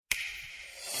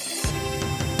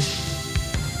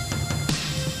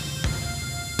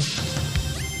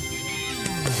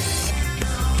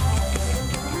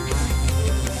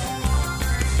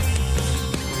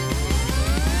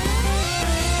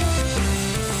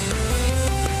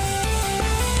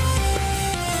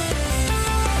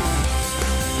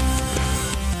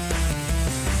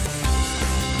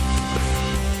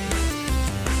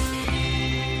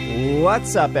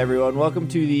What's up, everyone? Welcome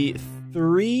to the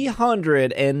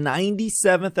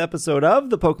 397th episode of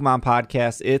the Pokemon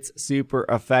Podcast. It's super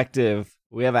effective.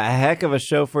 We have a heck of a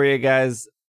show for you guys.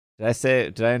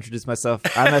 Did I introduce myself?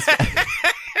 I'm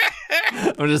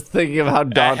just thinking of how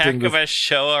daunting a heck of a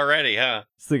show already, huh?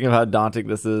 Thinking of how daunting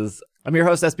this is. I'm your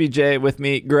host, SBJ. With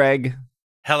me, Greg.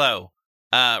 Hello.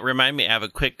 Remind me, I have a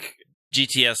quick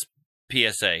GTS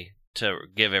PSA to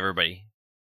give everybody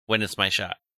when it's my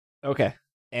shot. Okay.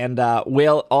 And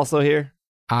Will also here.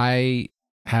 I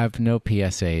have no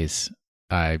PSAs.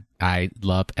 I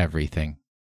love everything.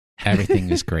 Everything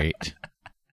is great.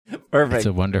 Perfect. It's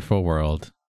a wonderful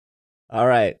world. All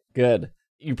right, good.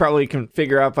 You probably can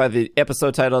figure out by the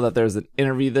episode title that there's an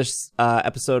interview this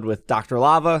episode with Dr.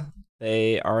 Lava.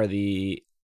 They are the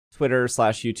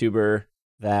Twitter/YouTuber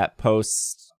that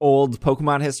posts old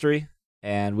Pokemon history.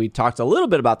 And we talked a little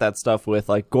bit about that stuff with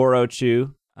like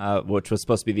Gorochu, which was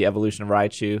supposed to be the evolution of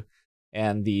Raichu,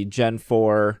 and the Gen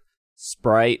 4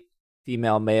 Sprite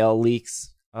female-male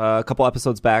leaks a couple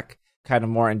episodes back, kind of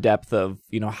more in depth of,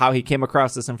 how he came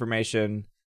across this information,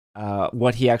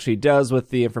 what he actually does with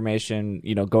the information,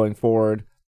 going forward.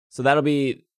 So that'll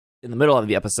be in the middle of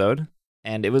the episode,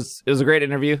 and it was a great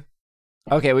interview.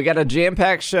 Okay, we got a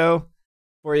jam-packed show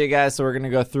for you guys, so we're going to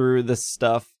go through this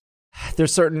stuff.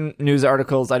 There's certain news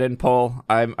articles I didn't pull.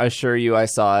 I assure you I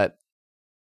saw it.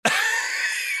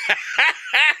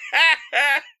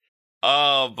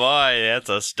 Oh boy, that's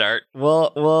a start.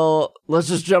 Well, let's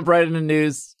just jump right into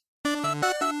news.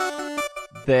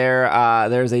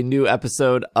 There's a new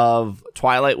episode of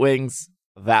Twilight Wings,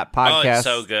 that podcast. Oh, it's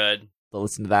so good. So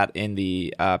listen to that in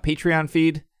the Patreon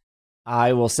feed.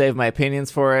 I will save my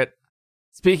opinions for it.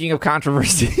 Speaking of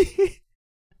controversy,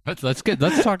 let's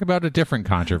talk about a different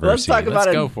controversy. Let's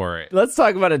go for it. Let's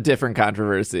talk about a different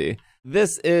controversy.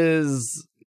 This is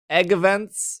egg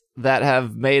events that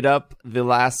have made up the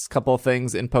last couple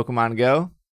things in Pokemon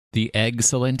Go. The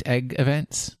excellent egg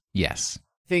events? Yes.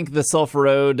 I think the Sulphur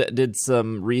Road did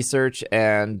some research,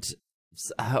 and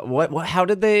how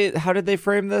did they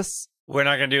frame this? We're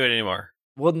not going to do it anymore.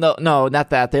 Well, no,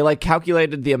 not that. They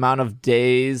calculated the amount of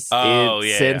days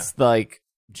since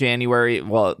January,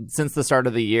 since the start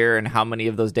of the year, and how many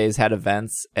of those days had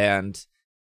events, and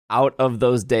out of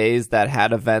those days that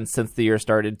had events since the year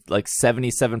started,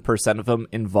 77% of them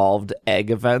involved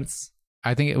egg events.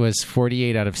 I think it was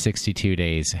 48 out of 62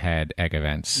 days had egg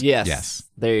events. Yes.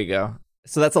 There you go.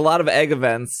 So that's a lot of egg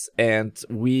events, and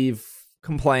we've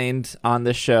complained on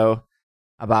this show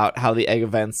about how the egg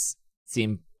events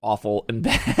seem awful and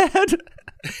bad.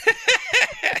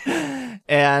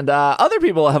 And other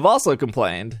people have also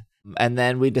complained. And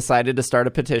then we decided to start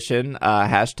a petition,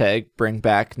 hashtag bring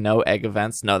back no egg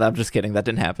events. No, I'm just kidding. That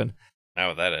didn't happen. Not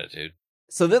with that attitude.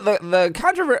 So the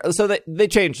controversy, so they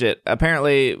changed it.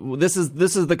 Apparently, this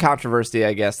is the controversy,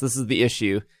 I guess. This is the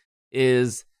issue,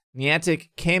 is Niantic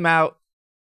came out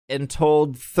and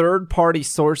told third-party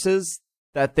sources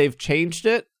that they've changed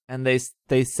it. And they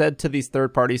said to these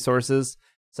third-party sources,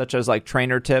 such as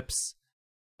Trainer Tips,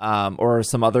 or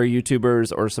some other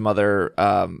YouTubers or some other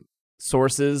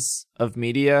sources of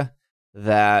media,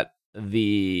 that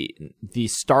the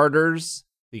starters,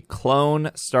 the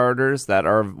clone starters that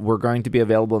were going to be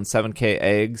available in 7K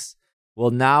eggs,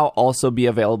 will now also be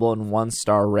available in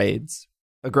 1-star raids.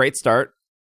 A great start.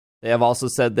 They have also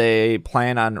said they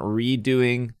plan on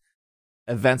redoing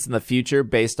events in the future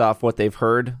based off what they've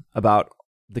heard about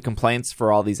the complaints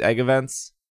for all these egg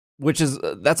events,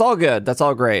 that's all good. That's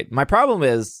all great. My problem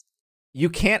is you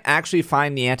can't actually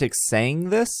find Niantic saying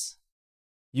this.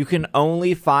 You can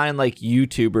only find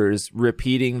YouTubers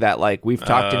repeating that, we've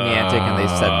talked to Niantic and they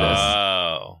said this.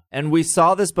 And we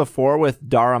saw this before with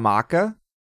Darumaka,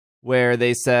 where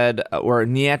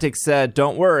Niantic said,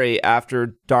 don't worry,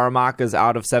 after Darumaka's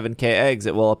out of 7K eggs,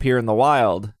 it will appear in the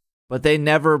wild. But they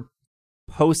never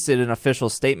posted an official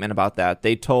statement about that.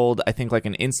 They told, I think,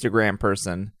 an Instagram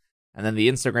person, and then the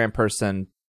Instagram person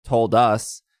told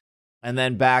us. And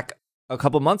then back a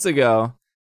couple months ago,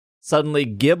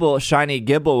 suddenly Shiny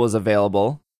Gibble was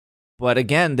available. But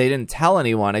again, they didn't tell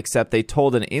anyone except they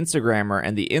told an Instagrammer,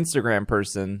 and the Instagram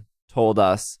person told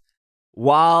us.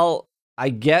 While I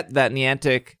get that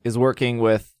Niantic is working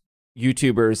with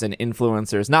YouTubers and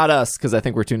influencers, not us, because I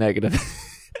think we're too negative.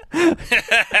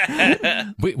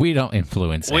 we don't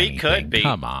influence anything. We could be.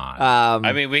 Come on.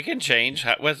 We can change.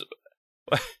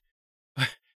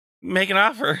 Make an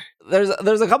offer.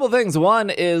 There's a couple things. One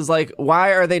is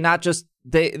why are they not just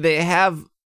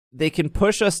they can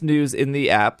push us news in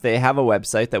the app. They have a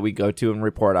website that we go to and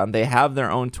report on. They have their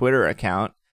own Twitter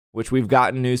account, which we've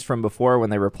gotten news from before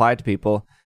when they reply to people.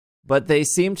 But they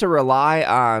seem to rely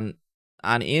on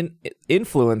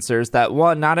influencers that,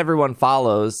 one, not everyone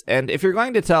follows. And if you're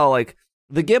going to tell, like,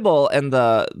 the Gibble and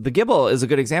the Gibble is a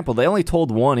good example. They only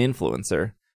told one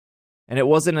influencer. And it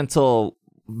wasn't until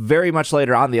very much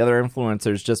later on the other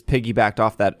influencers just piggybacked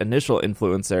off that initial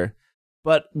influencer.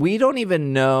 But we don't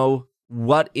even know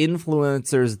what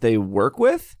influencers they work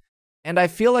with. And I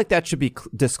feel like that should be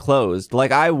disclosed.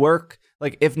 Like,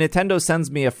 if Nintendo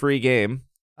sends me a free game,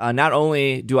 not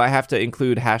only do I have to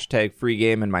include hashtag free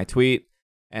game in my tweet,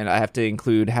 and I have to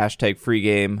include hashtag free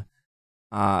game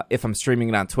if I'm streaming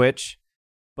it on Twitch,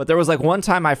 but there was like one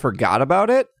time I forgot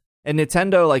about it, and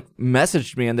Nintendo like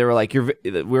messaged me, and they were like,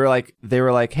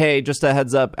 hey, just a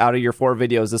heads up, out of your 4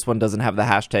 videos, this one doesn't have the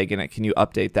hashtag in it. Can you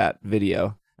update that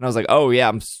video? And I was like, oh yeah,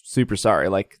 I'm super sorry.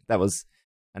 Like, that was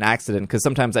an accident, because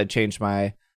sometimes I change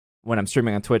when I'm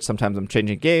streaming on Twitch, sometimes I'm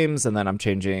changing games, and then I'm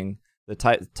changing the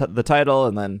title,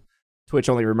 and then Twitch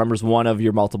only remembers one of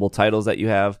your multiple titles that you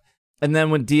have. And then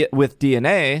with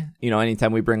DNA,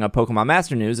 anytime we bring up Pokemon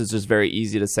Master News, it's just very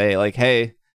easy to say, like,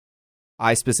 hey,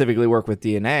 I specifically work with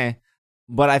DNA,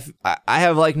 but I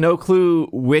have like no clue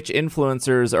which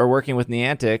influencers are working with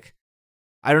Niantic.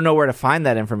 I don't know where to find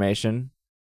that information.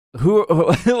 Who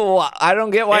I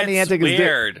don't get why Niantic is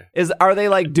weird. Are they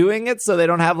like doing it so they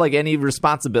don't have like any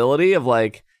responsibility of,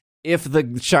 like, if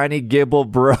the shiny Gibble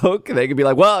broke, they could be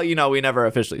like, well, we never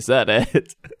officially said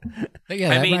it.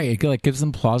 Yeah, right. It like gives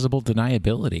them plausible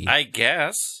deniability, I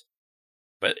guess,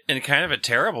 but in kind of a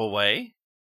terrible way.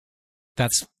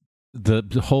 That's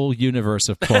the whole universe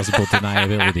of plausible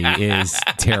deniability is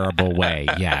terrible way.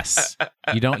 Yes,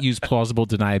 you don't use plausible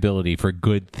deniability for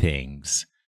good things.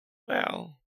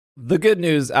 Well, the good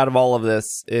news out of all of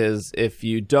this is, if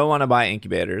you don't want to buy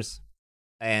incubators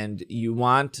and you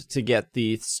want to get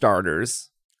the starters,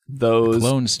 the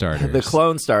clone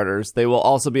starters, they will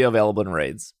also be available in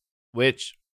raids,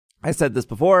 which, I said this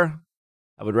before,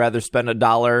 I would rather spend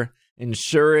 $1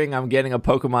 ensuring I'm getting a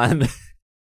Pokemon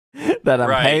that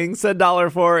I'm paying said dollar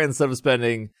for, instead of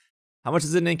spending, how much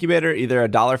is an incubator? Either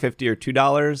 $1.50 or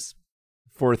 $2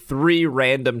 for 3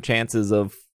 random chances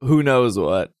of who knows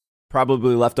what.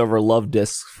 Probably leftover love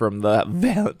discs from the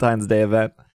Valentine's Day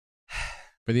event.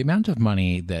 For the amount of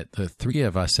money that the 3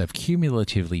 of us have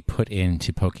cumulatively put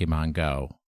into Pokemon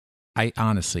Go, I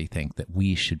honestly think that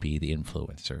we should be the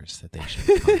influencers that they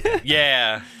should become.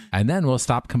 Yeah. And then we'll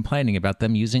stop complaining about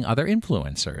them using other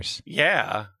influencers.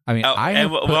 Yeah. I mean,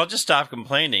 we'll just stop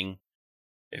complaining.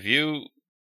 If you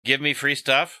give me free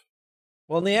stuff.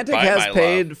 Well, Niantic has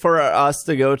paid for us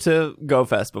to go to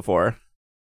GoFest before.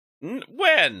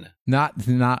 When? Not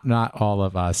all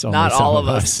of us. Not all of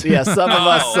us. Yeah, some of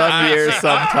us, some years,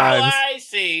 sometimes. Oh,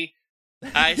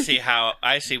 I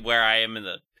see where I am in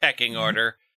the pecking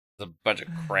order. It's a bunch of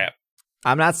crap.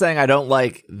 I'm not saying I don't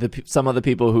like some of the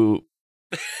people who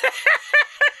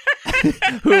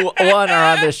one,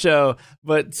 are on this show,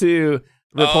 but 2,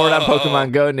 report on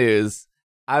Pokemon Go news.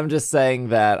 I'm just saying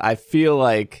that I feel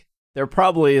like there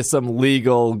probably is some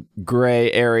legal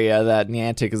gray area that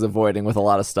Niantic is avoiding with a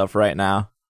lot of stuff right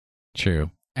now.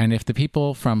 True. And if the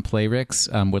people from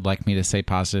Playrix would like me to say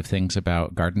positive things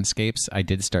about Gardenscapes, I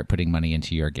did start putting money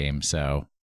into your game, so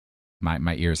my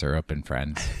ears are open,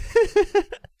 friends.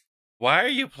 Why are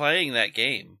you playing that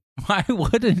game? Why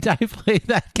wouldn't I play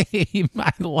that game?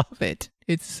 I love it.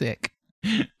 It's sick.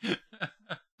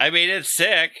 I mean, it's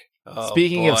sick.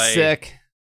 Speaking of sick.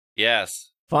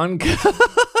 Yes. Funko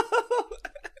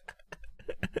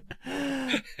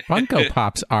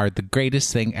Pops are the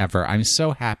greatest thing ever. I'm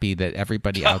so happy that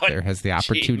everybody out there has the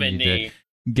opportunity to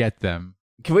get them.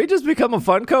 Can we just become a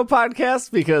Funko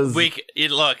podcast? Because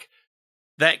look,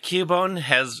 that Cubone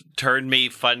has turned me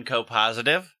Funko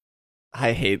positive.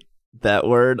 I hate that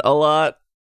word a lot.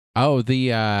 Oh, what,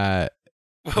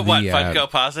 Funko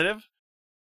positive?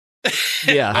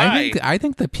 Yeah, I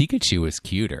think the Pikachu is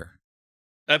cuter.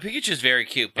 Pikachu's very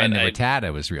cute, but and the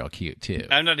Rattata was real cute too.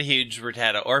 I'm not a huge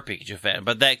Rattata or Pikachu fan,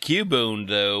 but that Cubone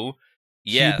though,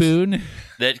 yes,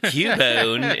 that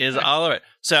Cubone is all of it.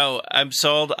 So I'm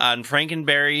sold on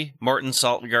Frankenberry, Morton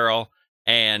Salt Girl,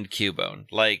 and Cubone.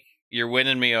 Like, you're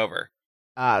winning me over.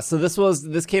 So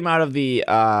this came out of the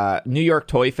New York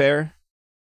Toy Fair,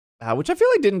 which I feel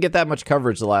like didn't get that much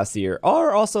coverage the last year,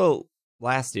 or also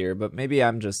last year, but maybe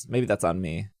that's on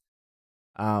me.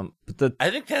 But I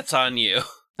think that's on you.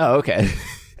 Oh, okay.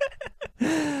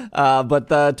 But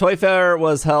the Toy Fair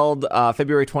was held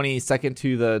February 22nd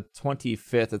to the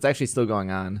 25th. It's actually still going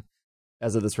on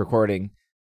as of this recording.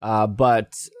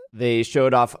 But they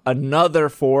showed off another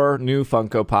 4 new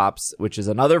Funko Pops, which is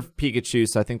another Pikachu.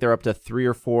 So I think they're up to 3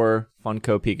 or 4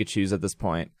 Funko Pikachus at this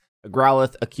point. A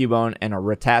Growlithe, a Cubone, and a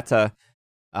Rattata.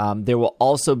 They will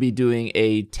also be doing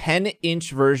a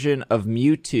 10-inch version of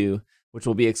Mewtwo, which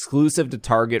will be exclusive to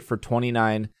Target for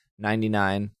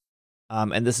 $29.99.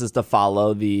 And this is to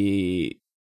follow the...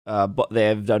 they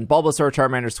have done Bulbasaur,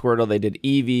 Charmander, Squirtle. They did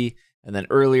Eevee. And then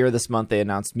earlier this month, they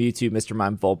announced Mewtwo, Mr.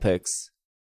 Mime, Vulpix,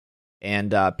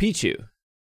 and Pichu.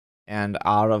 And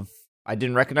I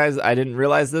didn't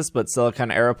realize this, but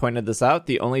Silicon Era pointed this out.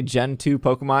 The only Gen 2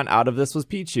 Pokemon out of this was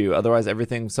Pichu. Otherwise,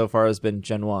 everything so far has been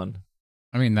Gen 1.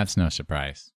 I mean, that's no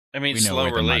surprise. I mean, we know slow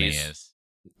where the money release.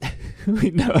 is. We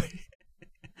know.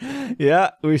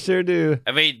 Yeah, we sure do.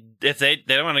 I mean, if they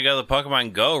don't want to go the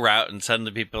Pokemon Go route and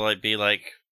suddenly people be like,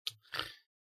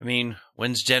 I mean,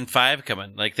 when's Gen 5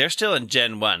 coming? Like, they're still in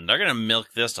Gen 1. They're going to milk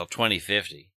this till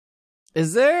 2050.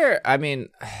 Is there, I mean,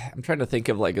 I'm trying to think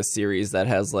of like a series that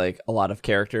has like a lot of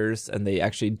characters and they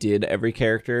actually did every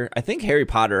character. I think Harry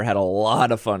Potter had a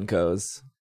lot of Funkos.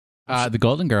 The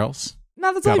Golden Girls.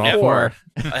 No, that's Got only all 4.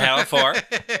 I have 4.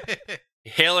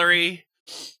 Hillary.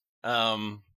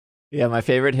 Yeah, my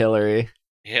favorite Hillary.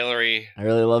 I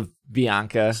really love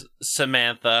Bianca.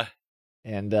 Samantha.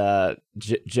 And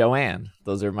Joanne.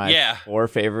 Those are my 4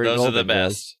 favorite Those Golden are the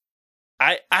Girls. best.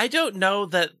 I don't know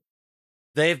that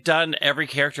they've done every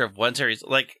character of one series.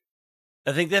 Like,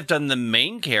 I think they've done the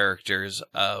main characters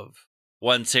of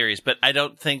one series, but I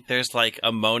don't think there's like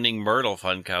a Moaning Myrtle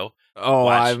Funko. Oh,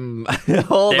 Watch. I'm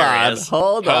hold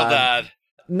on.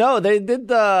 No, they did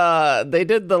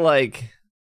the like,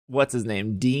 what's his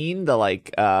name? Dean, the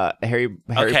like Harry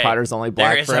Potter's only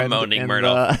black there is friend. a Moaning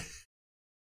Myrtle.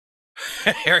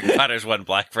 Harry Potter's one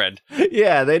black friend.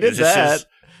 Yeah, they did that.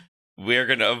 We're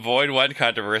going to avoid one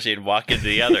controversy and walk into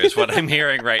the other, is what I'm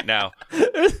hearing right now.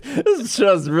 This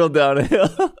show's real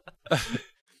downhill.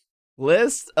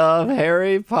 List of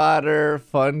Harry Potter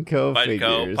Funko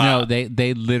figures. No,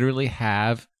 they literally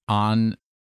have on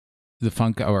the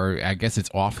Funko, or I guess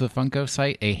it's off the Funko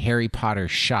site, a Harry Potter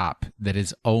shop that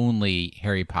is only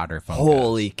Harry Potter Funkos.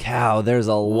 Holy cow, there's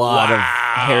a lot of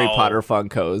Harry Potter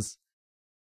Funkos.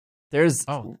 There's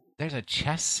a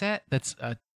chess set that's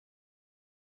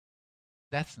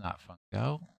not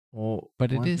Funko. Well,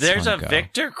 but it is. There's Funko. a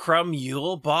Victor Crumb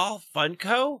Yule Ball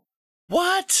Funko?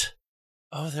 What?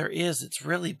 Oh, there is. It's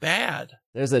really bad.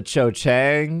 There's a Cho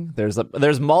Chang.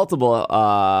 There's multiple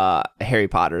Harry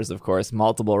Potters, of course.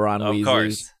 Multiple Ron Weasleys.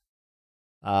 Course.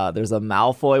 There's a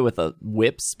Malfoy with a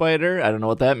whip spider. I don't know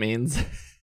what that means.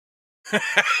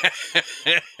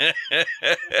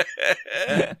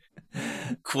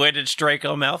 Quidditch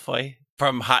Draco Malfoy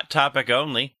from Hot Topic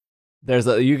only.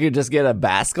 You could just get a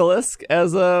Basilisk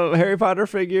as a Harry Potter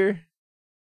figure.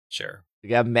 Sure. You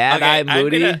got Mad Eye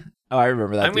Moody. I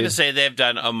remember that. I'm going to say they've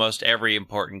done almost every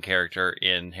important character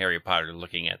in Harry Potter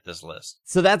looking at this list.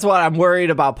 So that's what I'm worried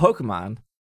about Pokemon.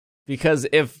 Because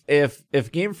if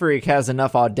Game Freak has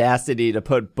enough audacity to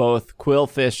put both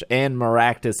Quillfish and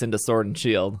Maractus into Sword and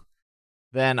Shield,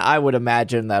 then I would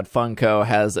imagine that Funko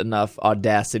has enough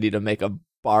audacity to make a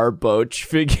Barboach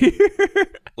figure.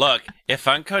 Look, if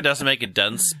Funko doesn't make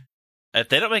if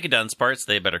they don't make a Dunsparce,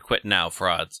 they better quit now,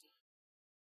 frauds.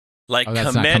 Like,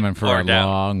 that's commit not coming for or a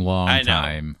down. long I know.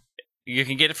 time. You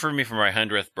can get it for me for my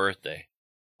 100th birthday.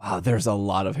 Wow, there's a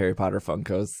lot of Harry Potter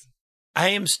Funkos. I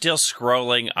am still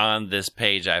scrolling on this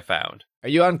page I found. Are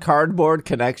you on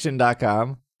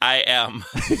cardboardconnection.com? I am.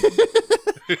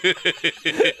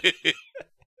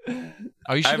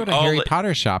 You should go to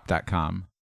HarryPotterShop.com.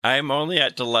 I'm only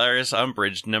at Dolores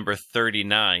Umbridge number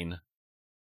 39.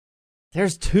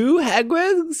 There's 2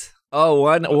 Hagrids? Oh,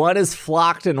 one is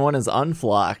flocked and one is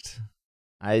unflocked.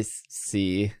 I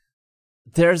see.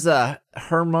 There's a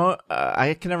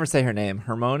I can never say her name.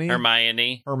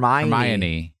 Hermione.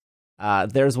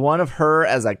 There's one of her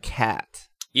as a cat.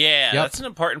 Yeah, that's an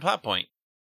important plot point.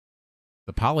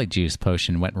 The Polyjuice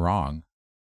potion went wrong.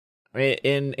 I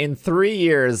mean, in 3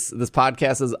 years, this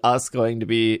podcast is us going to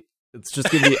be. It's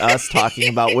just going to be us talking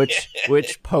about which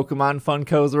Pokemon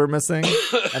Funkos we're missing,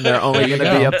 and they're only going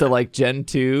to be up to like Gen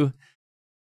 2,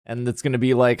 and it's going to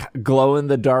be like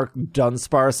glow-in-the-dark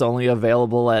Dunsparce only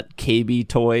available at KB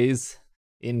Toys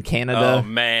in Canada. Oh,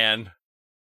 man.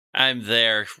 I'm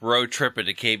there, road tripping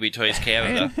to KB Toys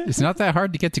Canada. It's not that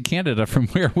hard to get to Canada from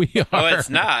where we are. Oh, it's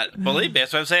not. Believe me,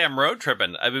 that's what I'm saying. I'm road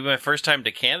tripping. It'll be my first time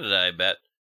to Canada, I bet.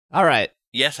 All right.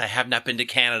 Yes, I have not been to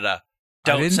Canada.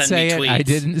 Don't send me tweets. I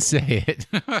didn't say it.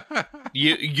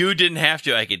 You didn't have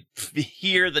to. I could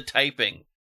hear the typing.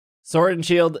 Sword and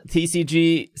Shield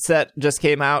TCG set just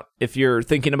came out. If you're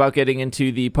thinking about getting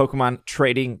into the Pokemon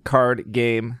trading card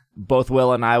game, both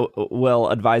Will and I will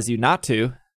advise you not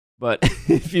to. But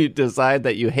if you decide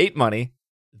that you hate money,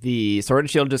 the Sword and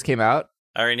Shield just came out.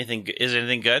 Is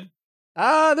anything good?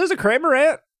 There's a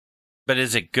Cramorant. But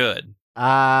is it good?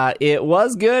 It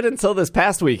was good until this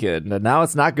past weekend, and now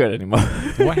it's not good anymore.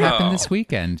 What happened this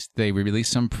weekend? They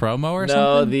released some promo or something?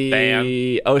 No,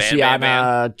 the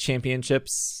Oceania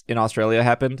Championships in Australia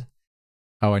happened.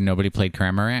 Oh, and nobody played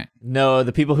Cramorant? No,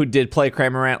 the people who did play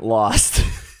Cramorant lost.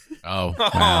 Oh,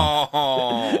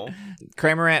 wow.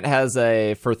 Cramorant has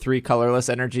for 3 colorless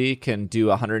energy, can do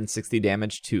 160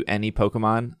 damage to any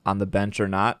Pokemon on the bench or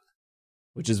not,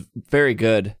 which is very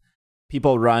good.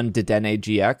 People run Dedenne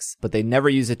GX, but they never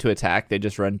use it to attack. They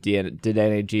just run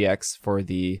Dedenne GX for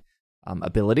the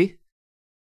ability.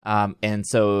 And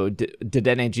so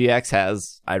Dedenne GX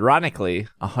has, ironically,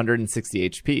 160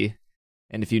 HP.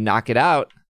 And if you knock it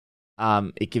out,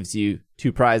 it gives you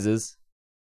 2 prizes.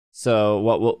 So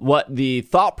what the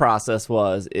thought process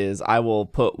is I will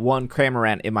put 1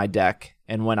 Cramorant in my deck,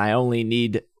 and when I only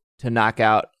need to knock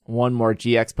out 1 more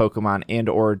GX Pokemon and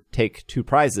or take 2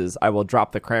 prizes, I will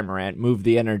drop the Cramorant, move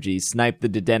the energy, snipe the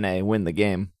Dedenne, win the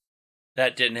game.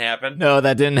 That didn't happen? No,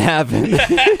 that didn't happen.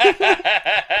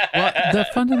 Well, the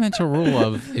fundamental rule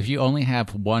of if you only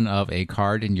have 1 of a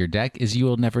card in your deck is you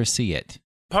will never see it.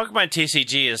 Pokemon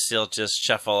TCG is still just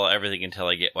shuffle everything until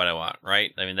I get what I want,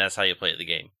 right? I mean, that's how you play the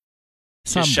game.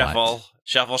 Somewhat.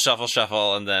 Just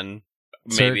shuffle, and then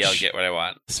maybe I'll get what I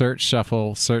want. Search,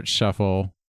 shuffle.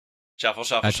 Shuffle,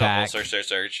 attack.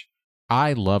 search.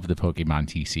 I love the Pokemon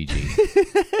TCG.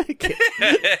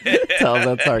 Tell if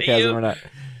that's sarcasm or not.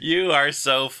 You are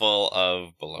so full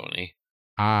of baloney.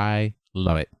 I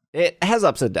love it. It has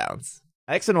ups and downs.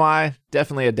 X and Y,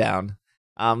 definitely a down.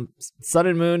 Sun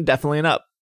and Moon, definitely an up.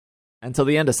 Until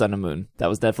the end of Sun and Moon. That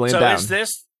was definitely a down. So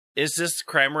is this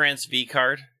Cramorant's V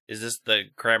card? Is this the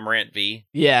Cramorant V?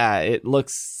 Yeah, it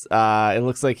looks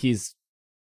like he's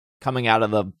coming out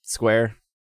of the square.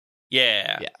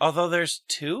 Yeah. Although there's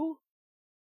 2?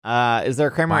 Is there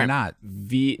a Cramorant? Why not?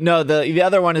 V? No, the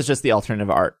other one is just the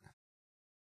alternative art.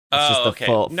 It's just the okay.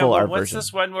 full art what's version.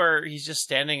 This one where he's just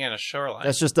standing on a shoreline?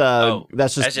 That's just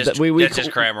that's just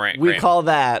Cramorant. We call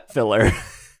that filler.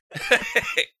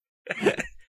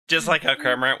 Just like how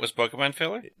Cramorant was Pokemon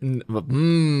filler?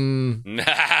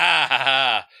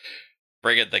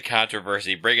 Bring it the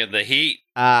controversy. Bring it the heat.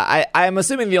 I'm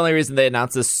assuming the only reason they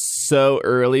announced this so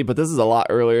early, but this is a lot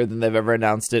earlier than they've ever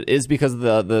announced it, is because of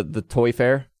the Toy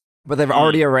Fair. But they've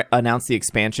already announced the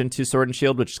expansion to Sword and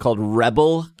Shield, which is called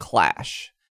Rebel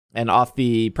Clash. And off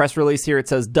the press release here, it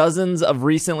says, dozens of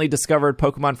recently discovered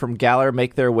Pokemon from Galar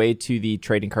make their way to the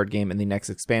trading card game in the next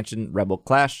expansion, Rebel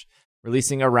Clash,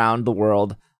 releasing around the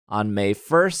world on May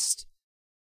 1st.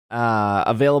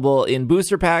 Available in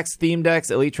booster packs, theme decks,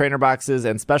 elite trainer boxes,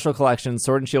 and special collections,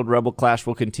 Sword and Shield Rebel Clash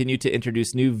will continue to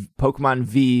introduce new Pokemon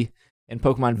V and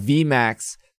Pokemon V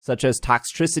Max, such as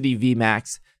Toxtricity V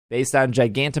Max, based on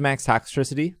Gigantamax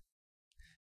Toxtricity.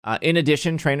 In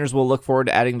addition, trainers will look forward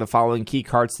to adding the following key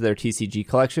cards to their TCG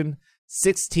collection: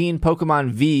 16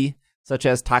 Pokemon V, such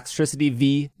as Toxtricity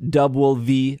V, Dubwool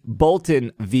V,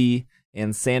 Bolton V,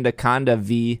 and Sandaconda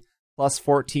V, plus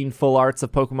 14 full arts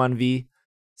of Pokemon V.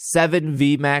 7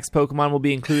 V Max Pokemon will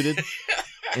be included.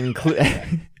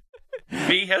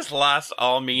 V has lost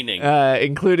all meaning.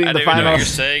 Including I the don't final. even know what you're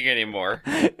saying anymore.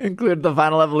 Include the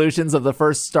final evolutions of the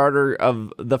first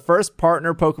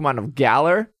partner Pokemon of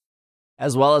Galar,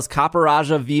 as well as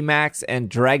Copperajah V Max and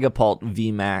Dragapult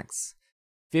V Max.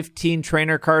 15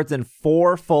 trainer cards and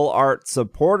 4 full art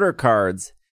supporter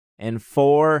cards, and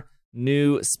 4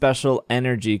 new special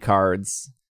energy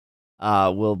cards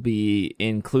will be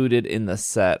included in the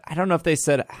set. I don't know if they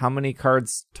said how many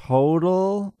cards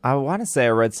total. I want to say I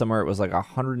read somewhere it was like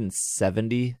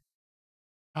 170.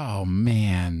 Oh,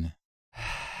 man.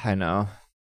 I know.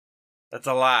 That's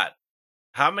a lot.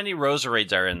 How many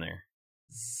Roserades are in there?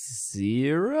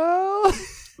 0?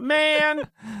 Man.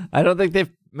 I don't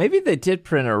think maybe they did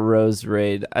print a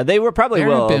Roserade. They were probably There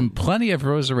will. have been plenty of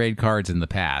Roserade cards in the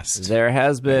past. There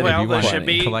has been. Well, if you there want should to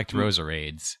be. collect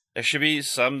Roserades. There should be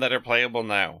some that are playable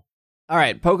now. All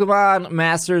right, Pokemon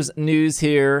Masters news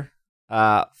here.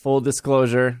 Full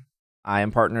disclosure, I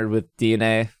am partnered with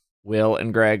DNA. Will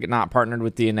and Greg not partnered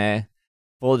with DNA.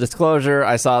 Full disclosure,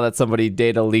 I saw that somebody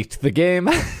data leaked the game.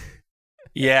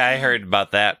 Yeah, I heard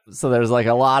about that. So there's like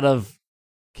a lot of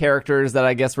characters that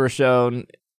I guess were shown.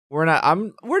 We're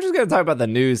just going to talk about the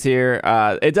news here.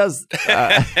 It does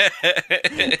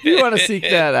if you want to seek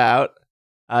that out,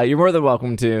 you're more than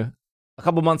welcome to. A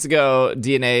couple months ago,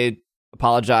 DNA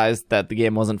apologized that the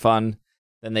game wasn't fun.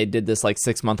 Then they did this like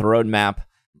 6-month roadmap,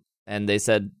 and they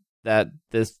said that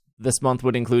this month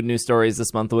would include new stories,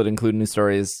 this month would include new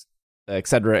stories,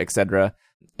 etc., etc.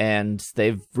 And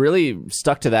they've really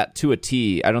stuck to that to a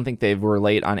T. I don't think they were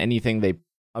late on anything they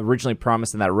originally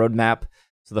promised in that roadmap.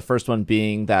 So the first one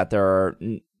being that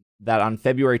that on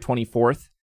February 24th,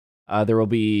 there will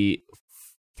be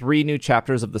 3 new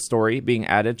chapters of the story being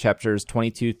added, chapters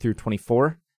 22 through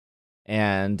 24.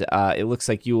 And it looks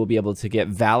like you will be able to get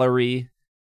Valerie.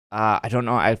 I don't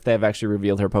know if they've actually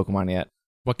revealed her Pokemon yet.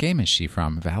 What game is she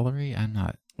from? Valerie? I'm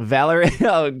not. Valerie?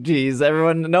 Oh, geez.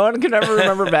 No one can ever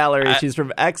remember Valerie. She's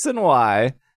from X and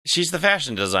Y. She's the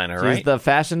fashion designer, right? She's the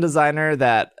fashion designer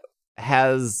that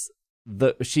has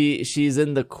she's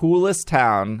in the coolest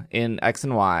town in X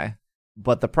and Y.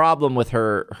 But the problem with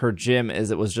her gym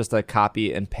is it was just a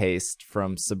copy and paste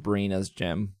from Sabrina's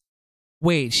gym.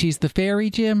 Wait, she's the fairy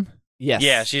gym? Yes.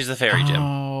 Yeah, she's the fairy gym.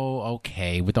 Oh,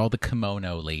 okay. With all the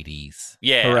kimono ladies.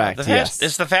 Yeah, correct. Yes.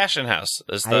 It's the fashion house.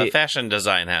 It's the fashion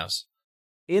design house.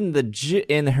 In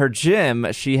her gym,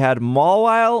 she had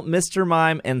Mawile, Mr.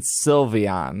 Mime, and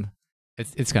Sylveon.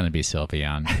 It's going to be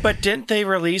Sylveon. But didn't they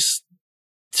release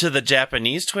to the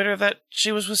Japanese Twitter that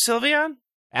she was with Sylveon?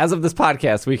 As of this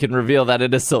podcast, we can reveal that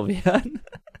it is Sylveon.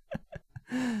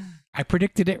 I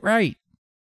predicted it right.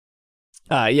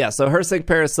 So her sync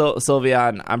pair is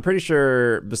Sylveon. I'm pretty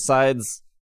sure besides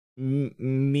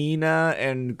Mina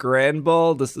and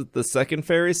Granbull, this is the second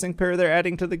fairy sync pair they're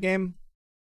adding to the game.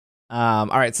 All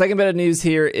right, second bit of news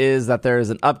here is that there is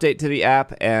an update to the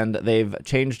app, and they've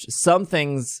changed some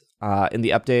things in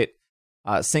the update.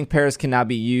 Sync pairs can now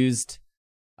be used.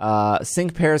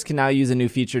 Sync pairs can now use a new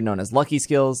feature known as Lucky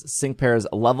Skills. Sync pairs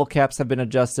level caps have been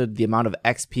adjusted. The amount of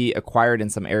XP acquired in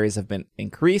some areas have been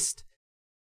increased.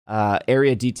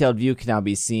 Area detailed view can now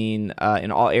be seen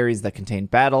in all areas that contain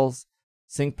battles.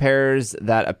 Sync pairs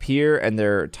that appear and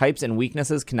their types and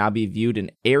weaknesses can now be viewed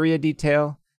in area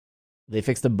detail. They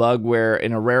fixed a bug where,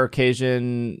 in a rare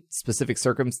occasion, specific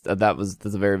circumstance,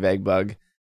 that's a very vague bug.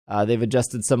 They've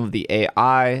adjusted some of the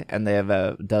AI, and they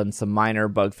have done some minor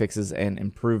bug fixes and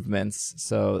improvements.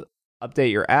 So,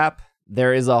 update your app.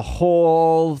 There is a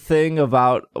whole thing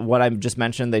about what I just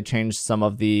mentioned. They changed some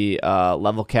of the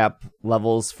level cap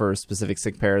levels for specific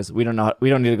sync pairs. We don't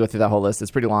need to go through that whole list.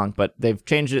 It's pretty long, but they've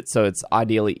changed it so it's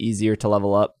ideally easier to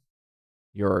level up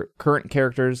your current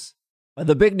characters.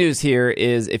 The big news here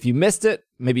is if you missed it,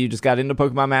 maybe you just got into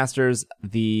Pokemon Masters,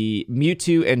 the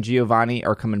Mewtwo and Giovanni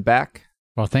are coming back.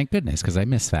 Well, thank goodness, because I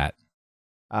missed that.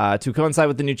 To coincide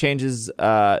with the new changes,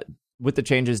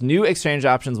 new exchange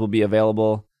options will be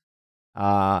available.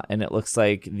 And it looks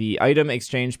like the item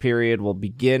exchange period will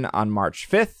begin on March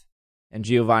 5th, and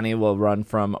Giovanni will run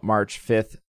from March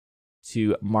 5th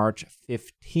to March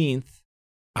 15th.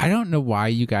 I don't know why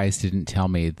you guys didn't tell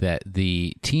me that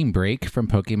the Team Break from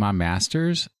Pokemon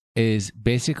Masters is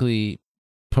basically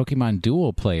Pokemon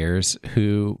Duel players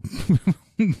who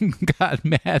got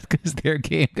mad because their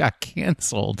game got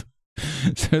canceled.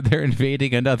 So they're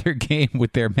invading another game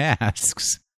with their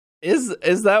masks. Is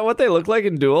that what they look like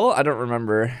in Duel? I don't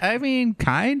remember. I mean,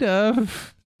 kind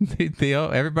of.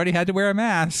 Everybody had to wear a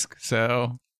mask,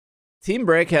 so... Team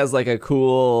Break has like a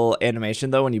cool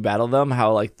animation though when you battle them,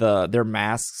 how like their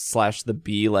masks / the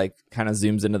bee like kind of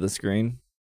zooms into the screen.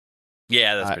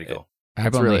 Yeah, that's pretty cool.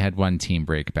 I've only had one Team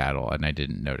Break battle and I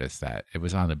didn't notice that. It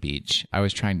was on the beach. I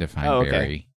was trying to find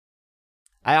Barry.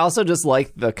 I also just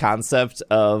like the concept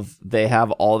of they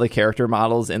have all the character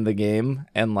models in the game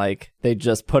and like they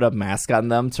just put a mask on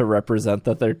them to represent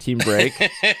that they're Team Break.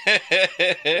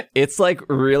 It's like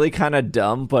really kind of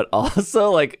dumb, but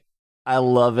also like I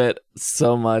love it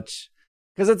so much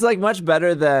because it's like much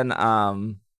better than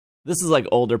this is like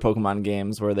older Pokemon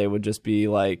games where they would just be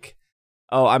like,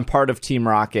 oh, I'm part of Team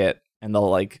Rocket, and they'll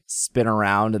like spin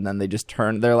around and then they just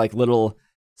turn, their like little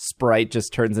sprite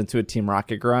just turns into a Team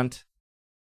Rocket grunt.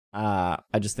 I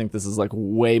just think this is like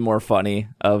way more funny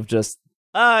of just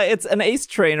it's an Ace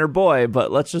Trainer boy,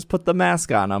 but let's just put the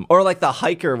mask on him. Or like the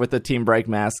hiker with the Team Break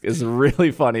mask is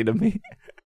really funny to me.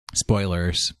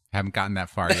 Spoilers. Haven't gotten that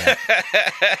far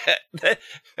yet.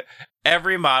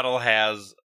 Every model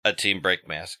has a Team Break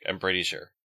mask, I'm pretty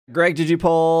sure. Greg, did you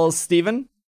pull Steven?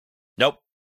 Nope.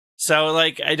 So,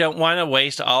 like, I don't want to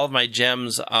waste all of my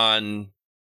gems on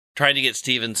trying to get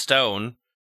Steven Stone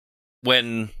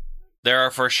when there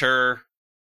are for sure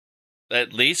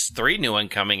at least 3 new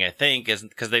ones coming, I think,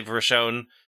 because they've shown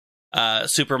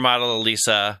Supermodel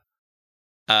Elisa,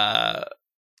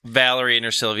 Valerie and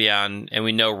her Sylveon, and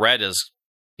we know Red is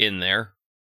in there.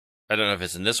 I don't know if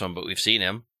it's in this one, but we've seen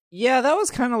him. Yeah, that was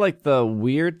kind of like the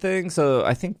weird thing. So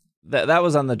I think that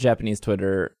was on the Japanese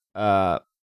Twitter. So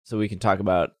we can talk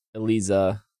about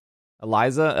Eliza.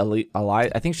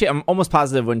 I think I'm almost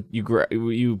positive when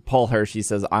you pull her, she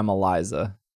says, "I'm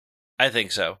Eliza." I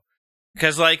think so.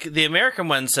 Because like the American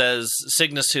one says,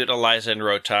 Signasuit, Eliza, and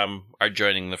Rotom are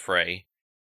joining the fray.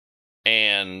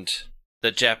 and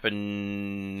the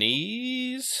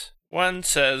Japanese one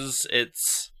says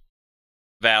it's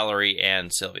Valerie and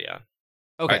Sylveon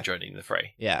are joining the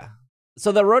fray. Yeah.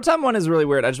 So the Rotom one is really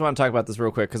weird. I just want to talk about this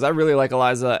real quick because I really like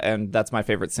Eliza, and that's my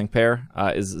favorite sync pair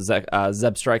is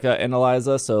Zebstrika and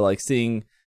Eliza. So like seeing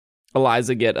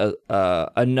Eliza get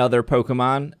another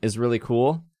Pokemon is really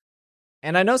cool.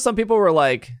 And I know some people were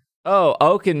like, "Oh,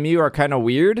 Oak and Mew are kind of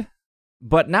weird,"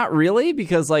 but not really,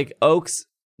 because like Oak's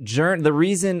journey, the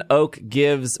reason Oak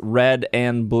gives Red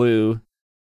and Blue,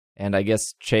 and I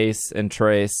guess Chase and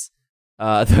Trace,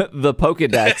 the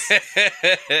Pokedex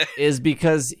is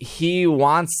because he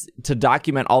wants to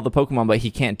document all the Pokemon, but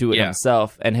he can't do it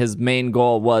himself. And his main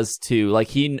goal was to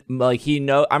maybe I'm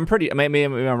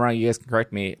wrong. You guys can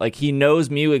correct me. Like he knows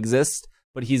Mew exists,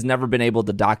 but he's never been able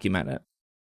to document it.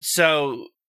 So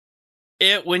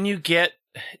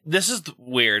this is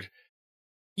weird.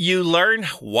 You learn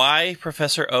why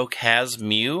Professor Oak has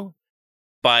Mew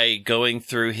by going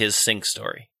through his sync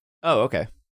story. Oh, okay.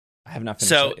 I have not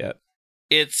finished it yet.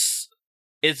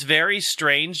 It's very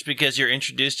strange because you're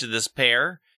introduced to this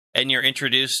pair, and you're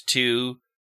introduced to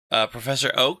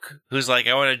Professor Oak, who's like,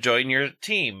 I want to join your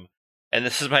team, and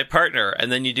this is my partner.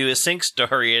 And then you do a sync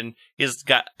story, and he's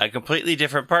got a completely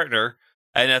different partner.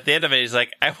 And at the end of it, he's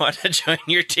like, I want to join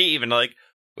your team. And like,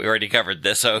 we already covered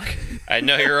this, Oak. I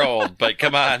know you're old, but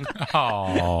come on.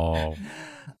 Oh,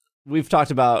 we've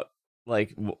talked about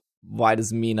like why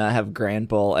does Mina have Grand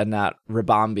Bull and not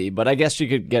Ribombee? But I guess she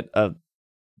could get a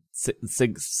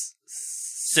Signa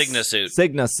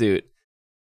suit.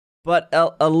 But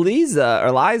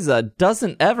Eliza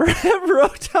doesn't ever have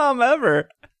Rotom ever.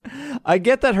 I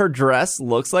get that her dress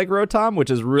looks like Rotom, which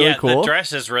is really cool. The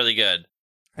dress is really good.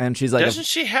 And she's like,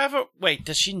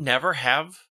 does she never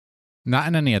have? Not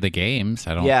in any of the games,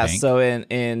 I don't think. Yeah, so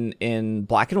in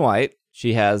Black and White,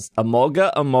 she has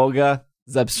Emolga,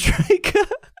 Zebstrika,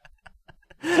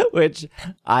 which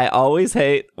I always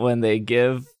hate when they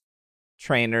give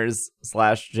trainers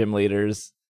 / gym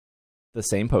leaders the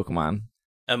same Pokemon.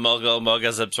 Emolga,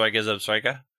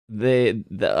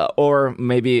 Zebstrika. Or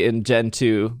maybe in Gen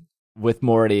 2 with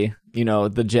Morty,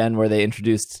 the gen where they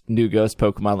introduced new ghost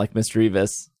Pokemon like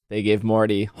Misdreavus, they gave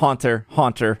Morty Haunter,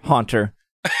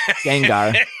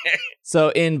 Gengar. So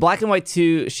in Black and White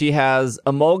 2, she has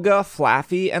Emolga,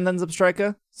 Flaffy, and then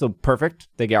Zebstrika. So perfect.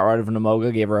 They got rid of an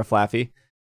Emolga, gave her a Flaffy.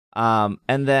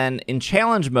 And then in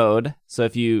challenge mode, so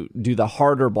if you do the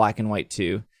harder Black and White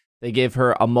 2, they gave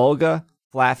her Emolga,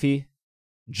 Flaffy,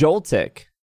 Joltik,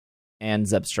 and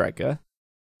Zebstrika.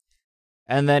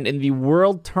 And then in the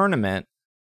World Tournament,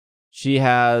 she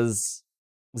has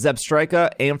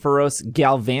Zebstrika, Ampharos,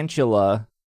 Galvantula,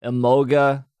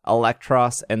 Emolga,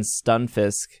 Electros, and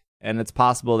Stunfisk. And it's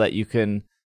possible that you can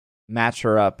match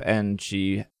her up and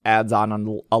she adds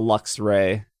on a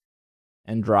Luxray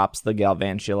and drops the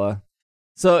Galvantula.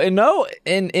 So in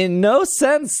no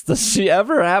sense does she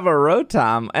ever have a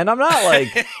Rotom. And I'm not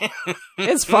like,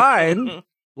 it's fine.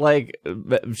 Like,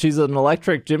 she's an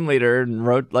electric gym leader and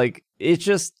it's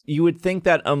just, you would think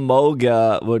that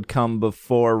Emolga would come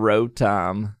before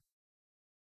Rotom.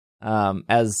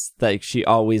 As like she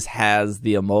always has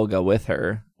the Emolga with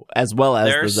her, as well as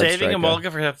they're the saving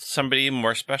Emolga for somebody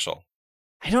more special.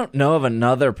 I don't know of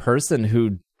another person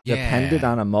who depended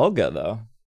on Emolga though.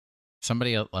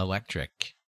 Somebody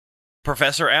electric.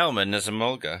 Professor Alman is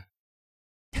Emolga.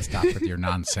 Stop with your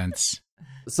nonsense.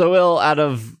 So, Will, out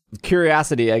of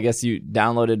curiosity, I guess you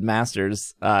downloaded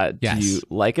Masters. Yes. Do you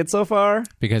like it so far?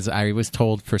 Because I was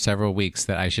told for several weeks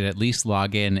that I should at least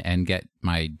log in and get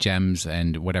my gems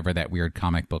and whatever that weird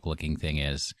comic book looking thing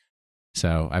is.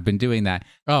 So I've been doing that.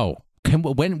 Oh,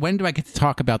 when do I get to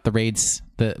talk about the raids?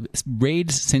 The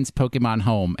raids since Pokemon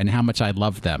Home and how much I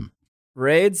love them.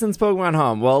 Raids since Pokemon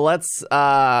Home. Well, let's.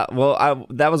 that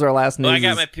was our last news.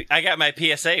 Well, I got my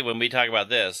PSA when we talk about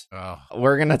this. Oh.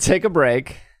 We're gonna take a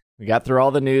break. We got through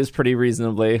all the news pretty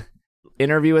reasonably.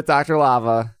 Interview with Dr.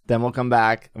 Lava. Then we'll come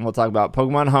back and we'll talk about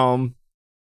Pokemon Home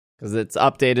because it's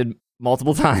updated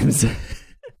multiple times,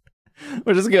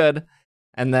 which is good.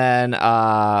 And then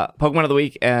Pokemon of the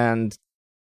Week and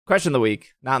Question of the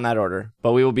Week. Not in that order,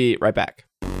 but we will be right back.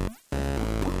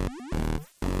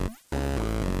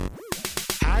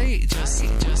 I just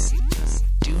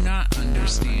do not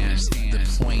understand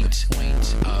the point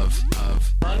of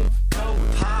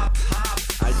Funko Pop.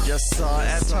 I just saw it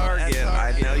at Target.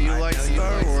 I know you like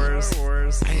Star Wars.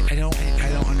 I don't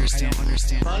understand.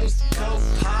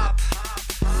 Funko Pop.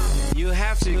 You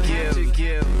have to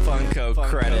give Funko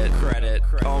credit.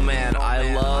 Oh man,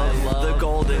 I love the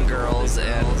Golden Girls,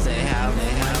 and they have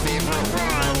my favorite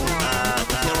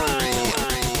one, Hillary.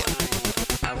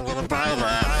 I'm gonna buy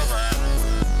that.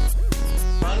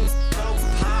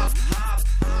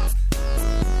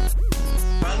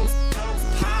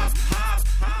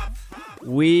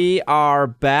 We are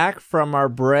back from our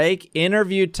break.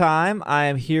 Interview time. I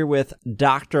am here with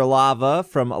Dr. Lava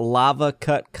from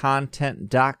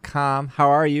lavacutcontent.com. How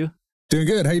are you? Doing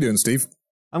good. How you doing, Steve?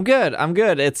 I'm good.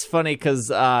 It's funny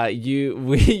because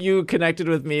you connected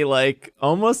with me like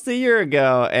almost a year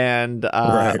ago, and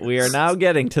right. We are now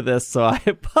getting to this, so I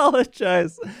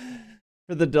apologize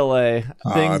for the delay.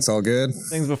 It's all good.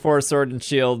 Things before Sword and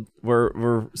Shield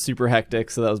were super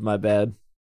hectic, so that was my bad.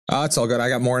 It's all good. I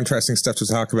got more interesting stuff to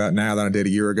talk about now than I did a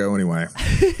year ago anyway.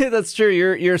 That's true.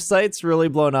 Your site's really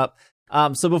blown up.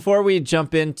 So before we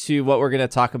jump into what we're going to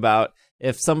talk about,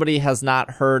 if somebody has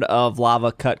not heard of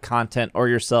Lava Cut Content or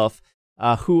yourself,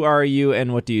 who are you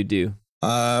and what do you do?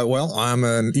 Well, I'm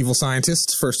an evil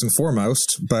scientist, first and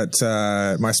foremost, but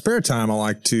my spare time, I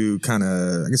like to kind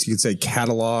of, I guess you could say,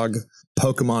 catalog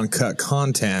Pokemon cut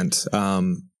content.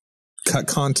 Cut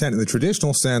content in the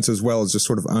traditional sense, as well as just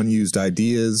sort of unused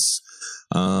ideas.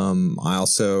 I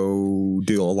also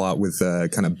do a lot with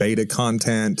kind of beta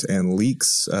content and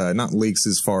leaks, not leaks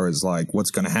as far as like what's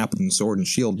going to happen in Sword and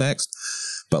Shield next,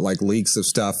 but like leaks of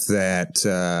stuff that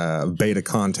beta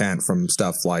content from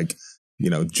stuff like,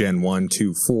 Gen 1,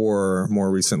 2, 4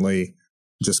 more recently,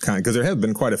 just kind of because there have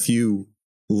been quite a few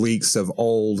leaks of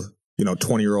old,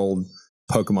 20-year-old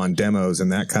Pokemon demos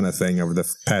and that kind of thing over the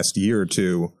past year or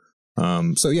two.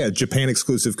 So yeah, Japan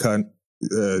exclusive content,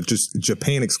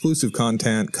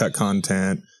 cut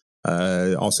content,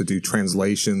 also do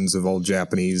translations of old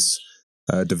Japanese,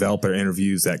 developer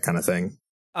interviews, that kind of thing.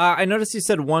 I noticed you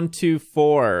said 1, 2,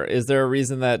 4. Is there a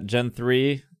reason that Gen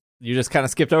 3, you just kind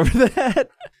of skipped over that?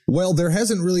 Well, there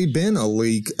hasn't really been a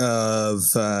leak of,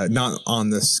 not on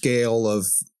the scale of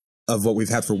what we've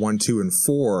had for 1, 2, and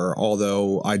 4,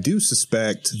 although I do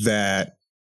suspect that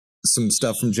some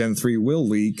stuff from Gen 3 will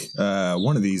leak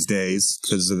one of these days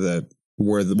because of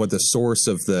what the source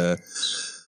of the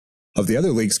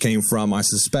other leaks came from. I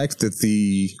suspect that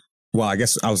I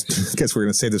guess we're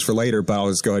going to say this for later, but I'll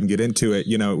just go ahead and get into it.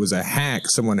 It was a hack.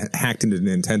 Someone hacked into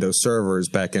Nintendo servers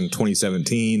back in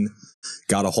 2017,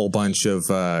 got a whole bunch of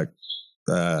kind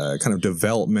of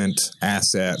development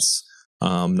assets,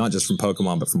 not just from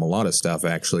Pokemon, but from a lot of stuff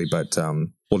actually. But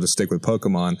we'll just stick with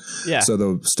Pokemon. Yeah. So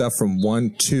the stuff from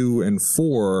 1, 2, and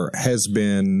 4 has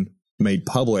been made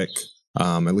public,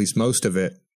 at least most of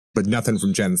it, but nothing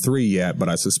from Gen 3 yet. But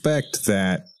I suspect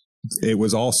that it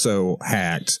was also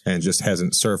hacked and just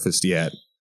hasn't surfaced yet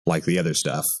like the other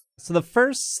stuff. So the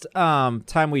first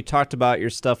time we talked about your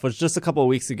stuff was just a couple of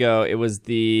weeks ago. It was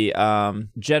the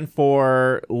Gen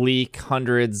 4 leak,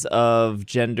 hundreds of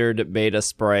gendered beta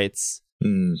sprites.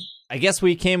 I guess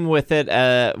we came with it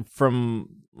from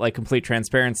like complete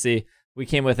transparency. We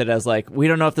came with it as like, we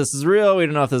don't know if this is real. We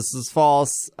don't know if this is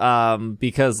false.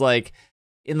 Because like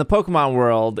in the Pokemon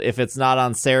world, if it's not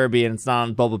on Cerebi and it's not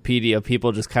on Bulbapedia,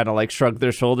 people just kind of like shrug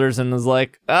their shoulders and is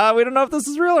like, we don't know if this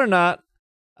is real or not.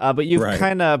 But you've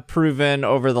kind of proven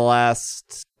over the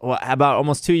last, about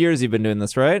almost 2 years you've been doing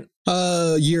this, right?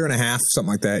 Year and a half,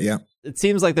 something like that. Yeah. It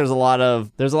seems like there's a lot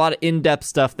of in-depth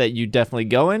stuff that you definitely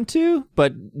go into,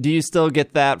 but do you still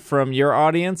get that from your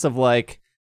audience of like,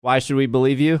 why should we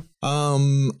believe you?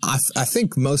 I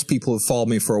think most people who've followed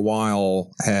me for a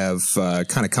while have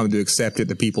kind of come to accept it.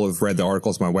 The people who've read the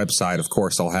articles on my website, of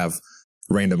course, I'll have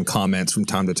random comments from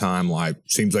time to time, like,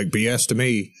 seems like BS to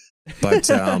me. But,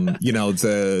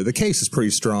 the case is pretty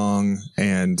strong.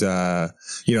 And,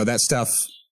 that stuff,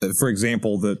 for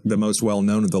example, the most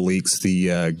well-known of the leaks,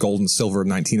 the Gold and Silver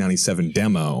 1997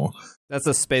 demo. That's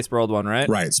a Space World one, right?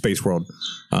 Right, Space World.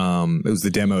 It was the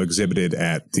demo exhibited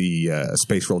at the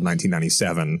Space World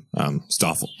 1997,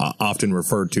 stuff often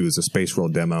referred to as a Space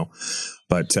World demo.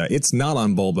 But it's not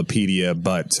on Bulbapedia,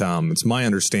 but it's my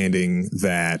understanding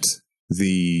that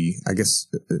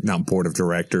not board of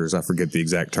directors, I forget the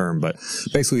exact term, but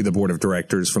basically the board of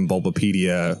directors from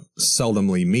Bulbapedia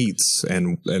seldomly meets,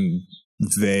 and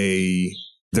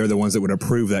they're the ones that would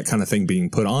approve that kind of thing being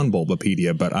put on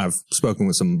Bulbapedia. But I've spoken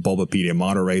with some Bulbapedia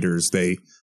moderators. They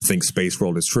think Space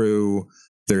World is true.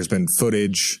 There's been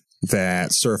footage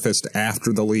that surfaced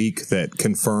after the leak that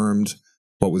confirmed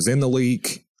what was in the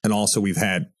leak. And also we've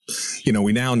had,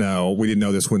 we now know, we didn't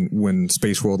know this when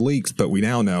Space World leaked, but we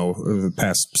now know over the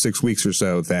past 6 weeks or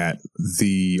so that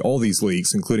all these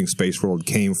leaks, including Space World,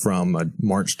 came from a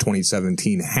March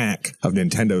 2017 hack of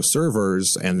Nintendo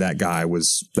servers. And that guy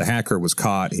the hacker was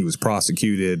caught. He was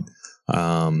prosecuted.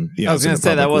 I was going to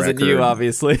say that wasn't you,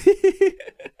 obviously.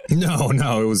 No,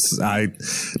 it was, I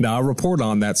report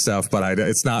on that stuff, but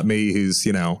it's not me who's,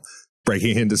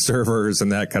 breaking into servers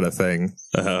and that kind of thing.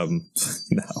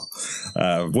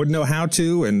 Wouldn't know how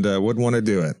to and wouldn't want to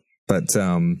do it. But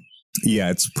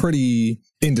Yeah, it's pretty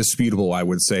indisputable, I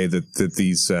would say, that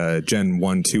these Gen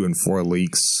 1, 2, and 4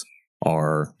 leaks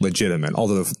are legitimate.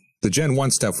 Although the Gen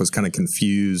 1 stuff was kind of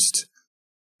confused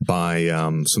by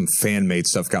some fan-made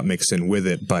stuff got mixed in with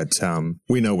it, but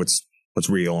we know what's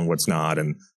real and what's not,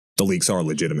 and the leaks are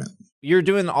legitimate. You're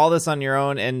doing all this on your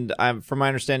own, and from my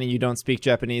understanding, you don't speak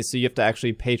Japanese, so you have to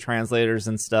actually pay translators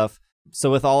and stuff.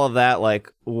 So with all of that,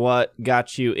 like, what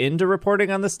got you into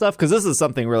reporting on this stuff? Because this is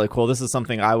something really cool. This is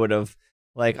something I would have,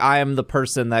 like, I am the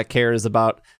person that cares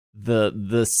about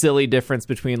the silly difference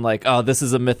between, like, oh, this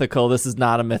is a mythical, this is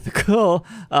not a mythical.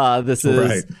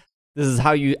 This is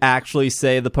how you actually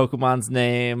say the Pokemon's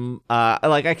name.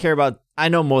 I care about, I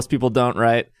know most people don't,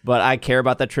 right? But I care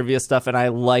about that trivia stuff, and I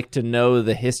like to know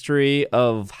the history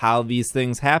of how these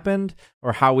things happened,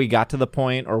 or how we got to the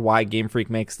point, or why Game Freak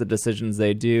makes the decisions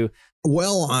they do.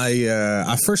 Well,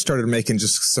 I first started making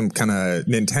just some kind of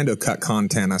Nintendo cut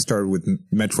content. I started with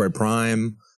Metroid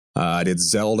Prime. I did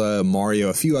Zelda, Mario,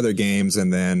 a few other games,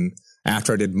 and then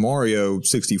after I did Mario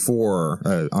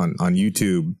 64 on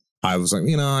YouTube, I was like,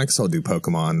 I guess I'll do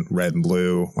Pokemon Red and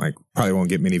Blue. Like, probably won't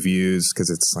get many views because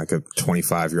it's like a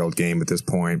 25-year-old game at this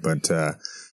point. But,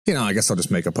 I guess I'll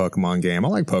just make a Pokemon game. I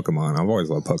like Pokemon. I've always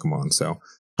loved Pokemon. So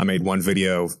I made one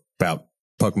video about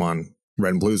Pokemon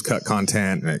Red and Blue's cut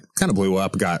content, and it kind of blew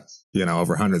up, got,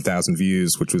 over 100,000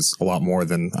 views, which was a lot more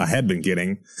than I had been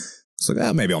getting. So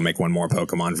maybe I'll make one more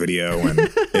Pokemon video, and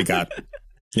it got,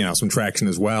 some traction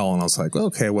as well. And I was like,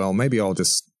 okay, well, maybe I'll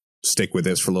just stick with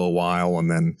this for a little while.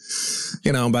 And then,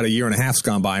 about a year and a half's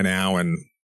gone by now, and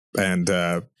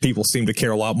people seem to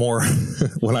care a lot more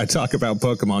when I talk about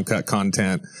Pokemon cut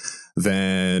content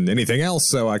than anything else.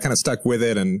 So I kind of stuck with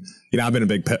it. And, I've been a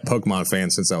big Pokemon fan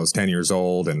since I was 10 years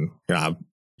old. And, I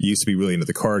used to be really into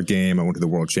the card game. I went to the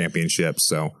World Championships,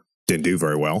 so didn't do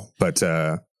very well. But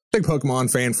big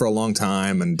Pokemon fan for a long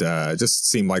time. And just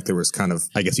seemed like there was kind of,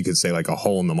 I guess you could say, like a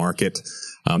hole in the market.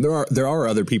 There are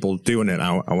other people doing it.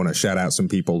 I want to shout out some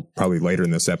people probably later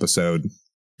in this episode.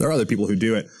 There are other people who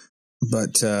do it, but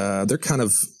they're kind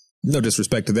of, no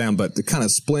disrespect to them, but they're kind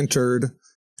of splintered.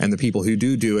 And the people who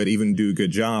do it, even do a good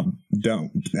job,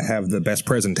 don't have the best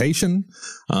presentation.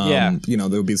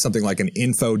 There'll be something like an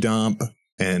info dump.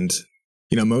 And,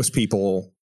 most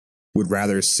people would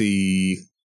rather see,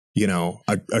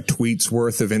 a tweet's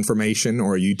worth of information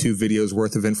or a YouTube video's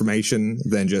worth of information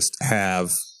than just have,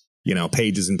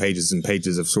 pages and pages and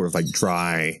pages of sort of like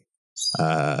dry,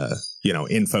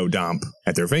 info dump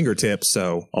at their fingertips.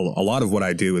 So a lot of what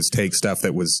I do is take stuff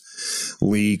that was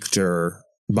leaked or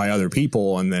by other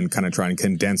people and then kind of try and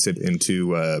condense it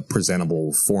into a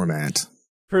presentable format.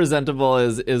 Presentable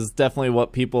is definitely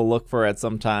what people look for at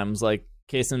sometimes. Like,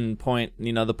 case in point,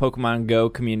 the Pokemon Go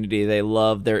community, they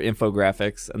love their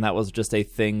infographics, and that was just a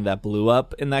thing that blew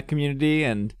up in that community.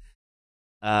 And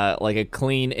like a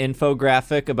clean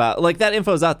infographic about, like, that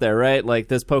info's out there, right? Like,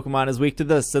 this Pokemon is weak to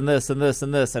this and this and this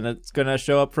and this, and it's gonna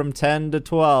show up from 10 to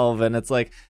 12, and it's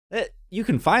like, you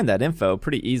can find that info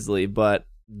pretty easily, but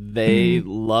they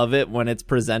love it when it's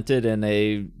presented in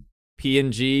a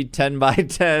PNG 10 by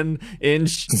 10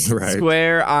 inch right.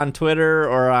 square on Twitter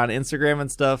or on Instagram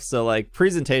and stuff. So, like,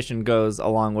 presentation goes a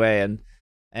long way.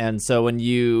 And so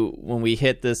when we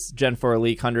hit this Gen 4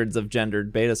 leak, hundreds of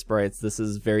gendered beta sprites, this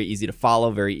is very easy to follow,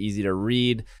 very easy to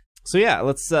read. So yeah,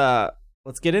 let's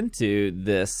get into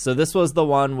this. So this was the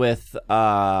one with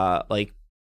like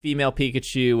female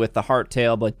Pikachu with the heart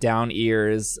tail but down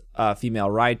ears, female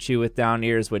Raichu with down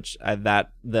ears, which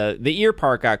the ear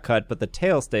part got cut, but the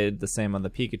tail stayed the same on the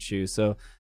Pikachu. So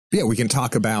yeah, we can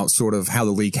talk about sort of how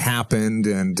the leak happened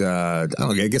and I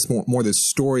guess more the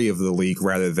story of the leak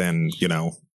rather than,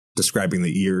 describing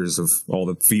the ears of all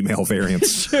the female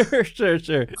variants.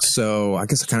 Sure. So I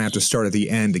guess I kind of have to start at the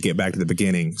end to get back to the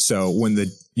beginning. So when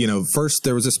first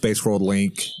there was a Space World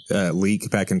leak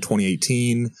back in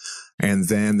 2018. And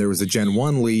then there was a Gen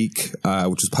 1 leak, which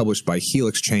was published by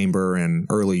Helix Chamber in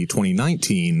early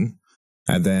 2019.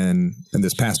 And then in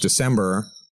this past December,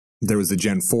 there was the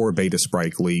Gen 4 beta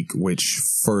sprite leak, which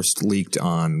first leaked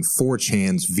on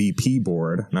 4chan's VP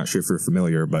board. Not sure if you're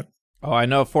familiar, but... Oh, I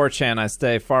know 4chan. I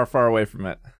stay far, far away from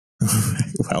it.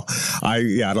 Well,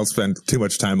 I don't spend too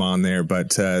much time on there,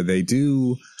 but they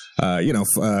do...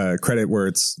 credit where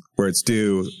it's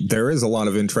due. There is a lot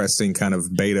of interesting kind of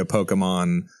beta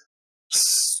Pokemon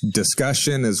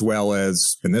discussion, as well as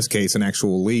in this case an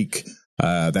actual leak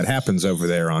that happens over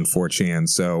there on 4chan.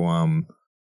 So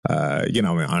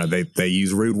they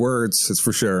use rude words, that's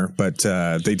for sure, but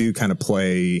they do kind of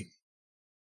play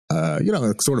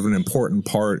sort of an important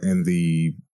part in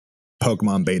the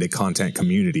Pokemon beta content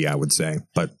community, I would say.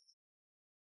 But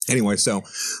Anyway, so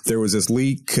there was this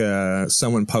leak.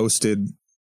 Someone posted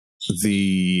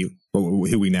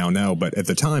who we now know, but at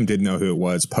the time didn't know who it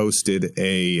was, posted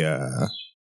a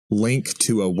link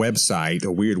to a website,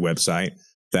 a weird website,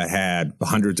 that had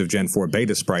hundreds of Gen 4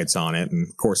 beta sprites on it. And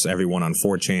of course, everyone on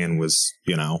 4chan was,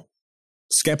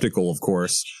 skeptical, of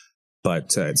course,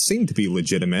 but it seemed to be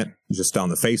legitimate just on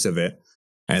the face of it.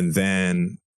 And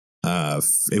then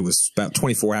it was about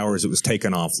 24 hours, it was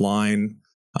taken offline.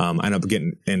 I ended up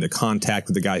getting into contact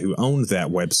with the guy who owned that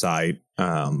website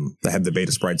that had the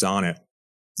beta sprites on it.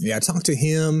 Yeah, I talked to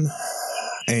him,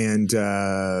 and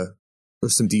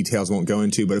there's some details I won't go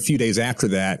into, but a few days after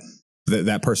that,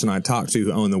 that person I talked to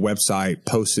who owned the website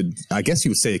posted, I guess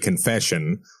you would say, a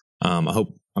confession. I hope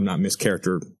I'm not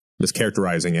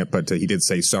mischaracterizing it, but he did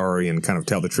say sorry and kind of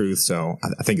tell the truth, so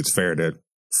I think it's fair to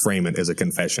frame it as a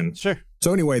confession. Sure.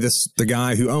 So anyway, the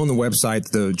guy who owned the website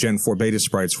the Gen 4 beta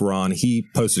sprites were on, he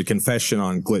posted a confession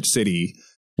on Glitch City,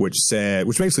 which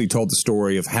basically told the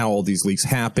story of how all these leaks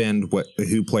happened,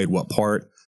 who played what part.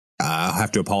 I'll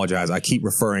have to apologize. I keep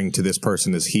referring to this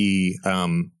person as he.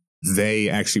 They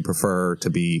actually prefer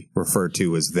to be referred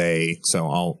to as they,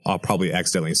 so I'll probably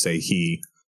accidentally say he,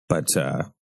 but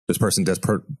this person does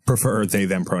prefer they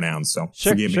them pronouns. So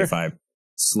forgive me if I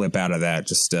slip out of that,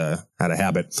 just out of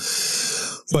habit.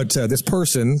 But this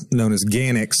person, known as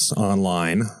Ganix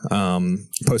online,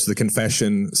 posted a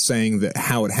confession saying that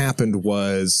how it happened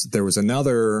was there was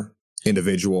another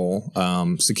individual,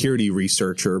 security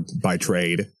researcher by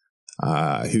trade,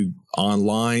 who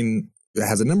online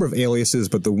has a number of aliases,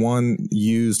 but the one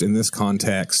used in this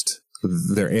context,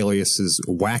 their alias is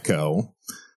Wacko.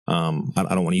 I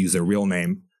don't want to use their real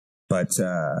name, but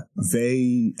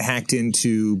they hacked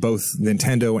into both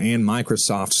Nintendo and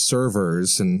Microsoft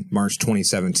servers in March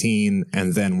 2017,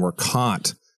 and then were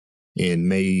caught in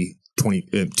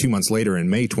 2 months later in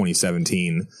May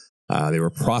 2017. They were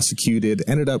prosecuted,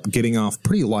 ended up getting off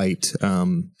pretty light,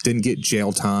 didn't get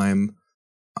jail time.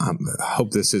 I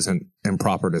hope this isn't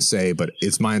improper to say, but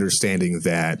it's my understanding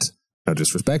that, no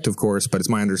disrespect, of course, but it's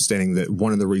my understanding that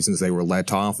one of the reasons they were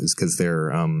let off is because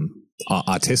they're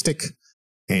autistic,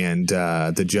 and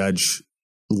the judge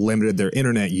limited their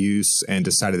internet use and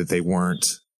decided that they weren't,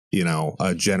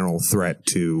 a general threat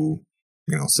to,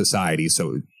 society.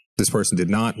 So this person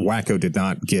Wacko did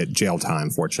not get jail time,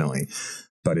 fortunately,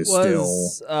 but is still...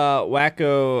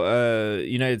 Wacko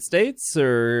United States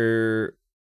or...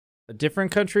 a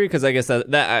different country? Because I guess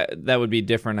that would be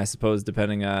different, I suppose,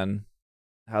 depending on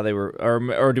how they were,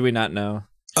 or do we not know?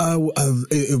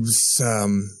 It was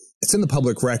it's in the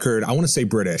public record. I want to say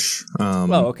British.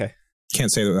 Okay.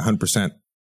 Can't say that with 100%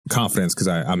 confidence because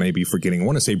I may be forgetting. I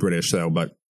want to say British though,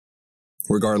 but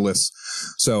regardless.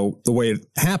 So the way it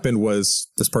happened was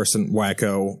this person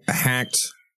Wacko hacked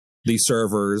these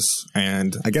servers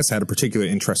and I guess had a particular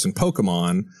interest in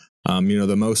Pokemon.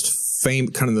 The most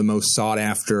the most sought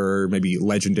after, maybe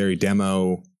legendary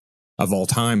demo of all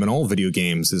time in all video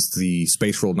games is the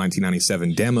Space World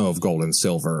 1997 demo of Gold and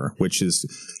Silver, which is,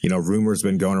 rumors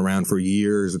been going around for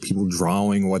years of people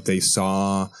drawing what they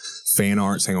saw, fan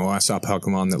art saying, I saw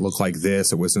Pokemon that looked like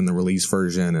this. It was in the release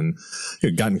version, and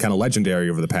it gotten kind of legendary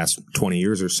over the past 20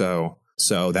 years or so.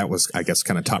 So that was, I guess,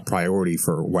 kind of top priority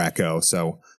for Wacko.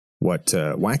 So what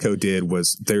Wacko did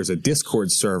was there's a Discord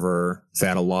server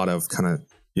that a lot of kind of,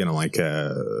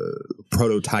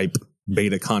 prototype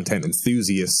beta content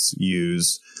enthusiasts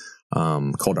use,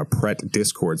 called a Pret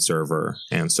Discord server.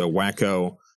 And so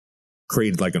Wacko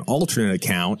created like an alternate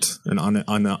account, an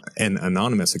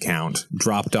anonymous account,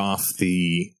 dropped off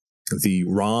the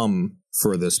ROM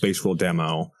for the Space World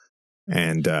demo,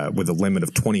 and with a limit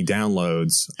of 20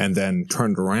 downloads, and then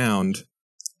turned around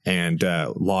and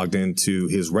logged into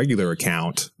his regular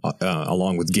account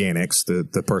along with Ganix,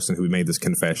 the person who made this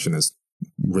confession, has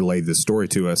relayed this story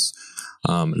to us.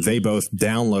 They both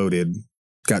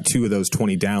got 2 of those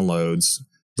 20 downloads.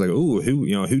 It's like, ooh,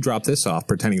 who dropped this off,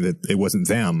 pretending that it wasn't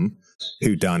them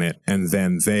who done it. And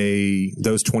then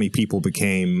those 20 people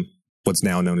became what's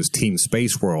now known as Team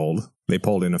Space World. They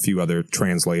pulled in a few other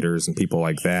translators and people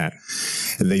like that.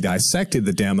 And they dissected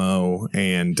the demo,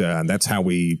 and that's how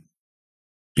we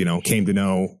came to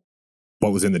know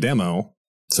what was in the demo.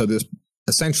 So this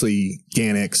essentially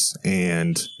Ganix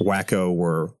and Wacko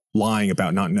were lying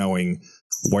about not knowing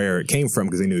where it came from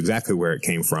because they knew exactly where it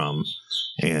came from.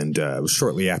 And it was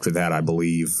shortly after that, I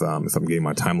believe, if I'm getting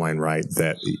my timeline right,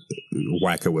 that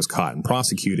Wacko was caught and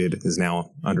prosecuted, is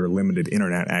now under limited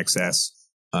internet access.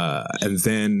 And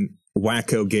then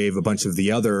Wacko gave a bunch of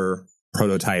the other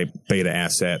prototype beta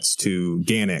assets to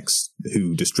Ganix,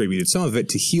 who distributed some of it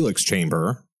to Helix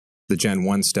Chamber, the Gen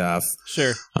 1 stuff.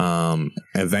 Sure.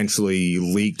 Eventually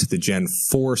leaked the Gen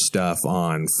 4 stuff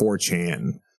on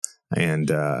 4chan. And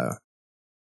yeah,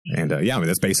 I mean,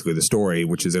 that's basically the story,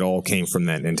 which is it all came from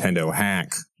that Nintendo hack.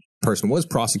 Person was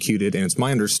prosecuted, and it's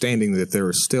my understanding that there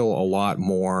is still a lot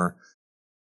more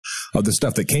of the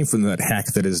stuff that came from that hack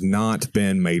that has not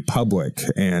been made public.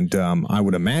 And I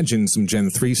would imagine some Gen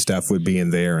 3 stuff would be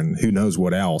in there, and who knows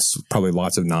what else. Probably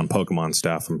lots of non-Pokemon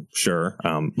stuff, I'm sure.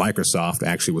 Microsoft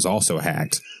actually was also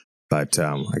hacked, but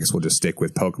I guess we'll just stick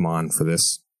with Pokemon for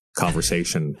this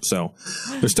conversation. So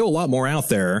there's still a lot more out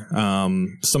there.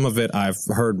 Some of it I've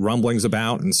heard rumblings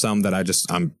about, and some that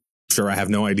I'm sure I have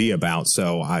no idea about.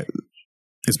 So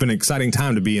it's been an exciting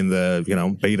time to be in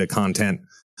the, beta content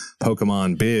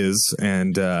Pokemon biz,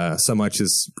 and so much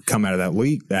has come out of that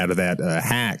leak, out of that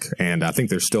hack, and I think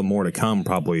there's still more to come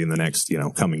probably in the next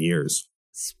coming years.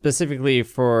 Specifically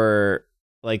for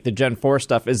like the Gen 4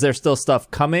 stuff, is there still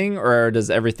stuff coming, or does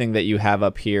everything that you have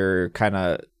up here kind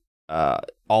of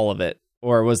all of it,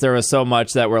 or was there so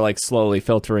much that we're like slowly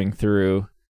filtering through?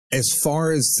 As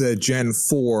far as the Gen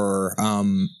 4,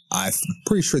 I'm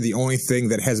pretty sure the only thing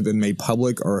that hasn't been made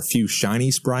public are a few shiny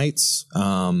sprites.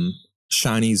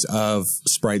 Shinies of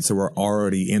sprites that were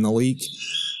already in the leak.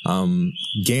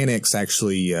 Ganix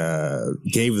actually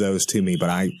gave those to me, but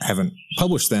I haven't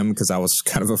published them because I was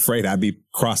kind of afraid I'd be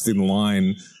crossing the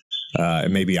line,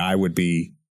 and maybe I would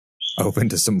be open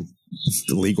to some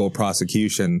legal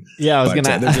prosecution. Yeah, I was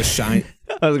gonna. They're just shiny.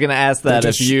 I was gonna ask that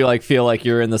if you feel like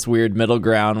you're in this weird middle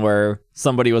ground where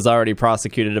somebody was already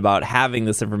prosecuted about having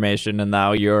this information, and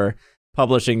now you're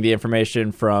publishing the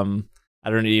information from, I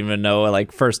don't even know,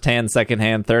 like first-hand,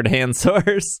 second-hand, third-hand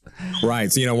source.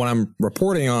 Right. So, when I'm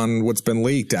reporting on what's been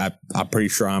leaked, I'm pretty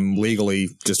sure I'm legally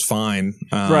just fine.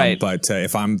 Right. But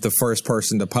if I'm the first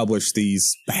person to publish these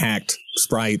hacked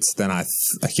sprites, then I'm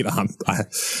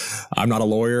not a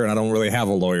lawyer, and I don't really have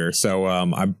a lawyer. So,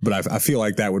 I feel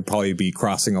like that would probably be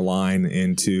crossing a line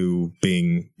into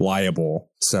being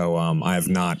liable. So, I have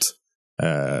not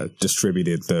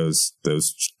distributed those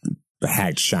the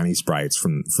hacked shiny sprites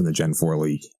from the Gen 4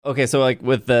 leak. Okay, so like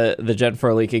with the Gen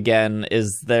 4 leak again,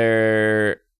 is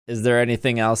there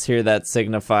anything else here that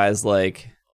signifies like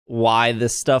why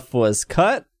this stuff was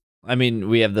cut? I mean,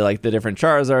 we have the different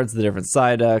Charizards, the different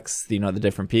Psyducks, the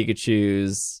different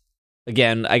Pikachus.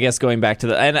 Again, I guess going back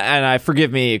to and I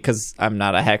forgive me because I'm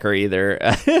not a hacker either,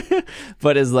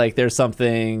 but is like there's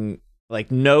something like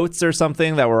notes or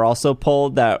something that were also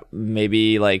pulled that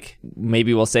maybe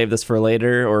we'll save this for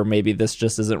later, or maybe this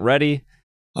just isn't ready?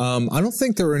 I don't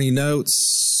think there were any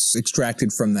notes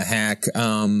extracted from the hack.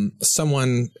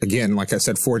 Someone, again, like I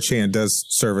said, 4chan does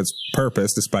serve its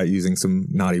purpose despite using some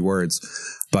naughty words.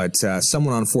 But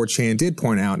someone on 4chan did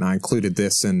point out, and I included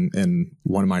this in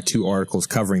one of my 2 articles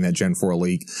covering that Gen 4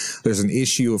 leak. There's an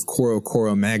issue of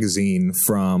CoroCoro magazine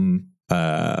from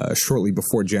shortly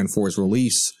before Gen 4's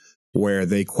release, where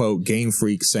they quote Game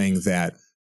Freak saying that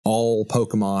all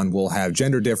Pokemon will have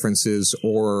gender differences,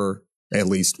 or at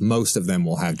least most of them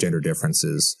will have gender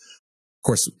differences. Of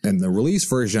course, in the release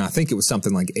version, I think it was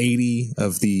something like 80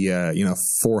 of the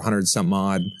 400 something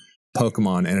odd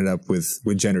Pokemon ended up with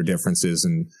gender differences,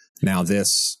 and now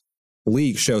this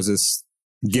leak gives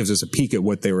us a peek at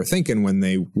what they were thinking when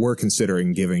they were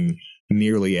considering giving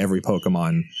nearly every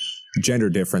Pokemon gender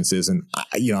differences. And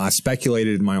I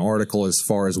speculated in my article as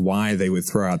far as why they would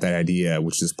throw out that idea,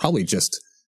 which is probably just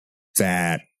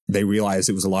that they realized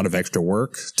it was a lot of extra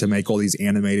work to make all these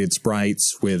animated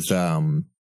sprites with 2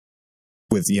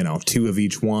 of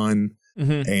each one.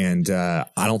 Mm-hmm. And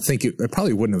I don't think it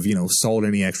probably wouldn't have sold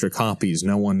any extra copies.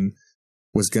 No one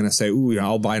was going to say, ooh,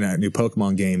 I'll buy that new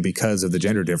Pokemon game because of the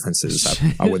gender differences.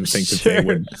 I wouldn't think that Sure. they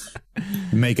would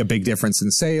make a big difference in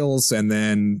sales. And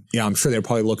then, I'm sure they're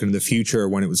probably looking to the future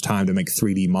when it was time to make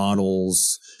 3D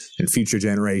models in future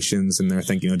generations. And they're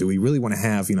thinking, do we really want to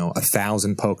have,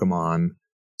 1,000 Pokemon,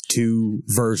 2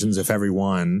 versions of every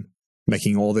one,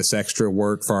 making all this extra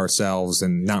work for ourselves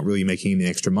and not really making any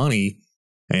extra money?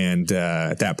 And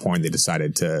at that point, they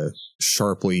decided to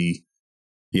sharply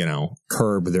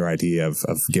curb their idea of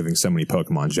giving so many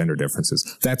Pokemon gender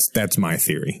differences. That's my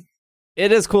theory.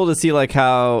 It is cool to see like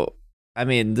how, I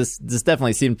mean, this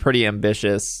definitely seemed pretty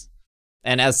ambitious.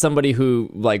 And as somebody who,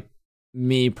 like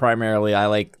me primarily,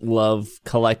 I love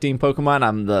collecting Pokemon.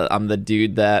 I'm the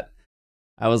dude that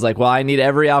I was like, well, I need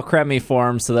every Alcremie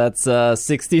form, so that's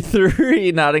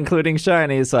 63, not including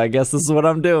shiny. So I guess this is what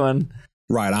I'm doing.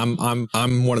 Right.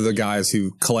 I'm one of the guys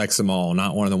who collects them all,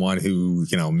 not one of the one who,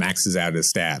 maxes out his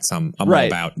stats. I'm right. all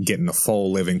about getting a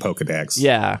full living Pokedex.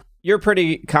 Yeah. You're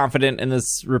pretty confident in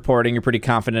this reporting. You're pretty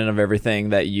confident of everything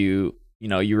that you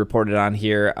you reported on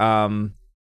here.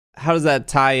 How does that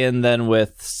tie in then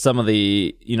with some of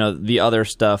the the other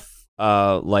stuff?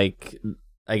 Like,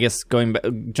 I guess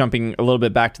jumping a little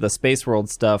bit back to the Space World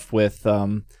stuff with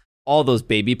all those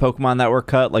baby Pokemon that were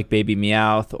cut, like Baby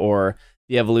Meowth or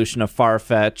the evolution of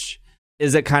Farfetch.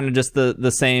 Is it kind of just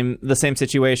the same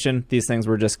situation? These things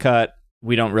were just cut.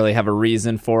 We don't really have a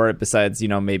reason for it besides,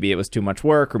 maybe it was too much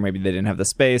work, or maybe they didn't have the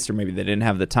space, or maybe they didn't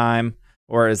have the time.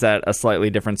 Or is that a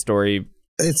slightly different story?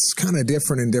 It's kind of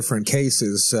different in different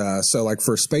cases. So like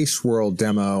for Space World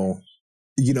demo,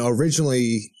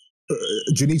 originally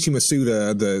Junichi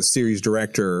Masuda, the series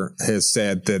director, has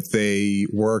said that they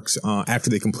worked after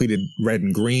they completed Red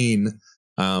and Green.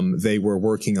 They were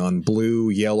working on blue,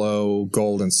 yellow,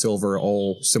 gold, and silver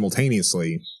all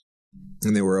simultaneously.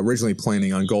 And they were originally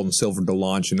planning on gold and silver to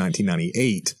launch in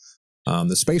 1998.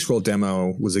 The Space World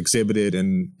demo was exhibited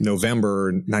in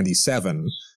November 97.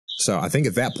 So I think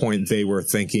at that point they were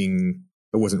thinking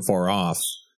it wasn't far off.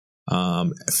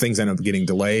 Things ended up getting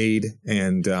delayed,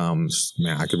 and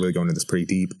I could really go into this pretty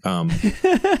deep. I'm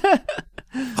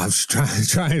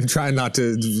trying not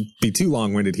to be too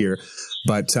long-winded here,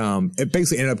 but it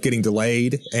basically ended up getting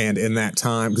delayed. And in that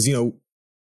time, because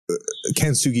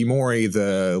Ken Sugimori,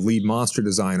 the lead monster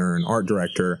designer and art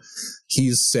director,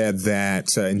 he's said that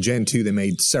in Gen 2 they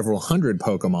made several hundred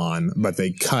Pokemon, but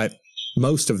they cut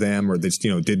most of them, or they just,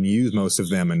 didn't use most of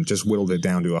them and just whittled it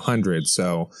down to 100.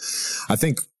 So I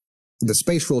think the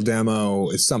Space World demo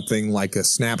is something like a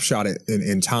snapshot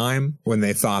in time when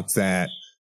they thought that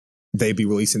they'd be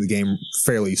releasing the game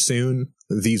fairly soon.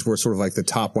 These were sort of like the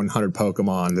top 100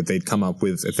 Pokemon that they'd come up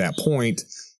with at that point.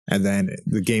 And then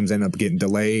the games ended up getting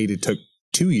delayed. It took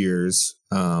 2 years.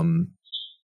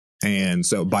 And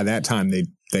so by that time,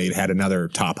 they'd had another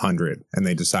top 100. And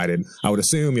they decided, I would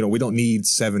assume, we don't need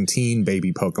 17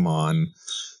 baby Pokemon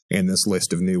in this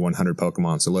list of new 100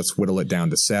 Pokemon. So let's whittle it down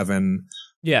to 7.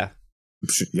 Yeah.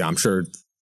 Yeah, I'm sure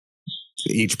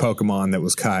each Pokemon that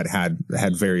was cut had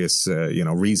various,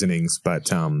 reasonings.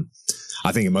 But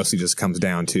I think it mostly just comes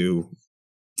down to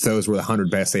those were the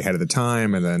 100 best they had at the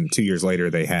time, and then 2 years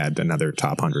later they had another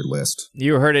top 100 list.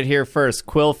 You heard it here first.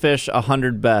 Qwilfish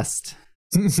 100 best.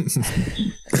 You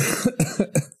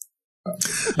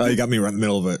got me right in the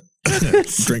middle of it.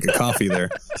 Drink of coffee there.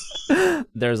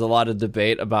 There's a lot of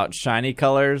debate about shiny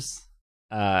colors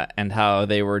and how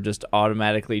they were just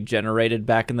automatically generated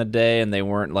back in the day, and they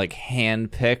weren't like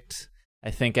hand-picked. I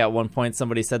think at one point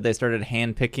somebody said they started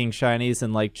hand-picking shinies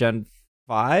in like Gen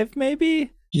 5,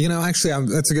 maybe? Actually,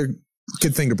 that's a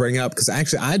good thing to bring up, because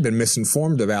actually I'd been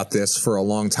misinformed about this for a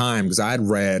long time, because I'd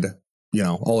read,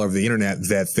 all over the internet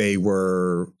that they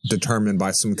were determined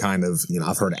by some kind of,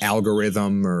 I've heard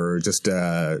algorithm or just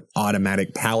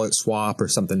automatic palette swap or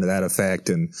something to that effect.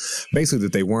 And basically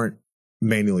that they weren't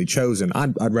manually chosen.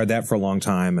 I'd read that for a long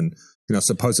time. And,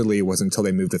 supposedly it wasn't until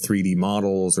they moved to 3D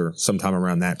models or sometime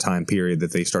around that time period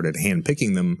that they started hand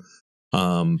picking them.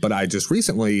 But I just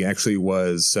recently actually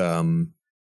was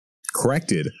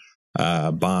corrected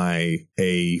by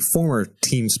a former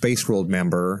Team Space World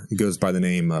member. He goes by the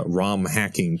name Rom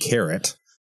Hacking Carrot.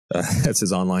 That's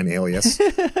his online alias.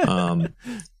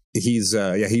 He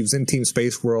was in Team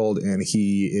Space World, and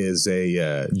he is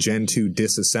a Gen 2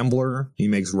 disassembler. He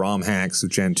makes ROM hacks of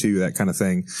Gen 2, that kind of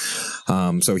thing.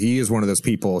 So he is one of those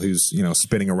people who's,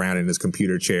 spinning around in his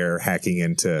computer chair, hacking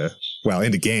into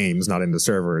games, not into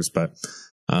servers, but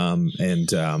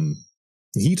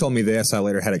he told me this. I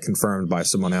later had it confirmed by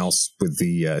someone else with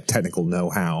the technical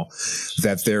know-how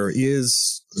that there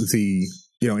is the,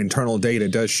 internal data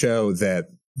does show that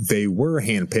they were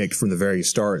handpicked from the very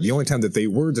start. The only time that they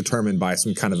were determined by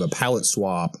some kind of a palette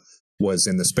swap was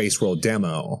in the Space World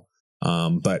demo.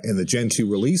 But in the Gen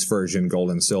 2 release version, Gold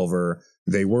and Silver,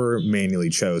 they were manually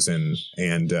chosen,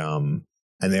 and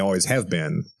they always have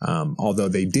been. Although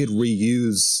they did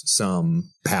reuse some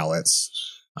palettes,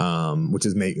 which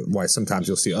is why sometimes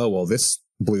you'll see, this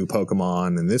blue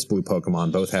Pokemon and this blue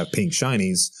Pokemon both have pink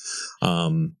shinies.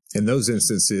 In those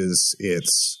instances,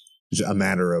 it's a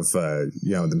matter of,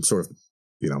 them sort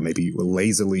of, maybe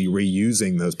lazily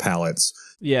reusing those palettes.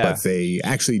 Yeah. But they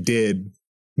actually did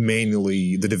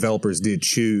manually, the developers did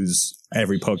choose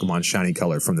every Pokemon shiny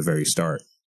color from the very start.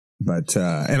 But,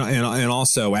 and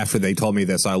also after they told me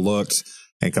this, I looked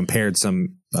and compared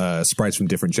some sprites from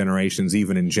different generations.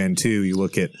 Even in Gen 2, you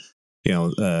look at,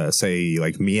 say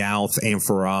like Meowth,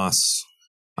 Ampharos,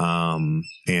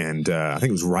 and I think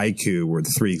it was Raikou were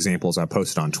the 3 examples I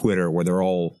posted on Twitter, where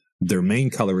their main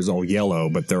color is all yellow,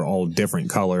 but they're all different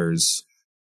colors,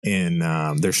 and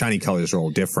their shiny colors are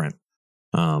all different,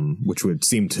 which would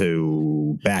seem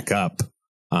to back up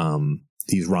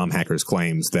these ROM hackers'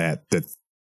 claims that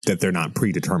they're not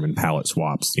predetermined palette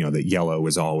swaps. You know, that yellow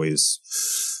is always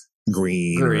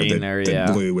green or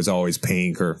that blue is always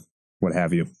pink or what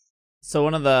have you. So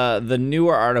one of the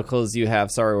newer articles you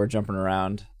have, sorry, we're jumping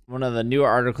around. One of the newer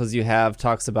articles you have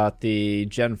talks about the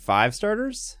Gen 5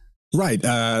 starters. Right.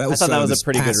 I thought that was a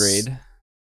pretty good read.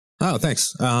 Oh,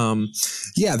 thanks.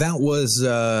 Yeah, that was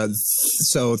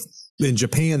so in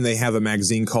Japan they have a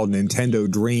magazine called Nintendo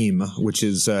Dream, which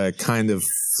is kind of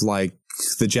like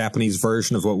the Japanese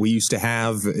version of what we used to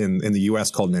have in the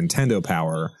US called Nintendo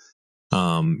Power.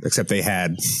 Except they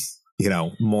had, you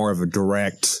know, more of a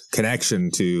direct connection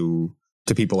to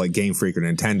people like Game Freak or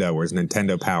Nintendo, whereas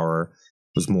Nintendo Power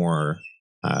was more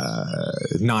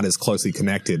not as closely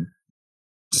connected,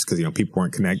 just because, you know, people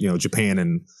weren't connected. You know, Japan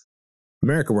and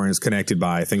America weren't as connected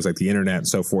by things like the internet and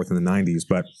so forth in the 90s.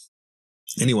 But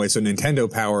anyway, so Nintendo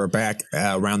Power back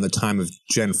around the time of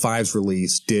Gen 5's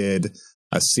release did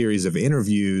a series of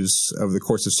interviews over the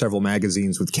course of several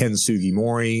magazines with Ken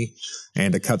Sugimori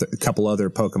and a couple other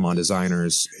Pokemon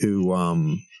designers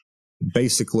who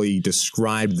basically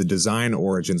described the design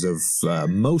origins of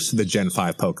most of the Gen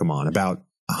 5 Pokemon, about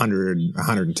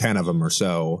 110 of them or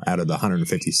so out of the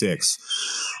 156.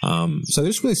 So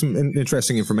there's really some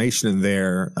interesting information in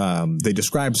there. They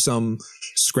describe some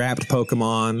scrapped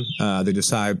Pokemon. They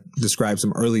describe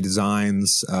some early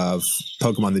designs of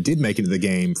Pokemon that did make it into the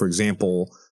game. For example,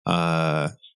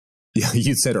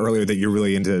 you said earlier that you're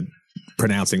really into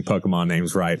pronouncing Pokemon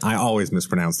names right. I always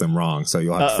mispronounce them wrong, so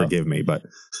you'll have to forgive me. But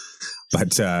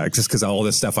just because all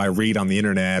this stuff I read on the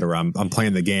internet or I'm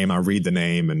playing the game, I read the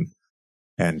name and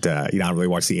you know, I don't really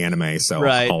watch the anime, so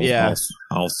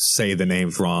I'll say the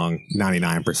names wrong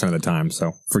 99% of the time.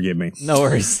 So forgive me. No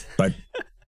worries.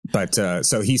 But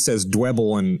so he says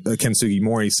Dwebble, and Ken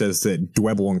Sugimori says that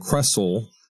Dwebble and Crustle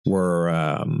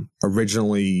were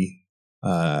originally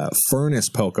furnace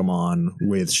Pokemon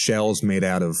with shells made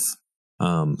out of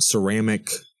ceramic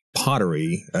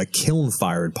pottery,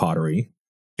 kiln-fired pottery.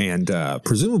 And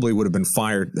presumably would have been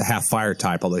half fire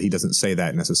type, although he doesn't say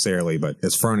that necessarily. But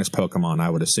as furnace Pokemon, I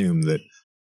would assume that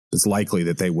it's likely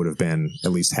that they would have been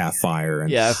at least half fire. And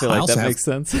yeah, I feel like that makes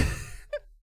sense.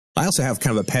 I also have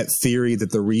kind of a pet theory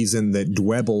that the reason that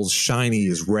Dwebble's shiny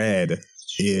is red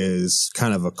is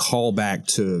kind of a callback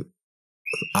to,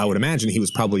 I would imagine he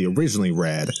was probably originally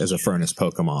red as a furnace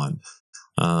Pokemon.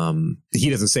 He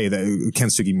doesn't say that, Ken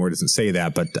Sugimori doesn't say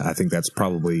that, but I think that's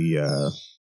probably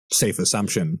safe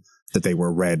assumption that they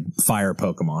were red fire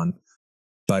Pokemon.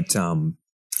 But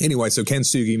anyway, so Ken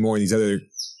Sugimori and these other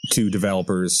two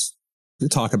developers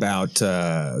talk about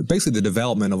basically the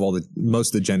development of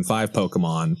most of the Gen 5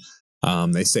 Pokemon.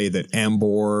 They say that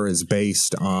Ambor is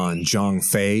based on Zhang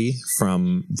Fei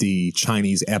from the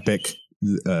Chinese epic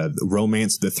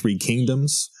Romance of the Three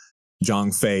Kingdoms.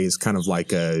 Zhang Fei is kind of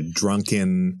like a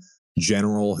drunken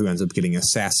general who ends up getting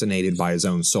assassinated by his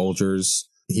own soldiers.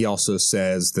 He also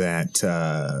says that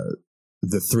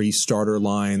the three starter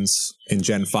lines in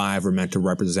Gen 5 are meant to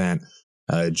represent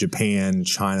Japan,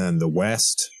 China, and the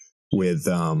West, with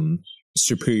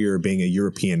Superior being a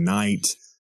European knight,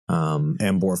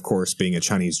 Ambor, of course, being a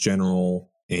Chinese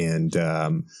general, and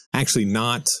actually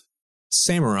not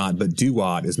Samurott, but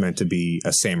Duat is meant to be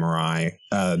a samurai.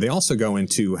 They also go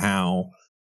into how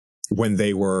when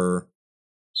they were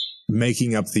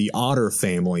making up the otter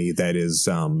family, that is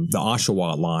the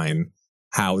Oshawott line,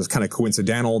 how it was kind of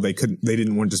coincidental. They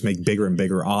didn't want to just make bigger and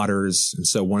bigger otters, and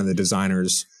so one of the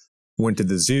designers went to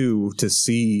the zoo to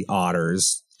see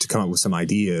otters to come up with some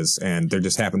ideas, and there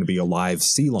just happened to be a live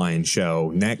sea lion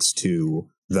show next to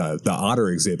the otter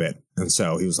exhibit, and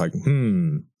so he was like,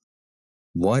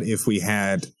 what if we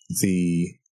had the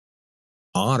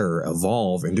otter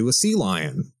evolve into a sea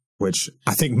lion? Which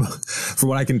I think, from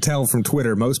what I can tell from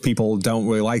Twitter, most people don't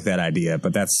really like that idea,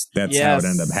 but that's how it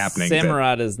ended up happening.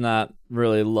 Samurott is not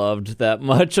really loved that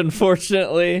much,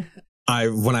 unfortunately.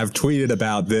 When I've tweeted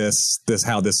about this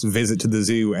how this visit to the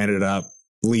zoo ended up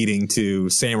leading to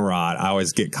Samurott, I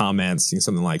always get comments,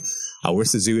 something like, I wish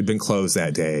the zoo had been closed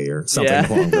that day, or something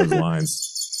along those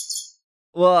lines.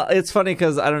 Well, it's funny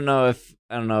because I don't know if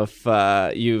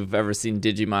you've ever seen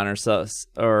Digimon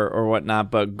or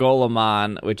whatnot, but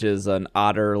Golemon, which is an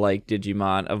otter-like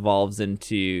Digimon, evolves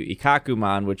into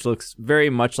Ikakumon, which looks very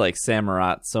much like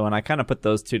Samurott. So when I kind of put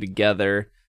those two together,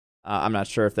 I'm not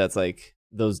sure if that's like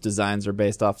those designs are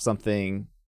based off something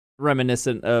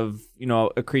reminiscent of,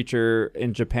 a creature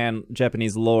in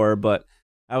Japanese lore, but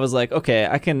I was like, okay,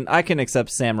 I can accept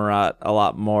Samurott a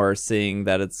lot more, seeing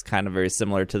that it's kind of very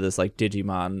similar to this like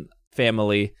Digimon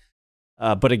family.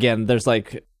 But again, there's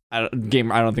like I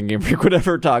don't think Game Freak would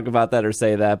ever talk about that or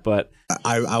say that, but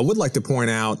I would like to point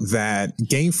out that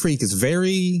Game Freak is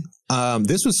very.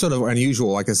 This was sort of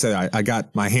unusual. Like I said, I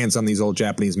got my hands on these old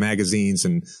Japanese magazines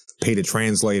and paid a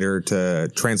translator to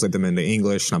translate them into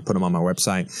English, and I put them on my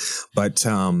website. But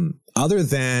other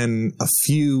than a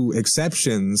few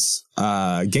exceptions,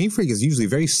 Game Freak is usually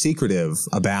very secretive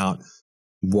about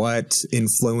what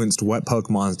influenced what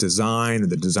Pokemon's design or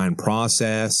the design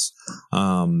process.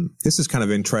 This is kind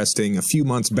of interesting. A few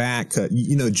months back,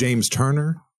 James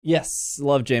Turner? Yes,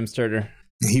 love James Turner.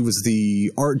 He was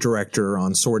the art director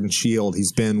on Sword and Shield.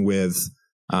 He's been with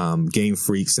Game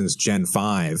Freak since Gen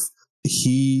 5.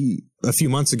 A few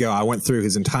months ago, I went through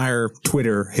his entire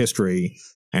Twitter history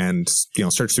and,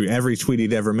 searched through every tweet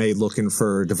he'd ever made looking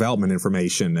for development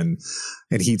information. And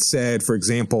he'd said, for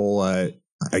example,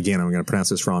 again, I'm going to pronounce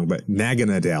this wrong, but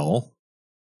Naganadel.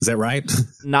 Is that right?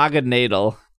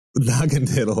 Naganadel.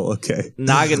 Naganadel, okay.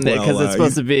 Because it's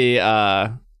supposed to be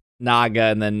Naga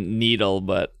and then needle,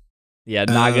 but yeah,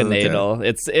 Naganadel.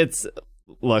 Okay. It's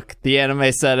look, the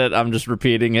anime said it. I'm just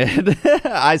repeating it.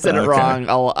 I said it wrong.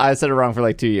 I said it wrong for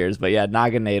like 2 years, but yeah,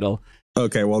 Naganadel.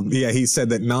 Okay, well, yeah, he said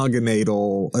that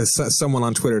Naganadel, someone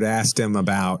on Twitter had asked him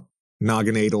about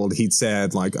Naganadel. He'd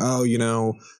said like, I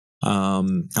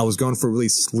was going for really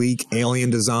sleek alien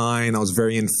design. I was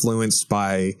very influenced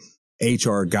by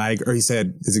H.R. Geiger. Or he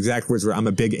said his exact words were, I'm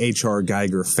a big H.R.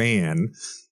 Geiger fan.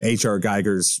 H.R.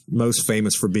 Geiger's most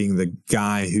famous for being the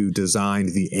guy who designed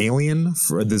the alien,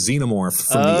 for the xenomorph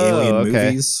from the Alien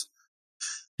movies.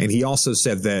 And he also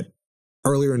said that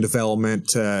earlier in development,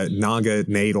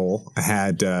 Naganadel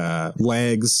had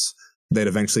legs that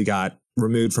eventually got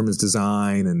removed from his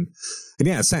design. And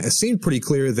yeah, it seemed pretty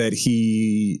clear that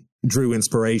he drew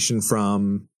inspiration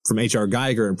from H.R.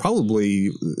 Geiger and probably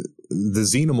the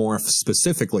xenomorph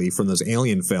specifically from those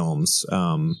Alien films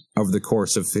over the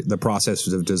course of the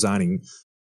processes of designing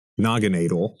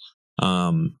Naganadel.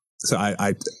 So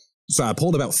I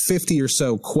pulled about 50 or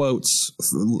so quotes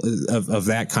of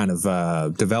that kind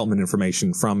of development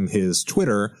information from his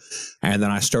Twitter, and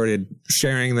then I started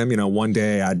sharing them. One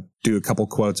day I'd do a couple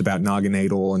quotes about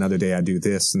Naganadel, another day I'd do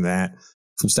this and that.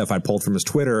 Some stuff I pulled from his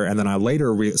Twitter, and then I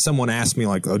later someone asked me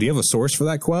like, "Oh, do you have a source for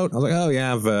that quote?" I was like, "Oh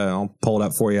yeah, I'll pull it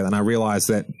up for you." And I realized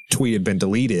that tweet had been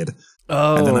deleted.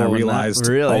 Oh, and then I realized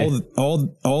really? all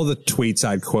the tweets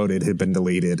I'd quoted had been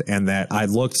deleted, and that I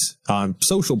looked on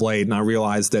Social Blade and I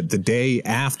realized that the day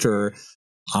after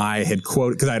I had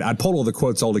quoted, because I'd pulled all the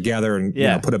quotes all together and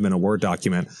put them in a Word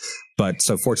document, but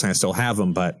so fortunately I still have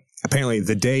them, but. Apparently,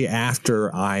 the day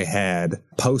after I had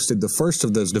posted the first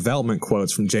of those development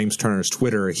quotes from James Turner's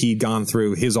Twitter, he'd gone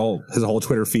through his whole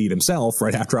Twitter feed himself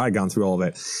right after I'd gone through all of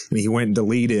it. And he went and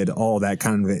deleted all that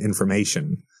kind of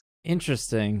information.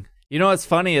 Interesting. You know what's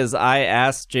funny is I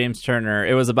asked James Turner,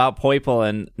 it was about Poipole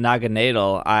and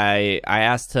Naganadel. I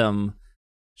asked him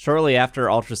shortly after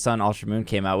Ultra Sun, Ultra Moon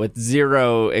came out with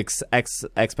zero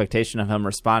expectation of him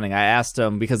responding. I asked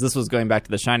him, because this was going back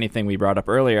to the shiny thing we brought up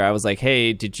earlier. I was like,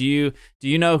 hey, do you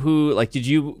know who, like,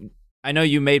 I know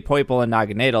you made Poipole and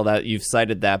Naganadel, that you've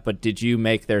cited that, but did you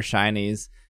make their shinies?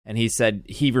 And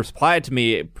he replied to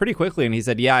me pretty quickly and he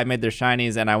said, yeah, I made their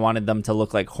shinies and I wanted them to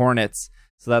look like hornets.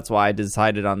 So that's why I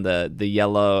decided on the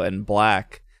yellow and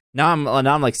black. Now I'm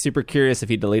like super curious if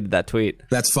he deleted that tweet.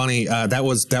 That's funny. That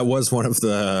was one of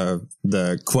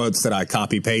the quotes that I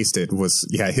copy pasted. Was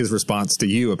his response to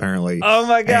you apparently. Oh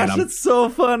my gosh, it's so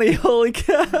funny! Holy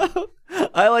cow!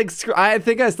 I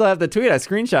think I still have the tweet. I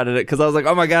screenshotted it because I was like,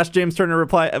 oh my gosh, James Turner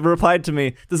replied to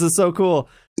me. This is so cool.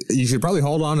 You should probably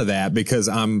hold on to that because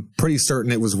I'm pretty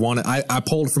certain it was one. I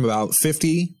pulled from about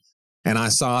 50, and I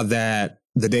saw that.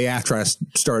 The day after I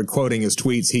started quoting his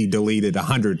tweets, he deleted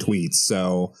 100 tweets.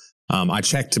 So I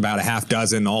checked about a half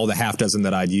dozen. All the half dozen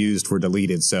that I'd used were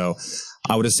deleted. So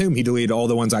I would assume he deleted all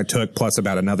the ones I took, plus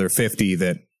about another 50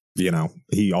 that,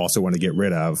 he also wanted to get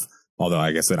rid of. Although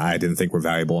I guess that I didn't think were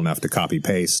valuable enough to copy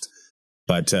paste.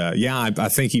 But I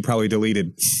think he probably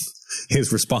deleted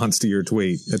his response to your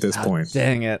tweet at this point.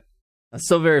 Dang it. I'm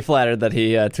so very flattered that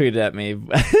he tweeted at me.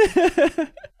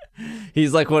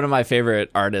 He's like one of my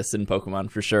favorite artists in Pokemon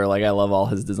for sure. Like I love all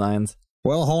his designs.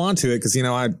 Well, hold on to it because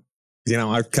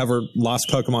I've covered lost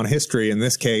Pokemon history. In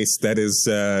this case, that is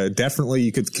definitely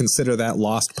you could consider that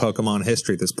lost Pokemon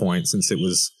history at this point since it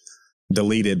was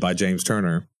deleted by James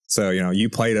Turner. So you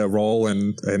played a role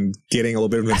in getting a little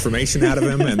bit of information out of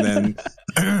him, and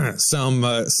then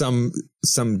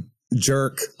some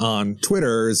jerk on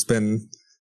Twitter has been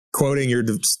quoting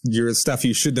your stuff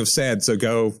you shouldn't have said. So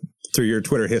go through your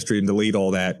Twitter history and delete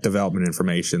all that development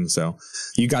information. So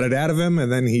you got it out of him,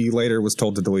 and then he later was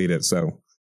told to delete it. So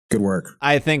Good work.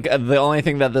 I think the only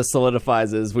thing that this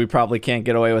solidifies is we probably can't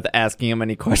get away with asking him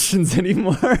any questions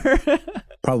anymore.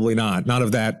 Probably not. Not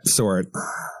of that sort.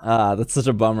 That's such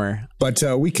a bummer. But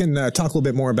we can talk a little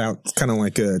bit more about kind of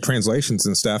like translations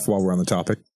and stuff while we're on the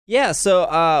topic. Yeah,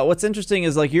 so what's interesting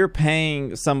is like you're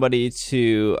paying somebody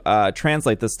to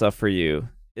translate this stuff for you.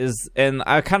 And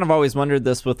I kind of always wondered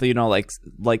this with, you know, like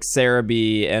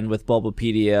Cerebi and with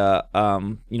Bulbapedia,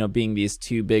 you know, being these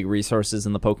two big resources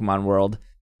in the Pokemon world.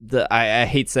 I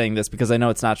hate saying this because I know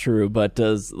it's not true, but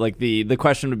does like the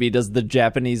question would be, does the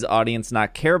Japanese audience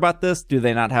not care about this? Do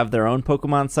they not have their own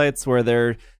Pokemon sites where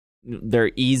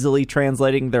they're easily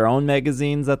translating their own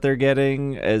magazines that they're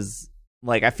getting? As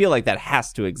like, I feel like that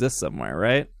has to exist somewhere,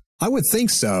 right? I would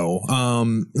think so.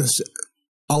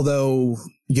 Although,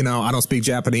 you know, I don't speak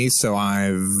Japanese, so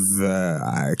I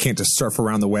can't just surf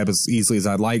around the web as easily as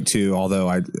I'd like to. Although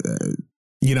I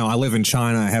live in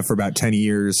China. I have for about 10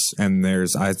 years, and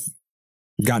I've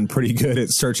gotten pretty good at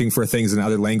searching for things in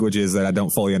other languages that I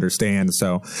don't fully understand.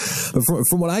 So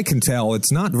from what I can tell,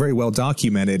 it's not very well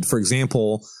documented. For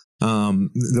example,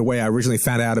 the way I originally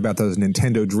found out about those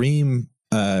Nintendo Dream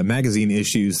magazine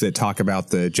issues that talk about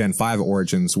the Gen 5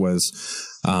 origins was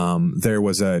there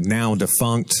was a now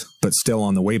defunct but still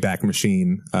on the Wayback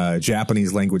Machine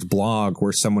Japanese language blog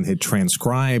where someone had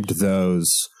transcribed those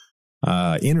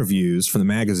interviews from the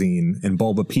magazine. And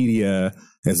Bulbapedia,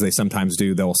 as they sometimes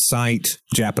do, they'll cite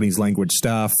Japanese language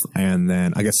stuff, and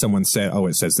then I guess someone said, oh,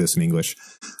 it says this in English,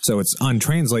 so it's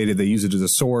untranslated. They use it as a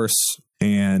source,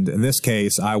 and in this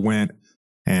case I went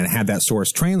and had that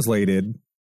source translated.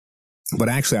 But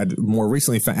actually, more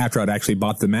recently, after I'd actually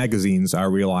bought the magazines, I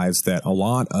realized that a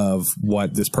lot of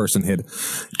what this person had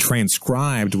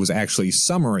transcribed was actually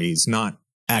summaries, not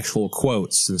actual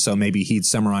quotes. And so maybe he'd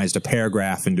summarized a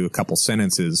paragraph into a couple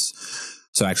sentences.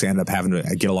 So I actually ended up having to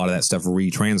get a lot of that stuff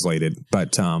retranslated.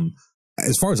 But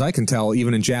as far as I can tell,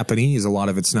 even in Japanese, a lot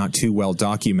of it's not too well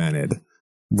documented,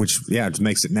 which, yeah, it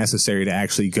makes it necessary to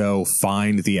actually go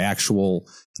find the actual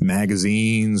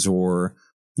magazines or,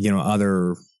 you know,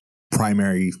 other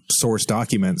primary source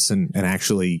documents and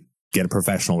actually get a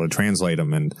professional to translate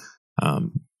them. And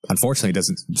unfortunately, it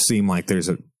doesn't seem like there's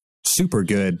a super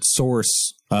good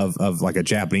source of like a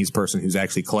Japanese person who's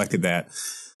actually collected that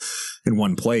in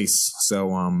one place. So,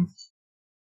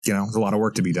 you know, there's a lot of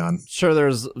work to be done. Sure,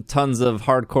 there's tons of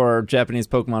hardcore Japanese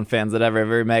Pokemon fans that have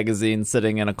every magazine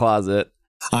sitting in a closet.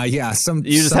 Yeah,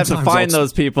 you just have to find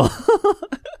those people.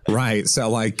 Right. So,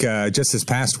 like, just this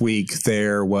past week,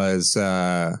 there was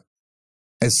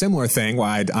a similar thing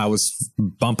where I was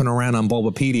bumping around on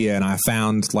Bulbapedia and I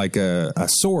found like a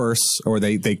source, or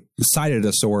they cited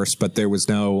a source, but there was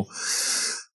no,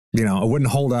 you know, it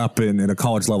wouldn't hold up in a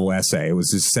college level essay. It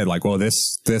was just said like, well, it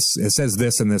says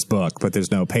this in this book, but there's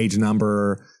no page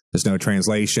number, there's no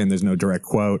translation, there's no direct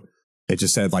quote. It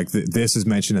just said like, this is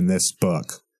mentioned in this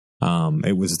book.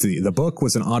 It was the book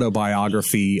was an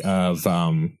autobiography of,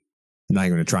 I'm not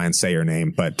even going to try and say her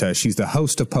name, but she's the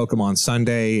host of Pokemon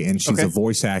Sunday, and she's a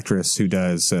voice actress who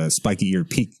does spiky-eared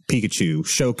Pikachu,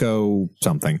 Shoko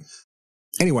something.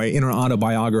 Anyway, in her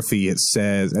autobiography, it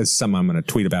says, as something I'm going to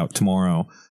tweet about tomorrow,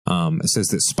 it says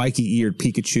that spiky-eared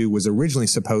Pikachu was originally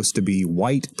supposed to be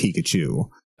white Pikachu.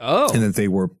 Oh. And that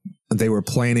they were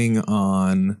planning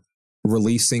on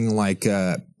releasing like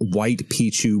a white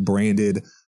Pichu branded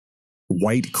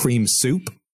white cream soup.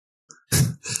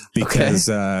 Because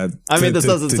I mean, this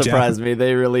doesn't surprise me.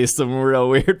 They released some real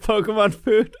weird Pokemon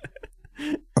food.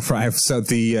 Right. So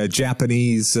the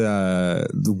Japanese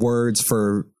the words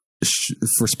for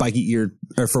spiky eared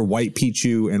or for white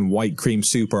Pichu and white cream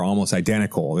soup are almost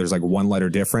identical. There's like one letter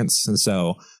difference, and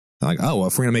so they're like, oh, well,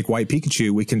 if we're gonna make white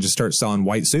Pikachu, we can just start selling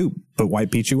white soup, put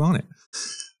white Pichu on it.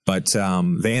 But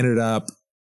they ended up.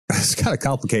 It's kind of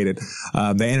complicated.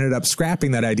 They ended up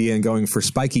scrapping that idea and going for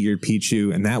spiky-eared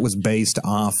Pichu, and that was based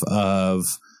off of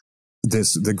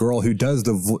the girl who does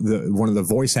one of the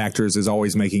voice actors is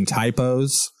always making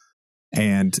typos,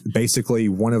 and basically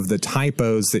one of the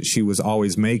typos that she was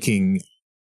always making,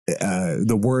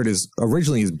 the word is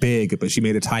originally is big, but she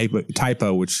made a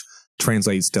typo which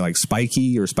translates to like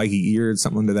spiky or spiky-eared,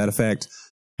 something to that effect.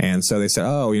 And so they said,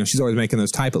 oh, you know, she's always making those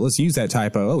typos. Let's use that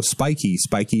typo. Oh,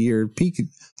 spiky-eared Pikachu.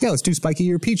 Yeah, let's do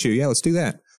spiky-eared Pichu. Yeah, let's do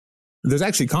that. There's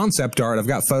actually concept art. I've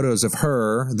got photos of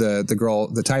her, the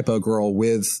girl, the typo girl,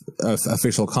 with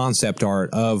official concept art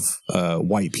of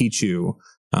white Pichu.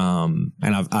 And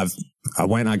I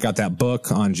went and I got that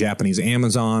book on Japanese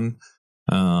Amazon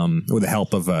with the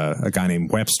help of a guy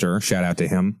named Webster. Shout out to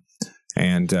him.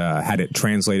 And had it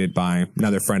translated by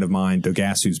another friend of mine,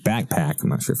 Dogasu's Backpack. I'm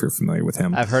not sure if you're familiar with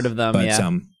him. I've heard of them, but, yeah.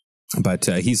 But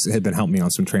he's had been helping me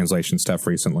on some translation stuff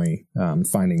recently,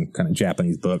 finding kind of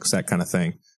Japanese books, that kind of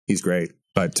thing. He's great.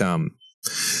 But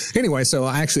anyway, so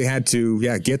I actually had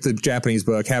to get the Japanese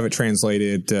book, have it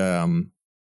translated.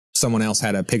 Someone else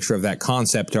had a picture of that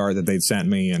concept art that they'd sent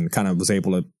me, and kind of was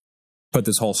able to put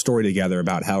this whole story together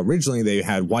about how originally they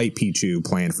had White Pichu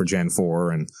planned for Gen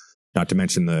 4, and not to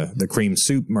mention the cream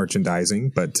soup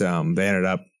merchandising, but they ended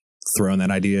up throwing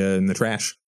that idea in the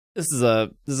trash. This is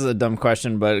a dumb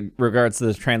question, but regards to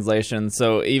the translation.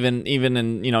 So even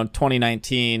in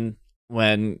 2019,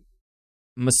 when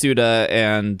Masuda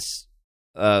and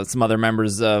some other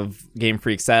members of Game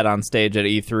Freak sat on stage at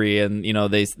E3,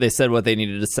 and they said what they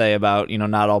needed to say about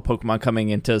not all Pokemon coming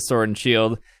into Sword and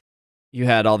Shield. You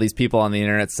had all these people on the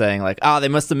internet saying like, they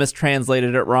must have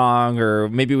mistranslated it wrong, or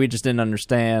maybe we just didn't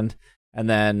understand. And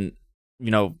then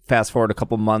fast forward a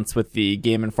couple months with the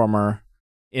Game Informer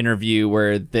interview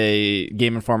where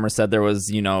Game Informer said there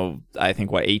was, I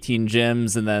think 18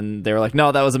 gyms, and then they were like,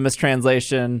 no, that was a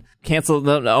mistranslation. Cancel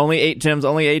only 8 gyms,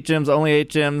 only 8 gyms, only 8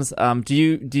 gyms.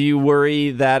 Do you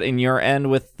worry that in your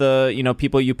end with the,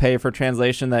 people you pay for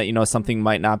translation that, something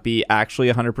might not be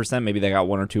actually 100%? Maybe they got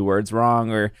 1 or 2 words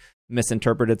wrong or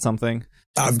misinterpreted something?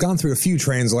 I've gone through a few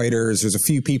translators. There's a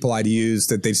few people I'd used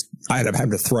that I ended up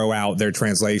having to throw out their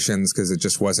translations because it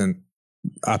just wasn't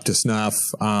up to snuff.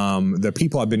 The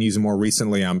people I've been using more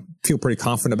recently, I feel pretty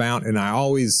confident about, and I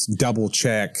always double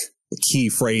check key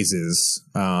phrases.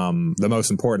 The most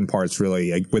important parts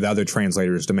really with other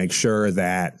translators to make sure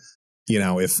that,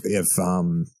 if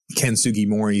Ken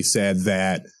Sugimori said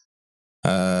that,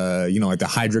 like the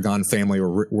Hydreigon family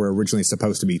were originally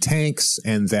supposed to be tanks,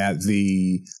 and that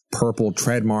the purple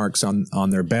tread marks on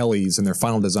their bellies and their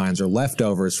final designs are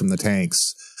leftovers from the tanks.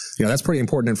 That's pretty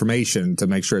important information to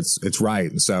make sure it's right.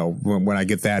 And so when I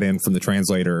get that in from the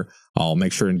translator, I'll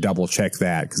make sure and double check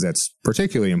that, because that's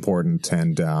particularly important.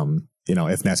 And,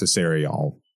 if necessary,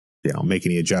 I'll, make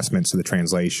any adjustments to the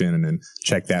translation and then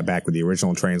check that back with the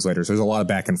original translators. There's a lot of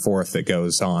back and forth that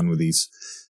goes on with these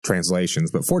translations.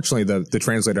 But fortunately, the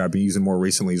translator I've been using more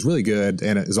recently is really good,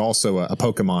 and is also a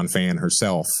Pokemon fan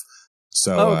herself.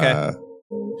 So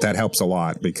that helps a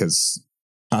lot, because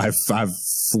I've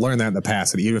learned that in the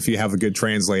past, that even if you have a good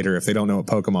translator, if they don't know what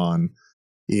Pokemon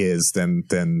is, then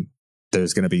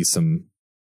there's going to be some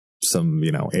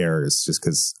errors, just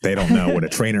because they don't know what a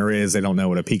trainer is, they don't know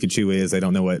what a Pikachu is, they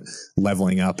don't know what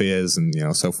leveling up is, and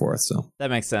so forth. So that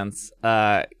makes sense.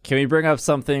 Can we bring up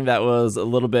something that was a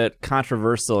little bit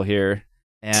controversial here?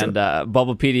 And sure.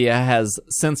 Bulbapedia has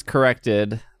since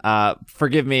corrected.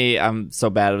 Forgive me, I'm so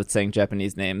bad at saying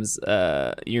Japanese names.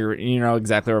 You know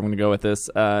exactly where I'm going to go with this.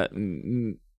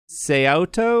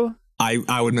 Saito?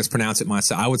 I would mispronounce it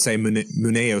myself. I would say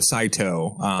Muneo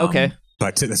Saito. Okay.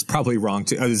 But it's probably wrong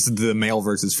too. This is the male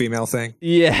versus female thing.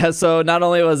 Yeah, so not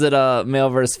only was it a male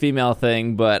versus female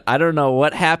thing, but I don't know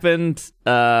what happened,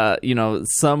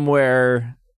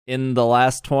 somewhere in the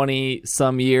last 20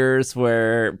 some years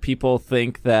where people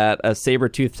think that a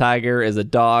saber-toothed tiger is a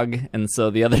dog, and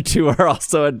so the other two are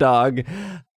also a dog.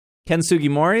 Ken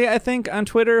Sugimori, I think, on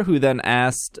Twitter, who then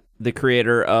asked the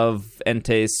creator of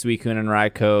Entei, Suicune, and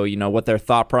Raikou, what their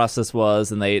thought process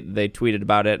was, and they tweeted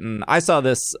about it. And I saw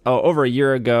this over a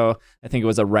year ago. I think it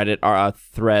was a Reddit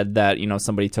thread that,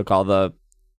 somebody took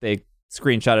they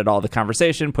screenshotted all the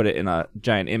conversation, put it in a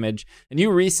giant image, and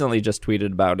you recently just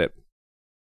tweeted about it.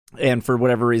 And for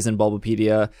whatever reason,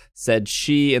 Bulbapedia said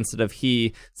she instead of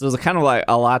he. So there's kind of like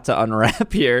a lot to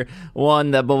unwrap here.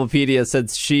 One, that Bulbapedia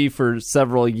said she for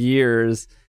several years.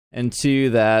 And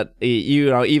two, that,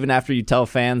 even after you tell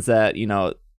fans that,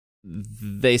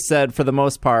 they said for the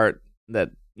most part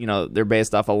that, they're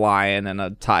based off a lion and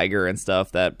a tiger and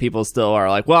stuff, that people still are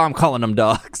like, well, I'm calling them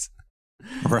dogs.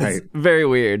 Right. It's very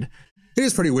weird. It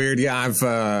is pretty weird. Yeah,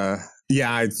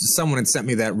 someone had sent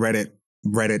me that Reddit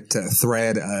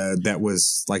thread that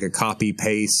was like a copy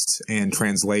paste and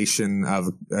translation of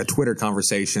a Twitter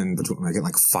conversation between, I get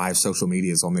like 5 social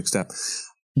medias all mixed up.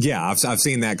 Yeah, I've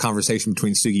seen that conversation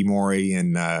between Sugimori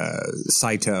and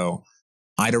Saito.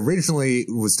 I'd originally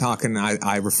was talking,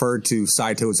 I referred to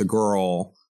Saito as a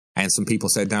girl, and some people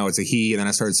said no, it's a he, and then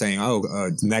I started saying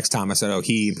next time I said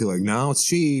he, and people were like, no, it's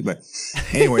she. But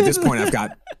anyway, at this point I've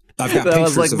got that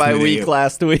was like my week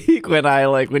last week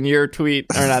when your tweet,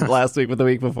 or not last week, but the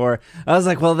week before, I was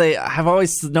like, well, I've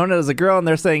always known it as a girl, and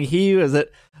they're saying he. Is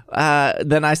it?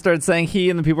 Then I started saying he,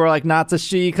 and then people were like, not to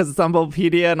she, because it's on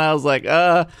Bulbapedia, and I was like,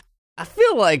 I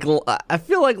feel like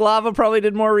Lava probably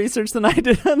did more research than I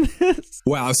did on this.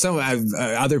 Well, some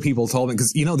other people told me,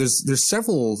 because there's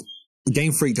several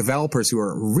Game Freak developers who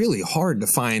are really hard to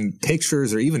find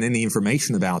pictures or even any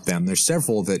information about them. There's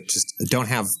several that just don't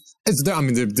have. I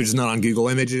mean, they're just not on Google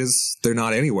Images. They're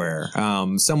not anywhere.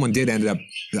 Someone did end up,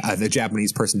 the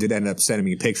Japanese person did end up sending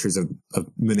me pictures of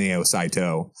Muneo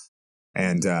Saito,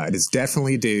 and it is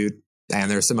definitely a dude. And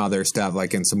there's some other stuff,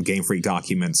 like in some Game Freak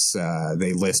documents,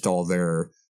 they list all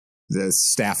the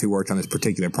staff who worked on this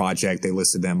particular project. They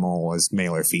listed them all as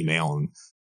male or female, and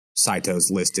Saito's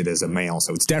listed as a male,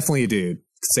 so it's definitely a dude.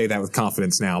 Say that with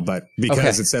confidence now, but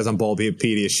because it says on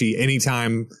Bulbapedia, she,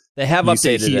 anytime they have you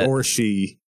updated say he it. or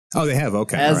she. Oh, they have.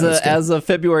 Okay. As of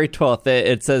February 12th,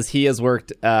 it says he has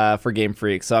worked for Game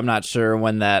Freak, so I'm not sure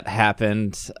when that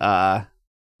happened.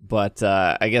 But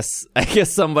I guess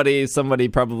somebody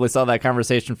probably saw that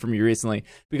conversation from you recently,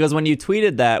 because when you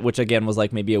tweeted that, which again was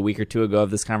like maybe a week or two ago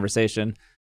of this conversation,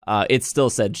 it still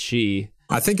said she.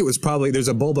 I think it was probably, there's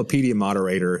a Bulbapedia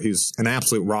moderator who's an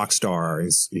absolute rock star.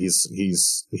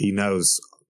 He knows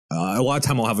a lot of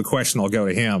time I'll have a question, I'll go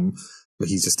to him, but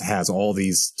he just has all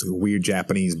these weird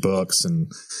Japanese books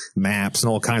and maps and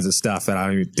all kinds of stuff that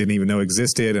I didn't even know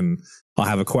existed. And I'll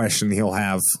have a question, he'll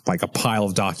have like a pile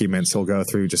of documents he'll go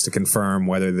through just to confirm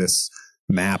whether this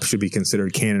map should be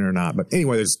considered canon or not. But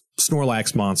anyway, there's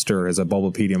Snorlax Monster as a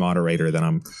Bulbapedia moderator that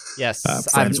I'm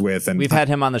friends with. And we've had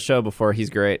him on the show before. He's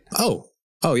great.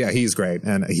 Oh yeah, he's great.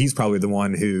 And he's probably the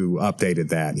one who updated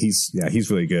that.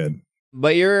 He's really good.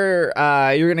 But you're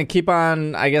going to keep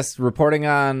on, I guess, reporting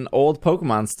on old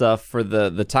Pokemon stuff for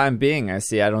the time being. I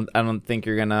see. I don't think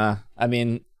you're going to, I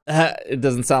mean, it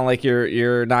doesn't sound like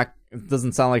you're not, it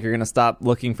doesn't sound like you're going to stop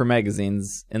looking for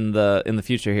magazines in the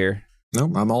future here. No,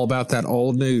 I'm all about that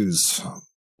old news.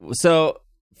 So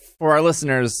for our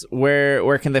listeners,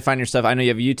 where can they find your stuff? I know you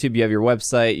have YouTube, you have your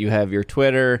website, you have your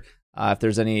Twitter. If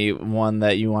there's any one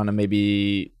that you want to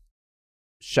maybe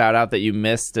shout out that you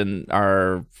missed in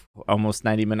our almost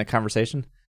 90-minute conversation.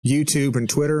 YouTube and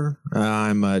Twitter.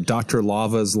 I'm Dr.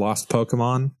 Lava's Lost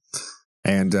Pokemon.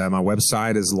 And my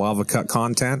website is Lava Cut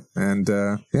Content. And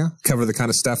cover the kind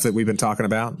of stuff that we've been talking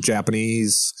about.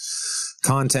 Japanese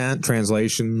content,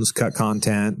 translations, cut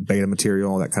content, beta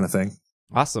material, that kind of thing.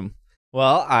 Awesome.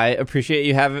 Well, I appreciate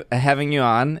you having you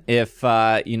on. If,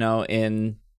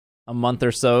 in a month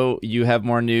or so you have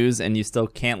more news and you still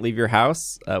can't leave your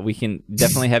house, we can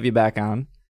definitely have you back on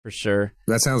for sure.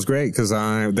 That sounds great, because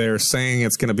they're saying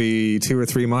it's going to be 2 or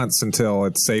 3 months until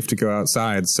it's safe to go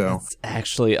outside. So it's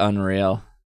actually unreal.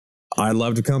 I'd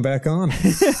love to come back on.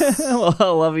 Well,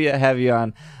 I'll love to have you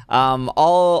on.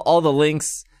 All the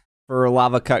links for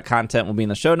Lava Cut Content will be in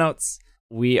the show notes.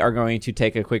 We are going to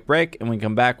take a quick break, and when we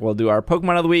come back, we'll do our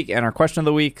Pokemon of the week and our question of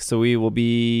the week. So we will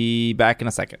be back in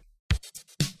a second.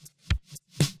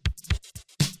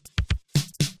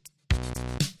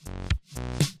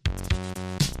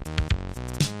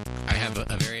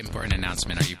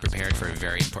 Announcement. Are you prepared for a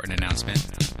very important announcement?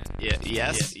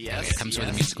 Yes. It comes with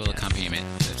a musical accompaniment.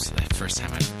 It's the first time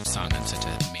I've sung on such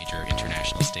a major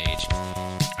international stage.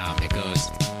 It goes.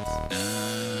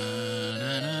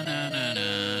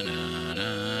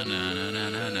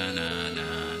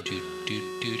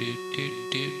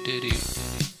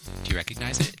 Do you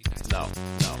recognize it? No.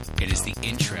 It is the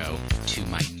intro to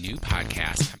my new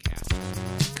podcast,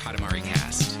 Katamari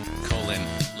Cast: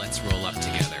 Let's Roll Up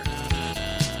Together.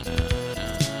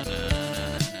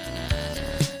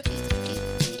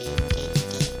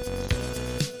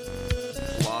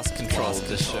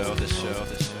 This show.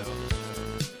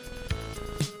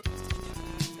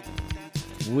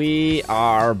 We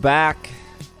are back.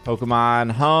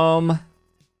 Pokemon Home.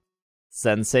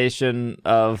 Sensation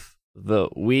of the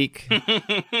week.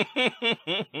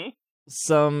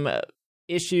 Some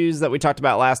issues that we talked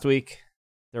about last week.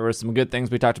 There were some good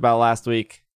things we talked about last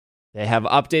week. They have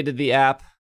updated the app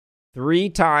 3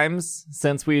 times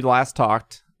since we last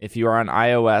talked. If you are on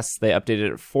iOS, they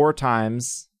updated it 4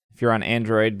 times. If you're on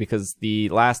Android, because the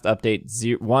last update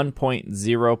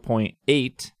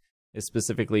 1.0.8 is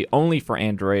specifically only for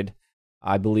Android.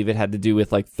 I believe it had to do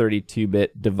with like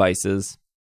 32-bit devices.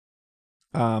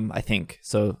 I think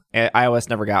so. iOS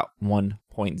never got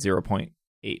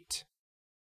 1.0.8.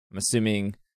 I'm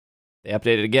assuming they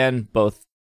update it again. Both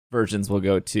versions will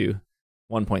go to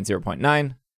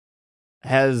 1.0.9.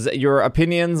 Has your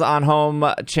opinions on Home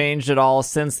changed at all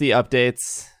since the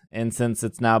updates? And since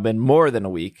it's now been more than a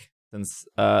week since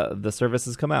the service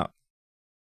has come out?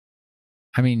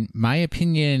 I mean, my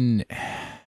opinion,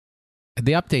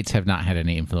 the updates have not had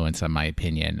any influence on my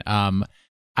opinion.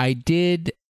 I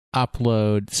did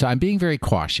upload, so I'm being very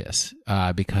cautious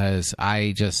because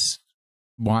I just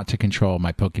want to control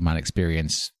my Pokemon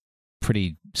experience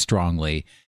pretty strongly.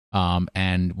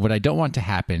 And what I don't want to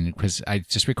happen, because I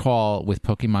just recall with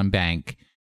Pokemon Bank,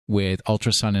 with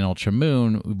Ultra Sun and Ultra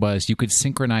Moon, was you could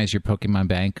synchronize your Pokemon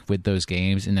Bank with those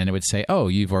games, and then it would say, oh,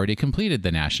 you've already completed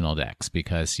the National Dex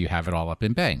because you have it all up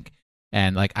in Bank.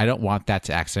 And like, I don't want that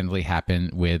to accidentally happen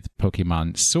with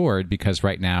Pokemon Sword, because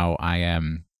right now I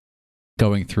am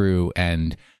going through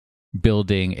and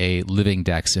building a living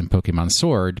dex in Pokemon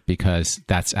Sword, because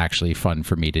that's actually fun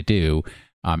for me to do.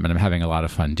 And I'm having a lot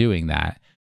of fun doing that.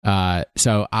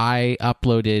 So I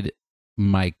uploaded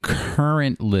my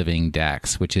current living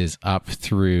dex, which is up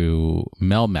through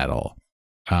Melmetal,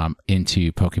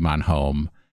 into Pokemon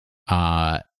Home.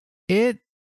 It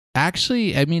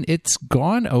actually, I mean, it's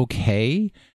gone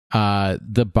okay.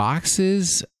 The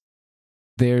boxes,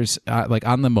 there's like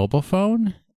on the mobile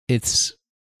phone, it's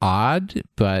odd,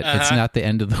 but it's not the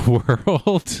end of the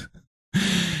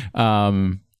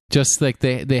world. Just like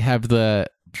they have the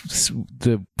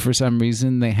for some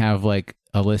reason they have like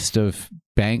a list of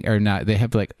bank or not. They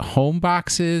have like home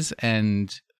boxes,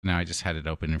 and now I just had it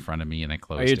open in front of me and I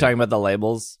closed it. Are you talking about the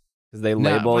labels? Because they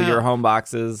label your home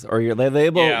boxes, or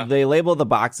they label the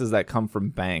boxes that come from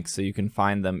banks, so you can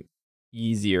find them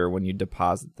easier when you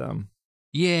deposit them.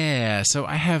 Yeah, so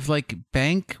I have like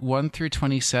Bank 1 through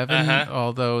 27,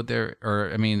 although Bank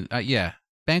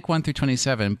 1 through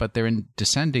 27, but they're in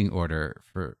descending order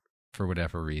for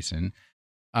whatever reason.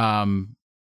 And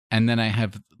then I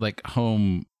have like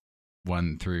Home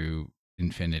 1 through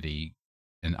Infinity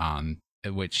and on,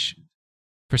 which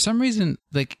for some reason,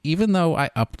 like, even though I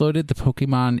uploaded the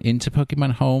Pokemon into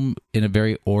Pokemon Home in a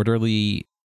very orderly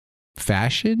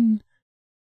fashion,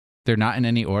 they're not in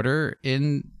any order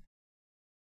in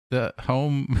the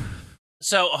Home.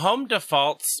 So Home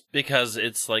defaults because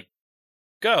it's like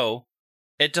Go.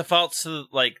 It defaults to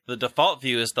like the default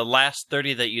view is the last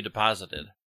 30 that you deposited.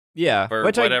 Yeah, for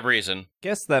whatever reason.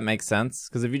 Guess that makes sense,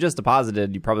 because if you just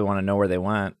deposited, you probably want to know where they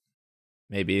went.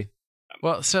 Maybe.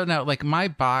 Well, so now, like, my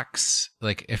box,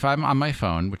 like, if I'm on my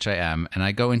phone, which I am, and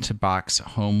I go into box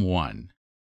Home 1,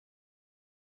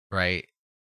 right?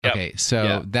 Yep. Okay,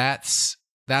 so that's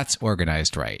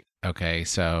organized right. Okay,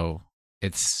 so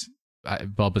it's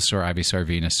Bulbasaur, Ivysaur,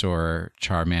 Venusaur,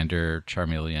 Charmander,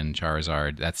 Charmeleon,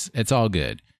 Charizard. It's all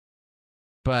good.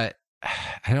 But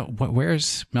I don't.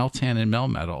 Where's Meltan and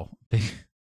Melmetal? They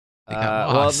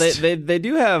got lost. Well, they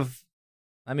do have.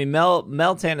 I mean,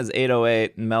 Meltan is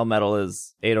 808 and Melmetal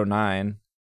is 809.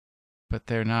 But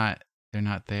they're not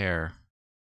there.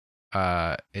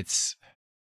 They're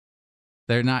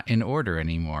not in order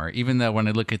anymore. Even though when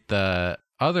I look at the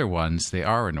other ones, they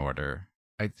are in order.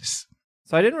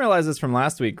 So I didn't realize this from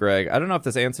last week, Greg. I don't know if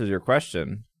this answers your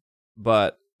question,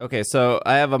 but okay, so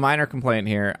I have a minor complaint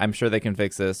here. I'm sure they can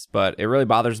fix this, but it really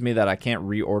bothers me that I can't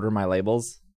reorder my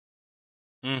labels.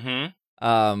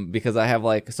 Because I have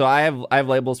I have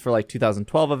labels for like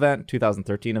 2012 event,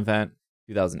 2013 event,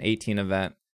 2018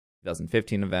 event,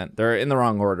 2015 event. They're in the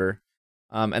wrong order.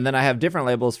 And then I have different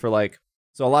labels for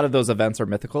so a lot of those events are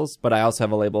mythicals, but I also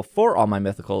have a label for all my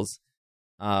mythicals,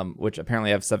 which apparently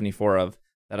I have 74 of,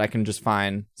 that I can just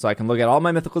find. So I can look at all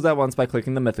my mythicals at once by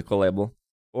clicking the mythical label.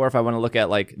 Or if I want to look at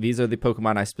these are the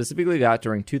Pokemon I specifically got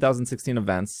during 2016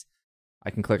 events, I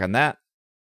can click on that.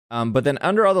 But then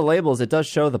under all the labels, it does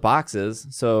show the boxes.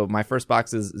 So my first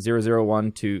box is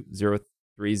 001 to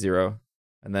 030,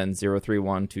 and then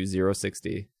 031 to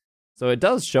 060. So it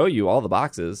does show you all the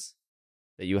boxes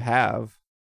that you have.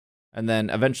 And then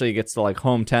eventually it gets to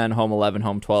Home 10, Home 11,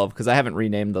 Home 12, because I haven't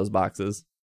renamed those boxes.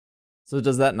 So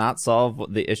does that not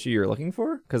solve the issue you're looking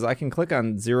for? Because I can click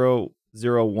on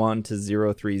 001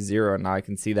 to 030, and now I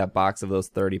can see that box of those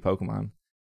 30 Pokemon.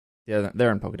 Yeah,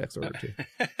 they're in Pokedex order too.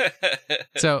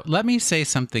 So let me say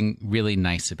something really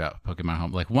nice about Pokemon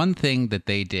Home. Like, one thing that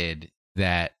they did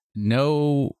that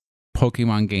no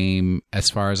Pokemon game, as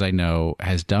far as I know,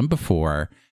 has done before,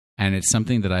 and it's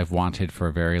something that I've wanted for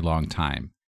a very long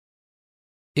time.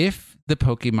 If the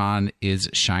Pokemon is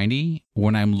shiny,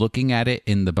 when I'm looking at it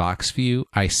in the box view,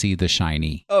 I see the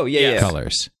shiny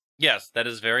colors. Yes, that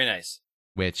is very nice.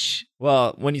 Which,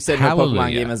 well, when you said no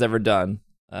Pokemon game has ever done,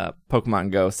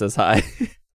 Pokemon Go says hi.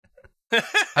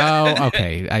 Oh,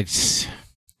 okay. I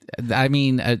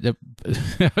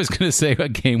was going to say a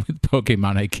game with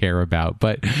Pokemon I care about,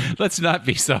 but let's not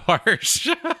be so harsh.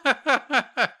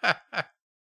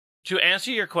 To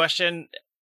answer your question,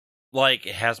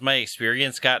 has my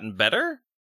experience gotten better?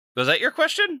 Was that your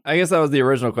question? I guess that was the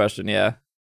original question, yeah.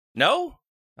 No?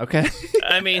 Okay.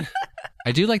 I mean,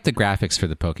 I do like the graphics for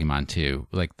the Pokemon too,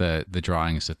 like the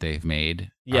drawings that they've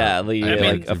made. Yeah,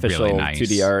 the official really nice.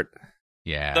 2D art.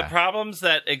 Yeah. The problems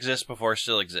that exist before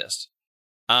still exist.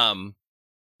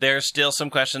 There's still some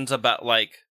questions about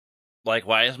Like,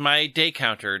 why is my day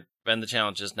counter and the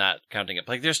challenge is not counting up?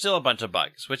 Like, there's still a bunch of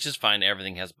bugs, which is fine.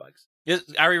 Everything has bugs.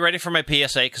 Are we ready for my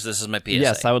PSA? Because this is my PSA.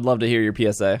 Yes, I would love to hear your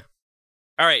PSA.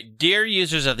 All right, dear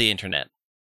users of the internet,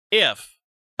 if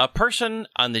a person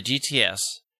on the GTS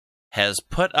has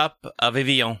put up a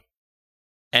Vivillon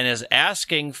and is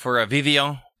asking for a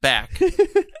Vivillon back,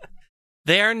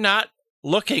 they are not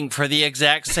looking for the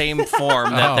exact same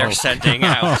form that they're sending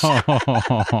out.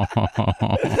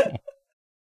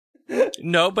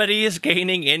 Nobody is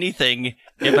gaining anything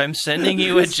if I'm sending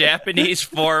you a Japanese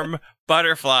form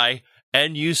butterfly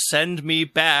and you send me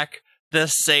back the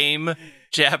same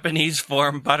Japanese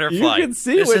form butterfly. You can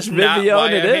see which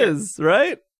Vivillon it is,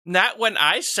 right? Not when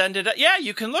I send it. Yeah,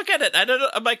 you can look at it. I don't know.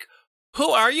 I'm like, who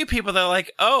are you people that are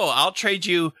like, oh, I'll trade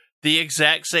you the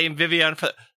exact same Vivillon for...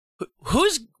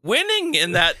 Who's winning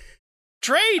in that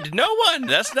trade? No one.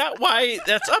 That's not why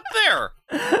that's up there.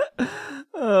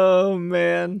 Oh,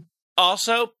 man.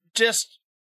 Also, just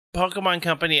Pokemon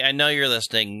Company, I know you're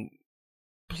listening.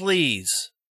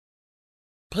 Please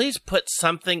put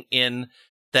something in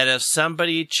that if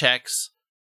somebody checks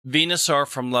Venusaur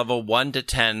from level 1 to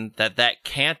 10, that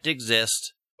can't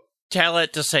exist, tell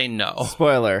it to say no.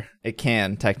 Spoiler, it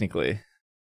can, technically.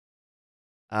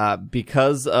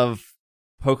 Because of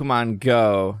Pokemon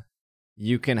Go,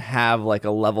 you can have like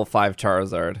a level 5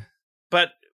 Charizard.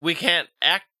 But we can't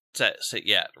access it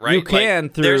yet, right? You can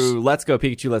through Let's Go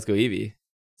Pikachu, Let's Go Eevee.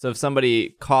 So if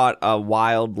somebody caught a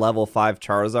wild level 5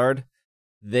 Charizard,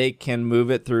 they can move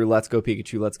it through Let's Go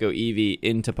Pikachu, Let's Go Eevee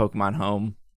into Pokemon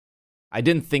Home. I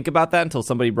didn't think about that until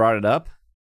somebody brought it up.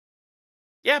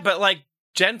 Yeah, but like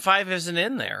Gen 5 isn't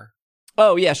in there.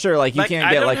 Oh, yeah, sure. Like you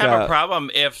can't get like I don't have a problem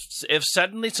if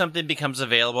suddenly something becomes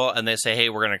available and they say, hey,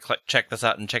 we're going to check this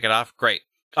out and check it off. Great.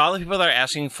 All the people that are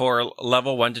asking for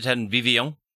level 1 to 10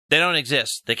 Vivillon, they don't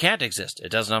exist. They can't exist. It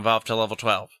doesn't evolve to level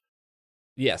 12.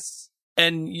 Yes.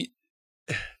 And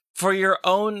for your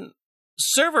own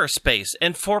server space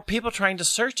and for people trying to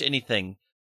search anything,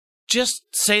 just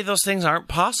say those things aren't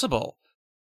possible.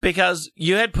 Because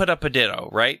you had put up a Ditto,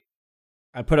 right?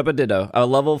 I put up a Ditto. A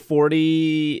level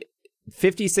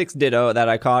 56 Ditto that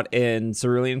I caught in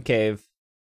Cerulean Cave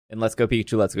in Let's Go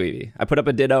Pikachu, Let's Go Eevee. I put up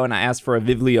a Ditto and I asked for a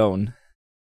Vivillon.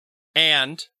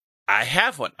 And I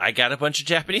have one. I got a bunch of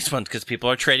Japanese ones because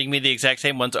people are trading me the exact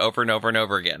same ones over and over and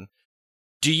over again.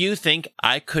 Do you think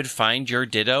I could find your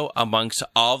Ditto amongst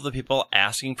all the people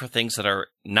asking for things that are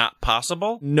not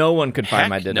possible? No one could find Heck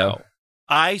my Ditto. No.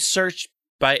 I searched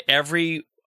by every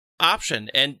option,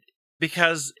 and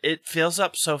because it fills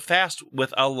up so fast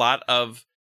with a lot of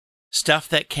stuff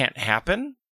that can't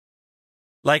happen.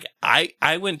 Like,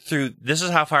 I went through, this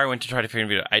is how far I went to try to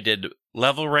figure it out. I did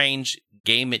level range,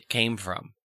 game it came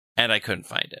from, and I couldn't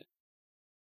find it.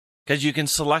 Because you can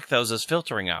select those as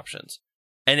filtering options,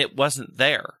 and it wasn't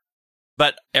there.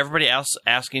 But everybody else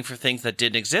asking for things that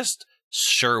didn't exist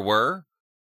sure were.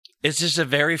 It's just a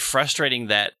very frustrating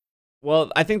that...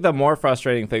 Well, I think the more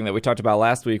frustrating thing that we talked about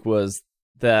last week was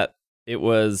that it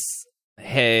was,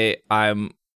 hey,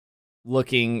 I'm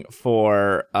looking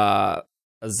for a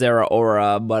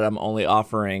Zeraora, but I'm only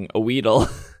offering a Weedle.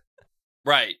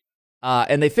 Right.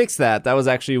 And they fixed that. That was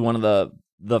actually one of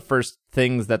the first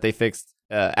things that they fixed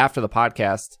after the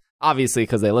podcast. Obviously,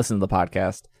 because they listened to the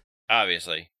podcast.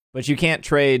 Obviously. But you can't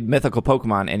trade mythical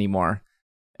Pokemon anymore.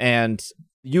 And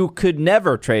you could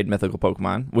never trade mythical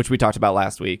Pokemon, which we talked about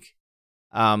last week.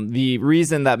 The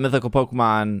reason that mythical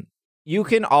Pokemon... You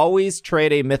can always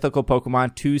trade a mythical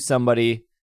Pokemon to somebody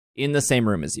in the same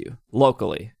room as you,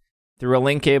 locally, through a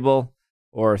link cable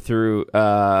or through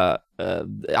IR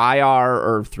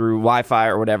or through Wi-Fi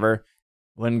or whatever.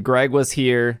 When Greg was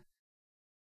here,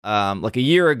 like a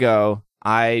year ago,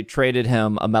 I traded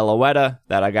him a Meloetta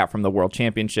that I got from the World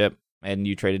Championship, and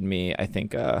you traded me, I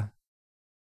think,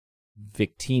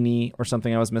 Victini or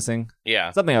something I was missing.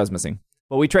 Yeah. Something I was missing.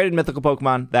 But we traded mythical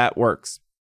Pokemon. That works.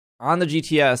 On the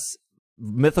GTS,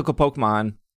 mythical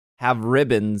Pokemon have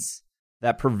ribbons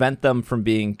that prevent them from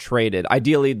being traded.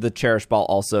 Ideally, the Cherish Ball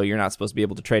also. You're not supposed to be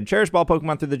able to trade Cherish Ball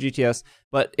Pokemon through the GTS,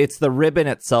 but it's the ribbon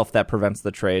itself that prevents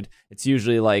the trade. It's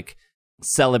usually like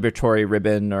celebratory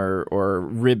ribbon or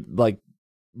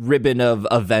ribbon of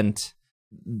event.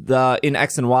 In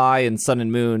X and Y and Sun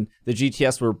and Moon, the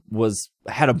GTS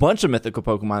had a bunch of mythical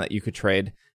Pokemon that you could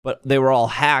trade, but they were all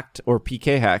hacked or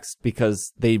PK hacks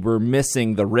because they were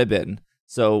missing the ribbon.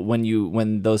 So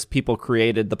when those people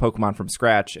created the Pokemon from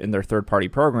scratch in their third-party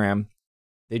program,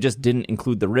 they just didn't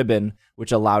include the ribbon,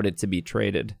 which allowed it to be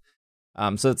traded.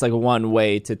 So it's like one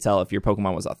way to tell if your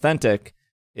Pokemon was authentic.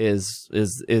 Is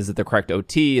it the correct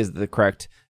OT? Is it the correct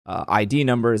ID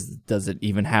numbers? Does it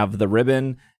even have the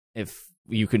ribbon? If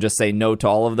you could just say no to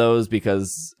all of those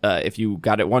because if you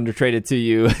got it wonder traded to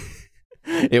you,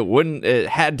 it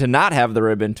had to not have the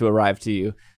ribbon to arrive to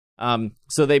you.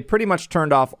 So they pretty much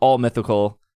turned off all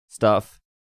mythical stuff.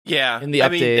 Yeah, in the update. I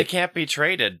mean, it can't be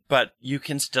traded, but you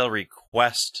can still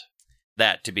request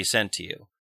that to be sent to you.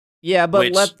 Yeah,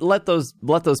 but let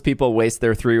those people waste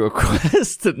their 3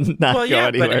 requests and not go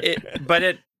anywhere.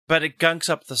 But it gunks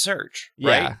up the search,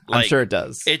 right? Yeah, I'm sure it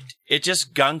does. It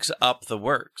just gunks up the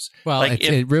works. Well,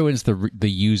 it ruins the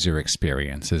user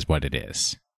experience, is what it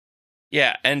is.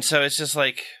 Yeah, and so it's just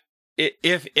like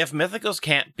if mythicals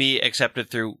can't be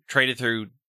traded through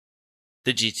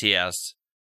the GTS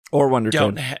or Wonder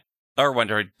don't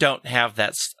have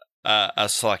that a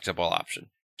selectable option.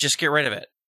 Just get rid of it.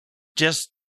 Just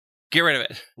get rid of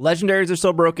it. Legendaries are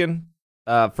still broken.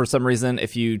 For some reason,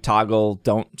 if you toggle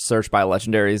don't search by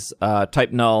legendaries,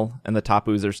 type null and the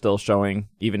Tapus are still showing,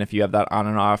 even if you have that on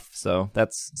and off. So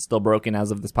that's still broken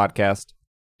as of this podcast.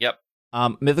 Yep.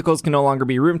 Mythicals can no longer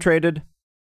be room traded.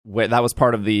 That was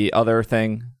part of the other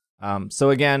thing. So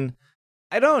again,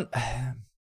 I don't.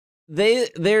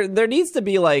 There needs to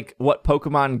be like what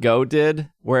Pokemon Go did,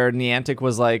 where Niantic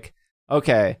was like,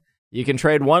 okay, you can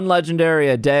trade 1 legendary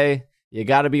a day. You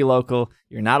got to be local.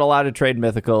 You're not allowed to trade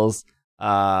mythicals.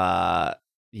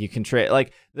 You can trade,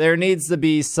 like, there needs to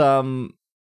be some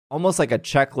almost like a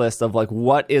checklist of like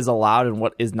what is allowed and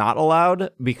what is not allowed,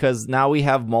 because now we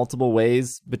have multiple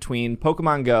ways between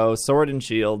Pokemon Go, Sword and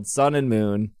Shield, Sun and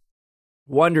Moon,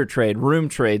 Wonder Trade, Room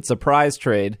Trade, Surprise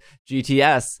Trade,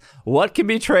 GTS. What can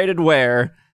be traded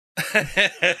where?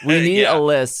 We need a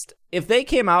list. If they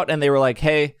came out and they were like,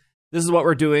 hey, this is what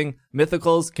we're doing,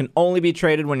 mythicals can only be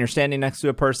traded when you're standing next to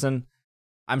a person,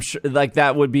 I'm sure like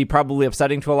that would be probably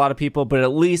upsetting to a lot of people, but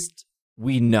at least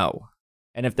we know.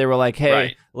 And if they were like,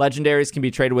 hey, legendaries can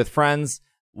be traded with friends,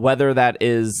 whether that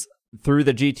is through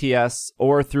the GTS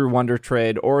or through Wonder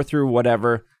Trade or through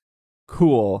whatever,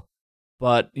 cool.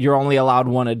 But you're only allowed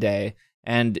 1 a day.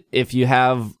 And if you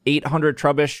have 800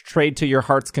 Trubbish, trade to your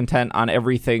heart's content on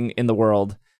everything in the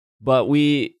world. But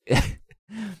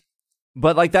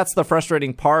but like that's the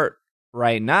frustrating part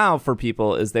right now for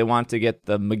people is they want to get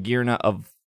the Magearna of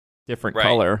different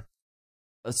color.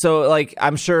 So like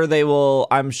I'm sure they will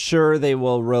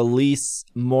release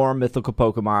more mythical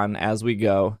Pokemon as we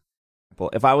go.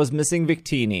 If I was missing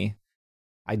Victini,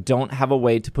 I don't have a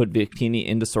way to put Victini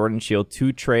into Sword and Shield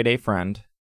to trade a friend.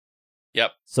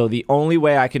 Yep. So the only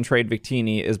way I can trade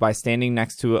Victini is by standing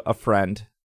next to a friend,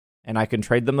 and I can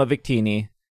trade them a Victini.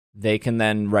 They can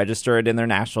then register it in their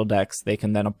national decks. They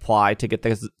can then apply to get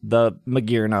the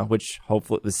Magearna, which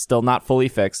hopefully is still not fully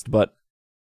fixed, but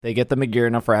they get the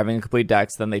Magearna for having a complete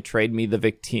dex. Then they trade me the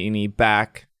Victini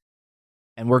back,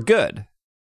 and we're good.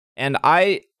 And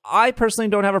I personally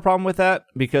don't have a problem with that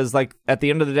because, like, at the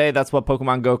end of the day, that's what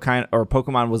Pokemon Go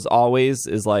Pokemon was always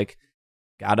is like.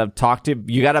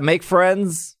 You gotta make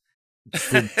friends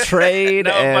to trade.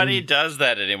 Nobody does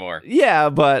that anymore. Yeah,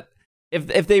 but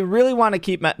if they really want to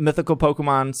keep mythical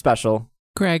Pokemon special.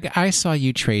 Greg, I saw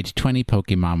you trade 20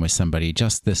 Pokemon with somebody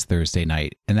just this Thursday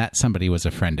night, and that somebody was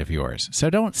a friend of yours.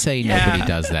 So don't say nobody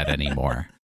does that anymore.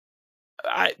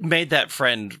 I made that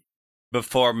friend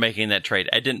before making that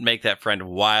trade. I didn't make that friend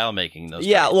while making those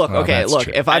trades. Look,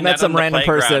 true. If I met some random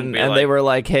person and they were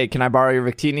like, hey, can I borrow your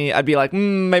Victini? I'd be like,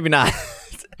 maybe not.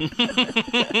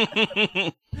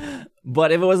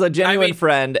 But if it was a genuine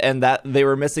friend and that they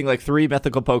were missing like 3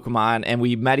 mythical Pokemon and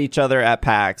we met each other at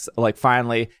PAX, like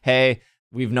finally, hey,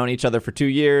 we've known each other for 2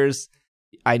 years.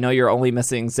 I know you're only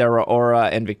missing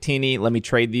Zeraora and Victini. Let me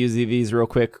trade these real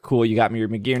quick. Cool, you got me your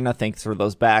Magearna. Thanks for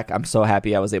those back. I'm so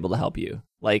happy I was able to help you.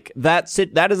 Like that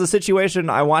is a situation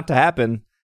I want to happen,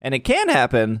 and it can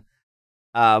happen.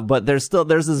 But there's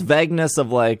this vagueness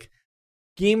of like,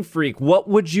 Game Freak, what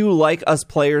would you like us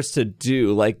players to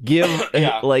do? Like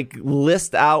like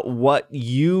list out what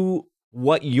your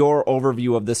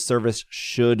overview of this service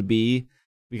should be,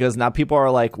 because now people are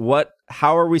like,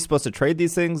 how are we supposed to trade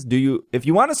these things? If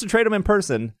you want us to trade them in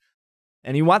person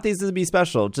and you want these to be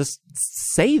special, just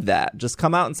say that. Just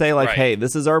come out and say like, hey,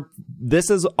 this is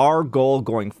our goal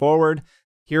going forward.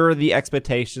 Here are the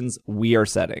expectations we are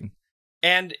setting.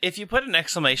 And if you put an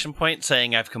exclamation point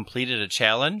saying I've completed a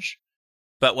challenge,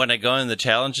 but when I go in the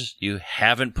challenges, you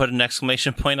haven't put an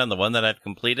exclamation point on the one that I've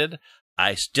completed,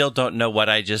 I still don't know what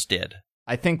I just did.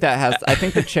 I think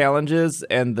the challenges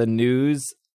and the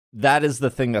news, that is the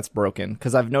thing that's broken.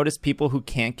 Because I've noticed people who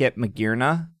can't get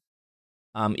Magearna,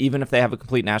 even if they have a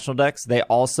complete national dex,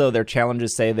 their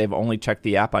challenges say they've only checked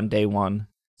the app on day 1.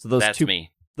 So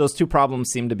those two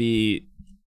problems seem to be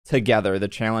together, the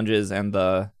challenges and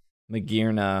the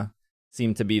Magearna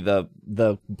seem to be the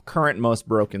current most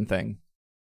broken thing.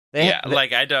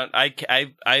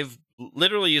 I've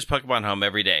literally used Pokemon Home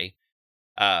every day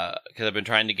because I've been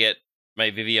trying to get my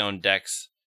Vivillon Dex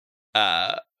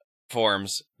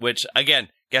forms, which, again,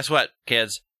 guess what,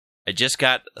 kids? I just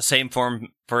got a same form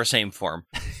for a same form.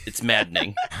 It's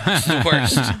maddening. It's the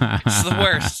worst. It's the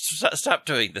worst. Stop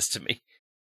doing this to me.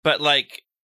 But, like,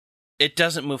 it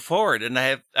doesn't move forward. And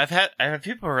I have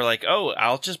people who are like, oh,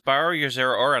 I'll just borrow your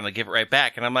Zeraora and I'll give it right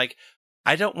back. And I'm like,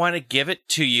 I don't want to give it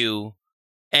to you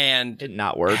and it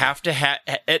not work. Have to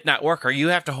it not work, or you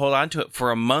have to hold on to it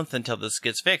for a month until this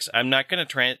gets fixed. I'm not going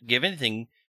to give anything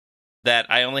that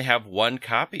I only have one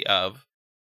copy of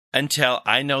until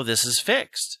I know this is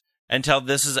fixed, until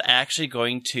this is actually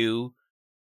going to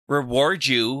reward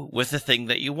you with the thing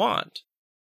that you want.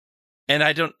 And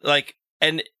I don't like,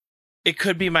 and it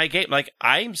could be my game. Like,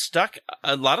 I'm stuck.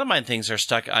 A lot of my things are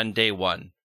stuck on day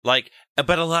one, like,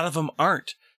 but a lot of them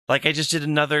aren't. Like, I just did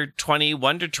another 20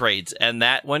 Wonder Trades, and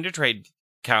that Wonder Trade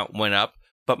count went up,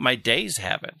 but my days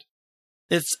haven't.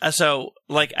 It's so,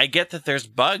 like, I get that there's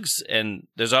bugs, and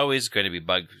there's always going to be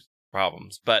bug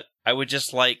problems, but I would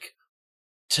just like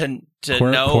to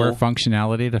know core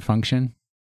functionality to function.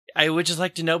 I would just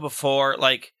like to know before,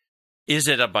 like, is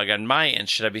it a bug on my end?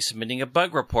 Should I be submitting a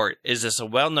bug report? Is this a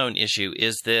well-known issue?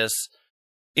 Is this,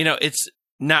 it's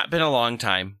not been a long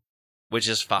time, which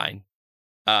is fine.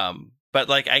 But,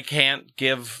 like, I can't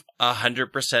give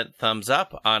 100% thumbs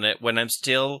up on it when I'm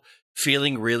still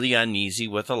feeling really uneasy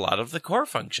with a lot of the core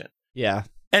function. Yeah.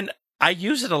 And I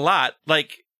use it a lot.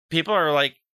 Like, people are,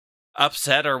 like,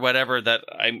 upset or whatever that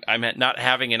I'm not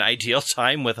having an ideal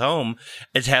time with Home.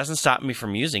 It hasn't stopped me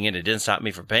from using it. It didn't stop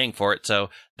me from paying for it, so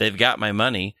they've got my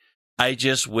money. I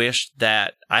just wish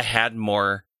that I had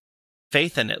more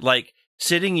faith in it. Like,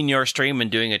 sitting in your stream and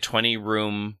doing a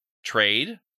 20-room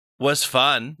trade was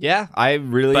fun. Yeah, I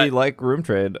really like Room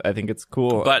Trade. I think it's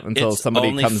cool. But until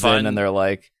somebody comes in and they're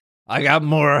like, I got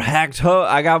more hacked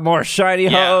I got more shiny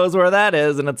hose where that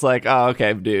is. And it's like, oh,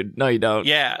 okay, dude. No, you don't.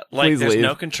 Yeah, like, Please there's leave.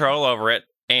 no control over it.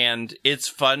 And it's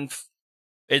fun.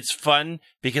 It's fun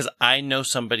because I know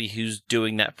somebody who's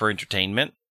doing that for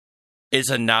entertainment. It's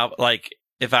a novel. Like,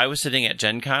 if I was sitting at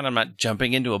Gen Con, I'm not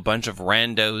jumping into a bunch of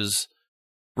randos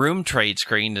Room Trade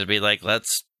screen to be like,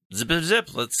 let's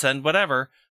zip, let's send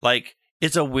whatever. Like,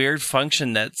 it's a weird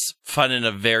function that's fun in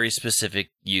a very specific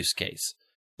use case.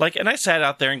 Like, and I sat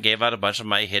out there and gave out a bunch of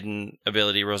my hidden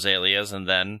ability Rosalias, and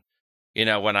then,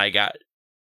 when I got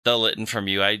the Litten from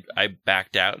you, I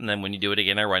backed out, and then when you do it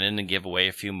again, I run in and give away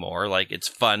a few more. Like, it's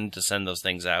fun to send those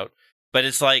things out, but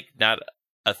it's, like, not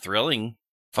a thrilling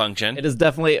function. It is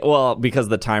definitely, well, because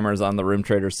the timers on the Room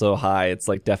Trade are so high, it's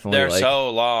like definitely they're so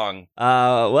long.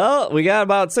 Well, we got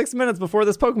about 6 minutes before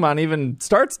this Pokemon even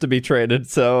starts to be traded,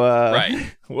 so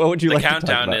right. What would you like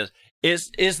countdown to talk about?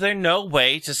 Is there no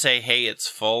way to say, hey, it's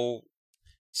full,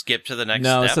 skip to the next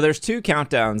No, step? so there's two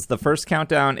countdowns. The first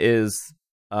countdown is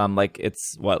like,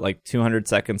 it's like 200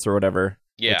 seconds or whatever,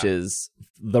 which is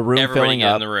the room everybody filling get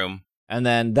up in the room. And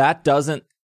then that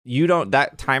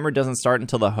timer doesn't start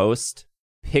until the host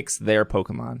picks their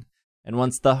Pokemon. And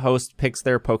once the host picks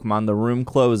their Pokemon, the room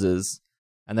closes,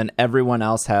 and then everyone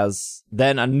else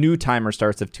then a new timer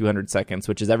starts of 200 seconds,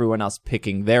 which is everyone else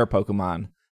picking their Pokemon.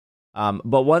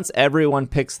 But once everyone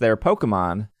picks their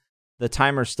Pokemon, the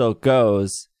timer still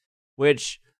goes,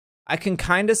 which I can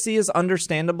kind of see as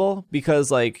understandable,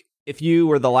 because, like, if you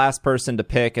were the last person to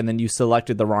pick and then you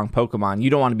selected the wrong Pokemon,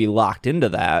 you don't want to be locked into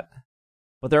that.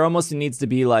 But there almost needs to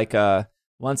be like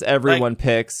once everyone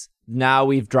picks, now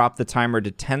we've dropped the timer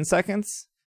to 10 seconds,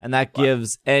 and that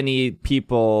gives any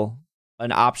people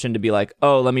an option to be like,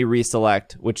 oh, let me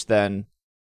reselect, which then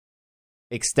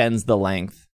extends the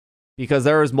length. Because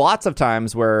there was lots of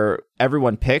times where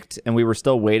everyone picked and we were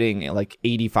still waiting like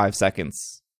 85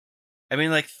 seconds. I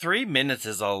mean, like, 3 minutes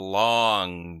is a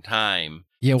long time.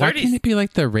 Yeah, why can't it be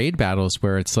like the raid battles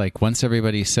where it's like once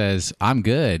everybody says, I'm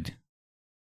good,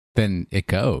 then it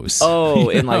goes. Oh,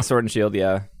 in like Sword and Shield,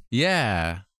 yeah.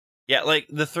 Yeah. Yeah, like,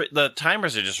 the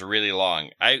timers are just really long.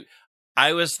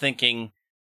 I was thinking,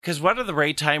 because what are the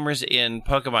raid timers in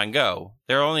Pokemon Go?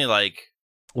 They're only like...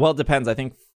 Well, it depends. I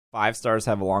think 5 stars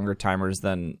have longer timers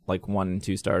than like 1 and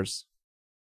 2 stars.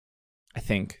 I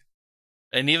think.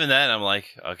 And even then, I'm like,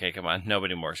 okay, come on.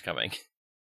 Nobody more is coming.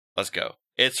 Let's go.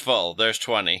 It's full. There's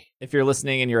 20. If you're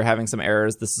listening and you're having some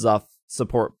errors, this is off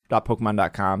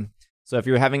support.pokemon.com. So if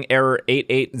you're having error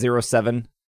 8807,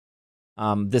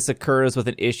 this occurs with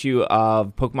an issue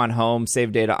of Pokemon Home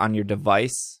save data on your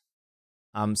device.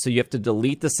 So you have to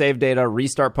delete the save data,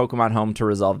 restart Pokemon Home to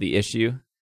resolve the issue.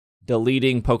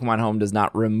 deleting Pokemon Home does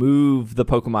not remove the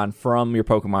Pokemon from your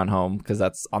Pokemon Home because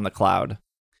that's on the cloud.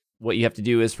 What you have to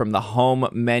do is from the home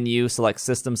menu, select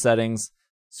system settings,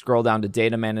 scroll down to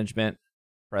data management,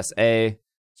 press A,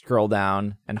 scroll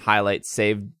down and highlight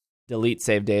delete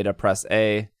save data, press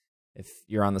A. If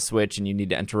you're on the Switch and you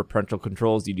need to enter parental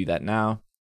controls, you do that now.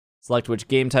 Select which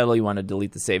game title you want to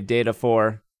delete the save data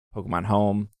for, Pokemon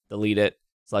Home, delete it.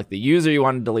 Select the user you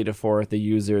want to delete it for, the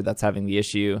user that's having the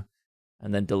issue,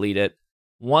 and then delete it.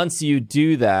 Once you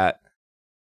do that,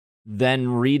 then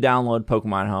re-download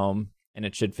Pokemon Home, and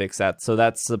it should fix that. So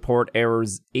that's support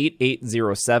errors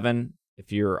 8807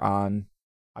 if you're on,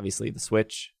 obviously, the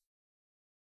Switch.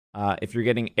 If you're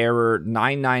getting error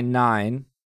 999...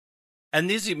 And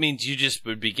this means you just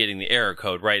would be getting the error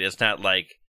code, right? It's not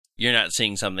like you're not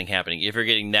seeing something happening. If you're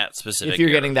getting that specific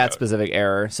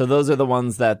error. So those are the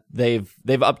ones that they've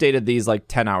updated these like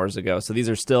 10 hours ago. So these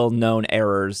are still known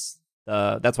errors.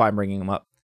 That's why I'm bringing them up.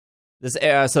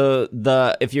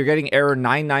 If you're getting error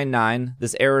 999,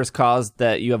 this error is caused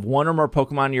that you have one or more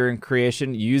Pokemon you're in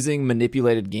creation using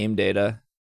manipulated game data.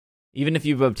 Even if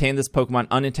you've obtained this Pokemon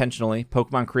unintentionally,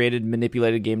 Pokemon created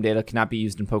manipulated game data cannot be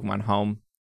used in Pokemon Home.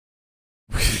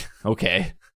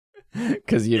 Okay.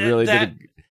 Because you really did.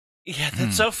 Yeah,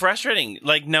 that's so frustrating.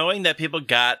 Like knowing that people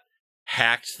got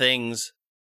hacked things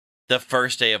the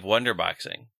first day of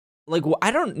Wonderboxing. Like,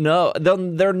 I don't know.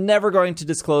 They're never going to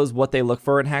disclose what they look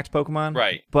for in hacked Pokemon.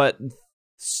 Right. But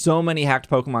so many hacked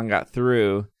Pokemon got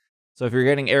through. So if you're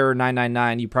getting error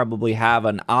 999, you probably have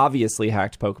an obviously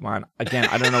hacked Pokemon. Again,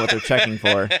 I don't know what they're checking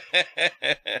for.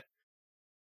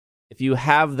 If you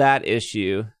have that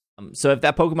issue... So if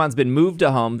that Pokemon's been moved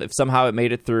to home, if somehow it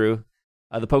made it through,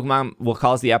 the Pokemon will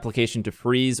cause the application to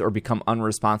freeze or become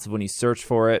unresponsive when you search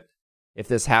for it. If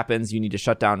this happens, you need to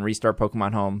shut down and restart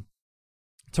Pokemon Home.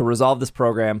 To resolve this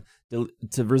problem,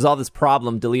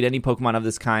 delete any Pokemon of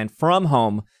this kind from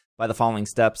home by the following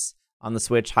steps. On the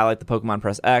Switch, highlight the Pokemon,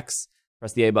 press X,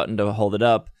 press the A button to hold it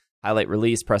up, highlight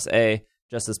release, press A,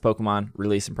 just as Pokemon,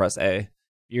 release and press A.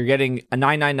 You're getting a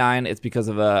 999, it's because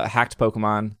of a hacked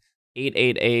Pokemon.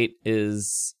 888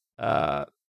 is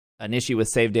an issue with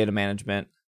save data management.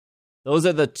 Those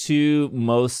are the two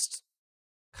most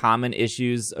common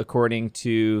issues according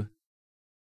to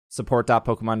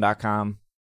support.pokemon.com.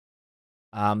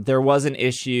 There was an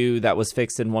issue that was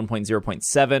fixed in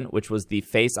 1.0.7, which was the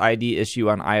Face ID issue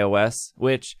on iOS,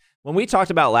 which when we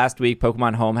talked about last week,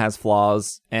 Pokemon Home has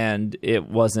flaws and it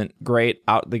wasn't great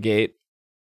out the gate.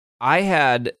 I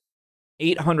had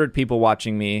 800 people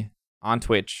watching me on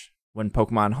Twitch when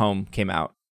Pokemon Home came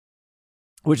out,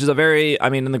 which is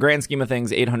in the grand scheme of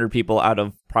things, 800 people out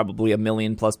of probably 1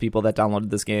 million plus people that downloaded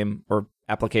this game or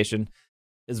application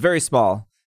is very small.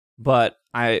 But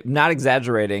I'm not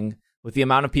exaggerating with the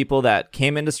amount of people that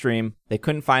came into stream. They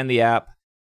couldn't find the app.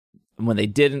 And when they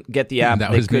didn't get the app,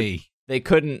 they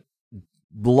couldn't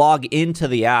log into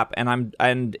the app.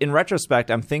 And in retrospect,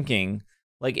 I'm thinking,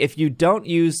 like, if you don't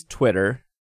use Twitter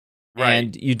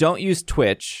and you don't use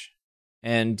Twitch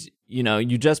and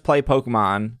you just play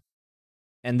Pokemon,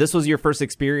 and this was your first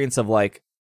experience of like,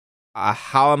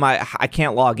 I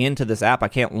can't log into this app. I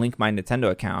can't link my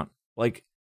Nintendo account. Like,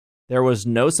 there was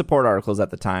no support articles at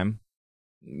the time.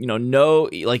 No,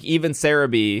 like even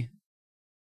Cerebi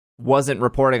wasn't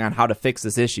reporting on how to fix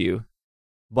this issue.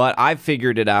 But I've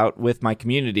figured it out with my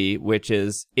community, which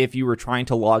is if you were trying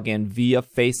to log in via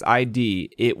Face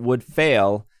ID, it would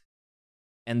fail.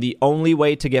 And the only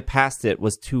way to get past it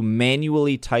was to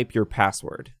manually type your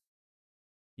password.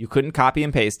 You couldn't copy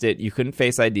and paste it. You couldn't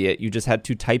Face ID it. You just had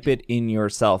to type it in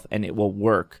yourself and it will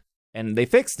work. And they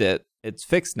fixed it. It's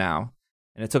fixed now.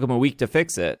 And it took them a week to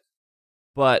fix it.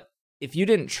 But if you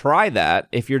didn't try that,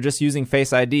 if you're just using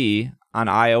Face ID on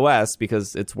iOS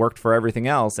because it's worked for everything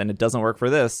else and it doesn't work for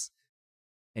this,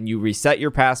 and you reset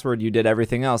your password, you did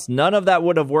everything else, none of that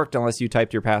would have worked unless you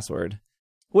typed your password.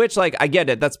 Which, like, I get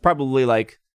it. That's probably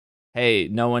like, hey,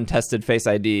 no one tested Face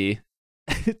ID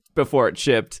before it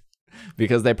shipped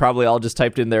because they probably all just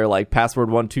typed in their, like, password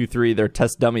 123, their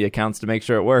test dummy accounts to make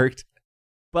sure it worked.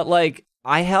 But, like,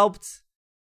 I helped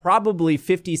probably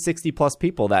 50, 60 plus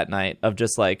people that night of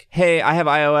just like, hey, I have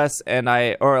iOS and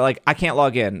I can't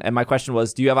log in. And my question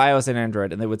was, do you have iOS and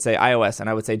Android? And they would say iOS. And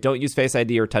I would say, don't use Face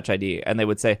ID or Touch ID. And they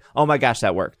would say, oh my gosh,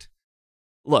 that worked.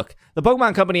 Look, the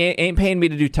Pokemon Company ain't paying me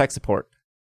to do tech support.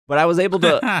 But I was able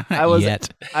to I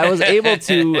was able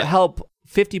to help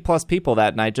 50 plus people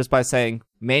that night just by saying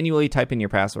manually type in your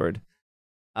password.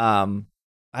 I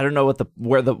don't know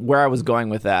where I was going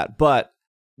with that, but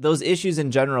those issues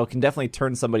in general can definitely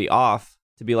turn somebody off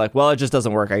to be like, well, it just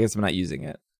doesn't work. I guess I'm not using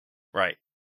it. Right.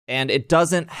 And it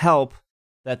doesn't help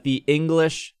that the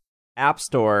English App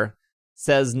Store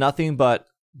says nothing but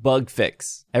bug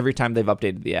fix every time they've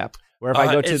updated the app. Where if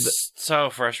I go to so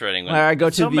frustrating when I go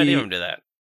to so many the of them do that.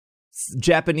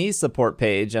 Japanese support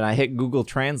page and I hit Google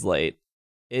Translate,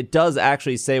 it does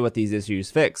actually say what these issues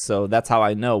fix. So that's how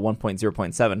I know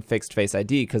 1.0.7 fixed Face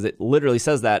ID, because it literally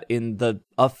says that in the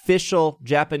official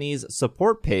Japanese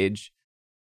support page.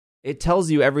 It tells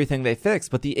you everything they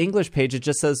fixed, but the English page, it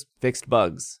just says fixed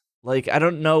bugs. Like, I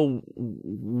don't know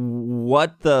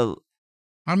what the...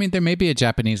 I mean, there may be a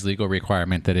Japanese legal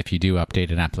requirement that if you do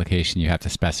update an application, you have to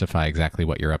specify exactly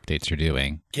what your updates are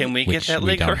doing. Can we get that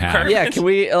legal requirement? Yeah, can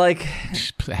we, like...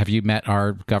 Have you met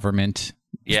our government?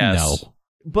 Yes. No.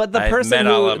 But the person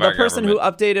who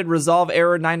updated Resolve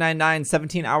Error 999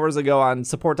 17 hours ago on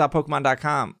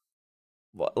support.pokemon.com,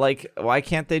 like, why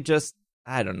can't they just...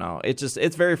 I don't know.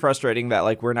 It's very frustrating that,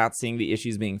 like, we're not seeing the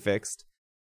issues being fixed.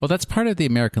 Well, that's part of the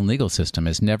American legal system,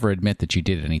 is never admit that you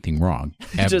did anything wrong,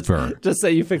 ever. just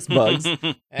say you fixed bugs,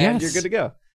 and yes. You're good to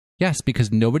go. Yes,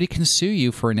 because nobody can sue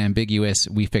you for an ambiguous,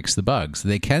 we fixed the bugs.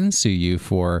 They can sue you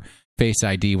for Face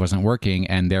ID wasn't working,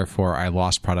 and therefore I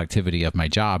lost productivity of my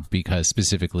job because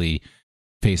specifically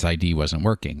Face ID wasn't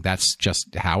working. That's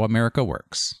just how America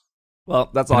works. Well,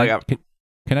 that's all I got.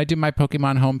 Can I do my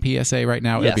Pokemon Home PSA right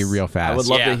now? Yes. It'd be real fast. I would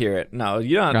love to hear it. No,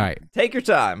 you don't. All right. Take your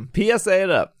time. PSA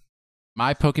it up.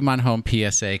 My Pokemon Home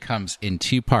PSA comes in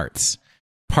 2 parts.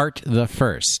 Part the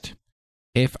first.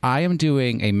 If I am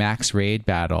doing a max raid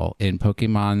battle in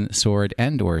Pokemon Sword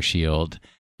and or Shield,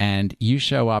 and you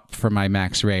show up for my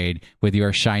max raid with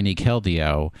your shiny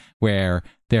Keldeo, where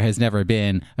there has never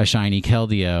been a shiny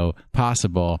Keldeo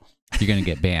possible, you're going to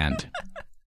get banned.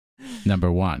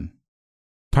 Number 1.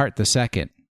 Part the second.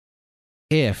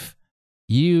 If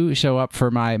you show up for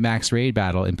my max raid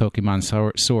battle in Pokemon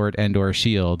Sword and or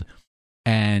Shield,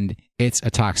 and it's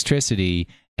a Toxtricity,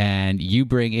 and you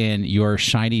bring in your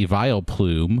shiny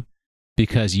Vileplume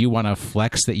because you want to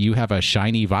flex that you have a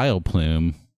shiny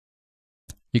Vileplume,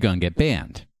 you're going to get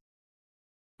banned.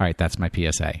 All right, that's my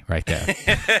PSA right there.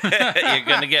 You're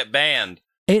going to get banned.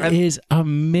 It is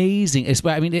amazing.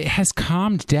 It has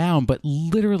calmed down, but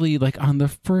literally, like on the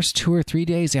first 2 or 3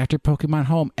 days after Pokemon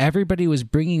Home, everybody was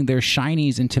bringing their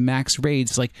shinies into max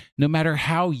raids, like no matter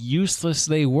how useless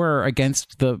they were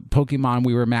against the Pokemon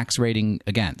we were max raiding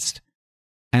against.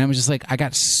 And I was just like, I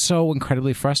got so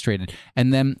incredibly frustrated.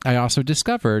 And then I also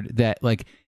discovered that, like,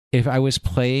 if I was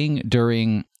playing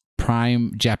during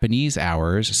prime Japanese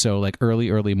hours, so like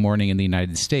early morning in the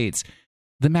United States,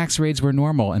 the max raids were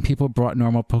normal, and people brought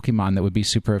normal Pokemon that would be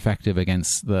super effective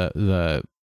against the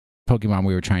Pokemon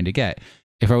we were trying to get.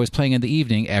 If I was playing in the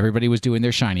evening, everybody was doing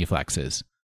their shiny flexes.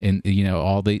 In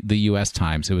all the US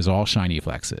times, it was all shiny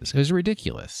flexes. It was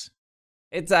ridiculous.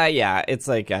 It's it's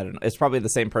like, I don't know. It's probably the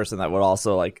same person that would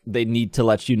also, like, they need to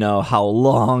let you know how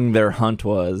long their hunt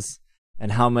was.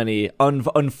 And how many,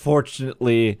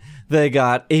 unfortunately, they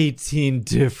got 18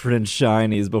 different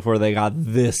shinies before they got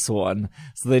this one.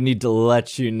 So they need to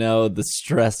let you know the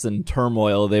stress and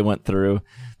turmoil they went through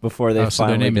before they finally so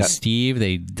their name is Steve.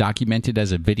 They documented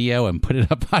as a video and put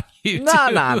it up on YouTube.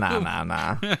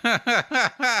 Nah.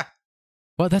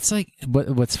 Well, that's like,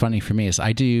 what's funny for me is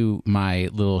I do my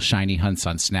little shiny hunts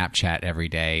on Snapchat every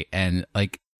day. And,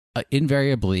 like,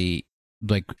 invariably,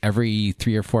 like every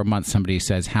 3 or 4 months, somebody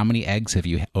says, how many eggs have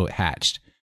you hatched?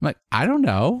 I'm like, I don't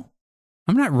know.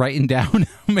 I'm not writing down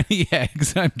how many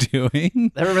eggs I'm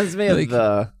doing. That reminds me of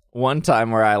the one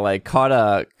time where I like caught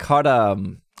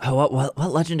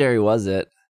what legendary was it?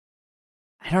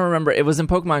 I don't remember. It was in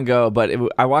Pokemon Go, but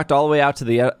I walked all the way out to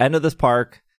the end of this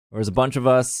park. There was a bunch of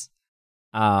us.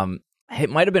 It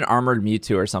might have been Armored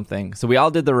Mewtwo or something. So we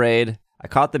all did the raid. I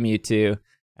caught the Mewtwo,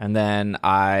 and then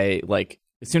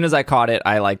as soon as I caught it,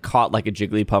 I caught like a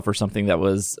Jigglypuff or something that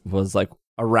was like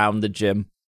around the gym.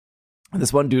 And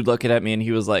this one dude looking at me and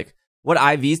he was like, "What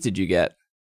IVs did you get?"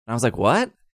 And I was like,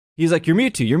 "What?" He's like, "You're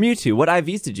Mewtwo. What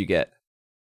IVs did you get?"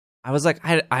 I was like,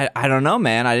 I don't know,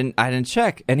 man. I didn't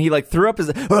check. And he like threw up his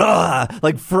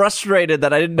like frustrated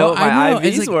that I didn't know what my IVs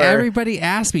it's like were. Everybody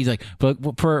asked me, he's like, but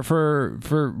for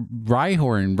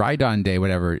Rhydon Day,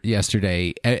 whatever,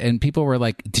 yesterday, and people were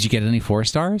like, "Did you get any 4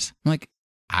 stars?" I'm like,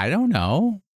 I don't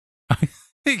know. I'd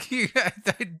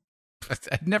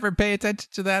never pay attention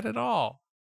to that at all.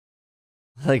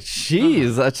 Like,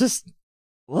 jeez, I just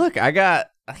look. I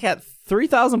got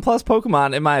 3,000 plus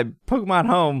Pokemon in my Pokemon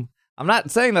Home. I'm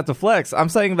not saying that to flex. I'm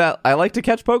saying that I like to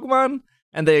catch Pokemon,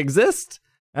 and they exist,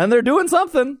 and they're doing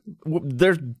something.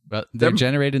 They're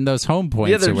generating those home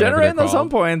points. Yeah, they're generating those home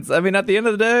points. I mean, at the end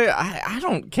of the day, I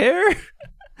don't care.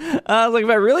 Like, if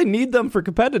I really need them for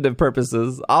competitive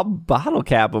purposes, I'll bottle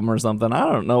cap them or something.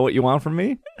 I don't know what you want from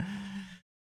me.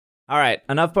 All right,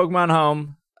 enough Pokemon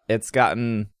Home. It's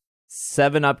gotten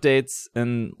 7 updates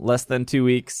in less than 2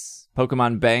 weeks.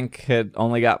 Pokemon Bank had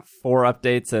only got 4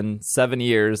 updates in 7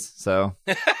 years, so...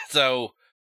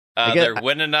 They're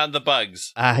winning on the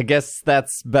bugs. I guess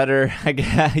that's better. I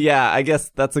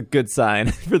guess that's a good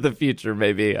sign for the future,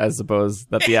 maybe, I suppose,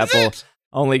 that the app will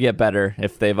only get better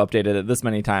if they've updated it this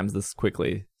many times this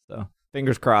quickly. So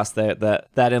fingers crossed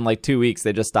that in like 2 weeks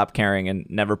they just stop caring and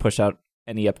never push out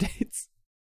any updates.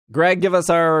 Greg, give us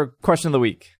our question of the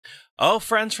week. Oh,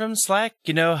 friends from Slack,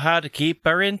 you know how to keep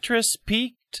our interest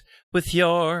peaked with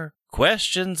your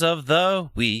questions of the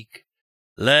week.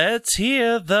 Let's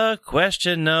hear the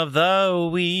question of the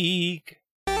week.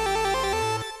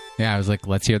 Yeah, I was like,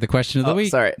 let's hear the question of the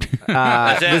week. Sorry.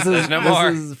 This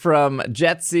is from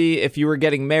Jetsy. If you were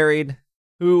getting married,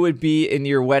 who would be in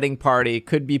your wedding party?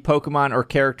 Could be Pokemon or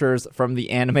characters from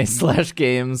the anime /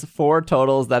 games. 4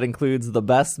 totals. That includes the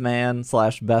best man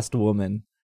 / best woman.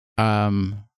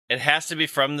 It has to be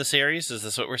from the series? Is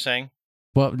this what we're saying?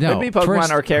 Well, no. Could be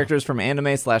Pokemon or characters from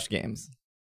anime / games.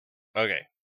 Okay.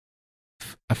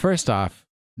 First off,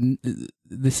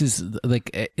 this is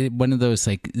like one of those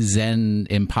like Zen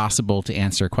impossible to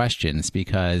answer questions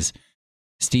because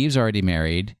Steve's already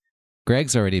married,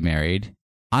 Greg's already married,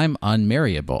 I'm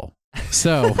unmarriable.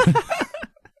 So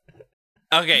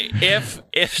okay, if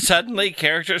suddenly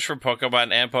characters from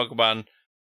Pokemon and Pokemon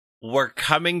were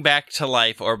coming back to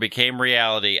life or became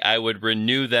reality, I would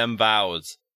renew them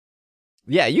vows.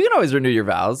 Yeah, you can always renew your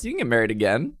vows. You can get married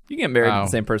again. You can get married to the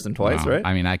same person twice, right?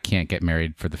 I mean, I can't get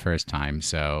married for the first time,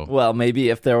 so... Well, maybe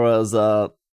if there was a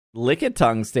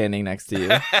Lickitung standing next to you.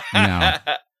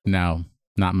 No,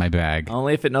 not my bag.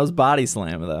 Only if it knows Body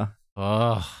Slam, though.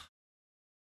 Ugh.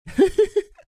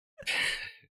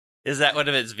 Is that one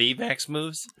of its VMAX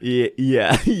moves?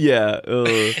 Yeah.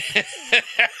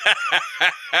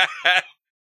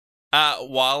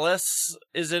 Wallace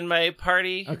is in my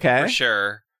party, okay, for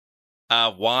sure.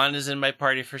 Juan is in my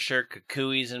party for sure.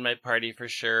 Kukui's in my party for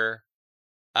sure.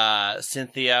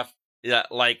 Cynthia,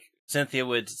 Cynthia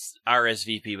would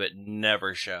RSVP but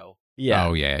never show. Yeah.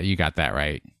 Oh yeah, you got that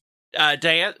right.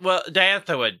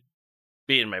 Diantha would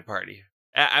be in my party.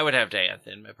 I would have Diantha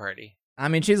in my party. I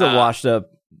mean, she's a washed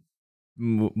up.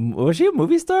 Was she a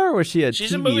movie star or was she a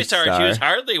She's TV a movie star. star? She was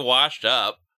hardly washed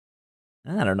up.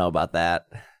 I don't know about that.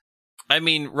 I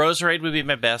mean, Roserade would be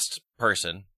my best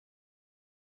person.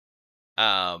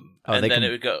 And then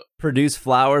it would go produce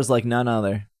flowers like none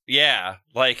other. Yeah,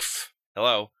 like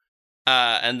hello.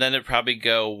 And then it'd probably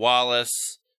go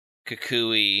Wallace,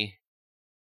 Kukui,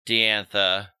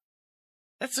 Diantha.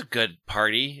 That's a good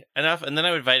party enough. And then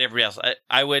I would invite everybody else.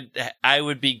 I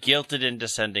would be guilted into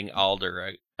sending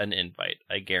Alder an invite.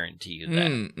 I guarantee you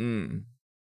that.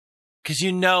 Because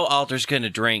you know Alder's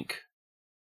gonna drink.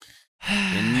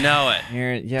 You know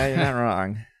it. You're not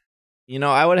wrong. You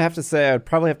know, I would have to say I would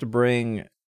probably have to bring...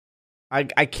 I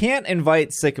can't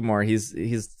invite Sycamore.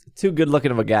 He's too good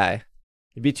looking of a guy.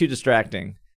 He'd be too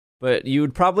distracting. But you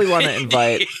would probably want to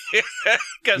invite...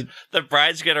 Because the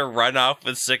bride's going to run off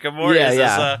with Sycamore?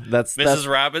 Yeah, That's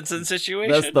Mrs. Robinson situation?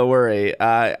 That's the worry.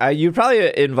 You'd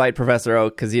probably invite Professor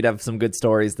Oak because he'd have some good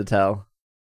stories to tell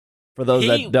for those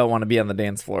that don't want to be on the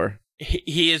dance floor.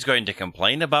 He is going to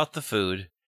complain about the food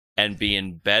and be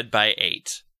in bed by 8.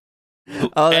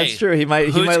 Oh, that's true. He might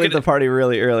leave the party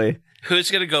really early. Who's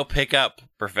going to go pick up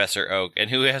Professor Oak, and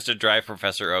who has to drive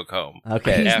Professor Oak home?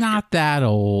 Okay. He's not that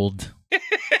old.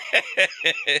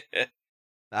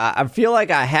 I feel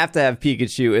like I have to have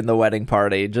Pikachu in the wedding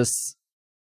party just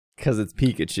because it's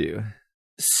Pikachu.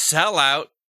 Sell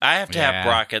out. I have to have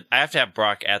Brock. I have to have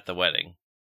Brock at the wedding.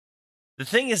 The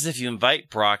thing is, if you invite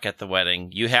Brock at the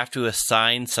wedding, you have to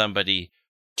assign somebody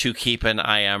to keep an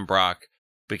eye on Brock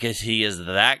because he is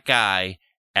that guy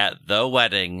at the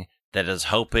wedding that is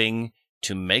hoping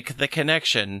to make the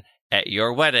connection at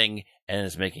your wedding and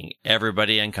is making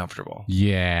everybody uncomfortable.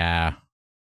 Yeah.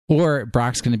 Or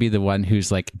Brock's going to be the one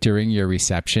who's like during your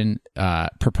reception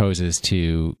proposes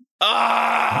to...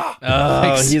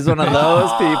 He's one of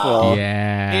those people.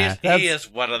 Yeah. He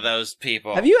is one of those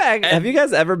people. Have you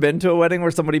guys ever been to a wedding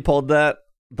where somebody pulled that?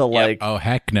 Oh,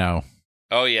 heck no.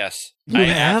 Oh, yes. I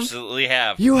absolutely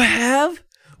have. You have?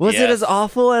 Was it as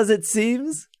awful as it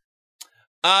seems?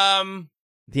 The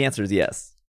answer is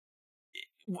yes.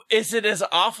 Is it as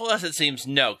awful as it seems?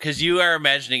 No, because you are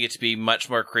imagining it to be much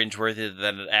more cringeworthy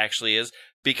than it actually is.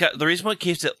 Because the reason what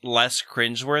keeps it less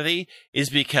cringeworthy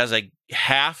is because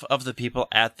half of the people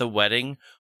at the wedding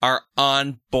are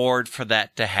on board for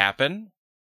that to happen,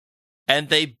 and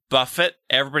they buffet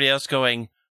everybody else, going,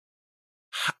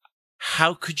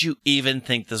 "How could you even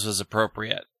think this was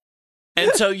appropriate?"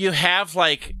 And so you have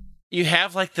like you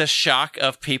have like the shock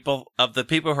of the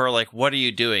people who are like, what are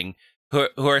you doing? Who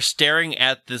are staring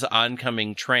at this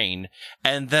oncoming train.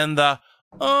 And then the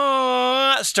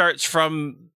starts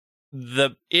from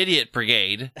the idiot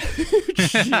brigade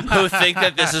who think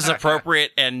that this is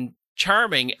appropriate and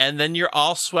charming. And then you're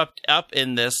all swept up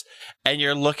in this and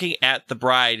you're looking at the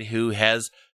bride who has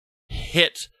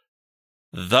hit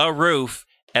the roof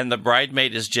and the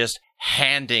bridesmaid is just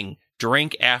handing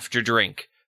drink after drink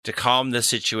to calm the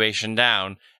situation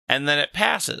down, and then it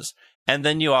passes, and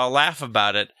then you all laugh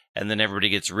about it, and then everybody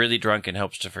gets really drunk and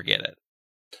hopes to forget it.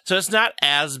 So it's not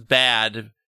as bad,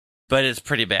 but it's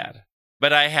pretty bad.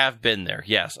 But I have been there,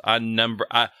 yes, on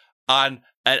an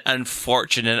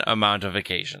unfortunate amount of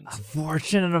occasions.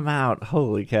 Unfortunate amount.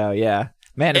 Holy cow! Yeah,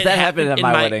 man, if that happened at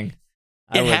my wedding,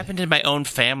 it happened in my own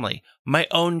family. My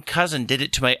own cousin did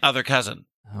it to my other cousin.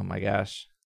 Oh my gosh!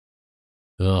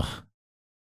 Ugh.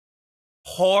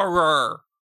 Horror.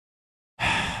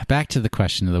 Back to the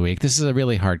question of the week. This is a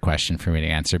really hard question for me to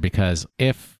answer because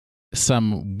if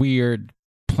some weird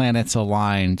planets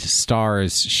aligned,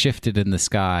 stars shifted in the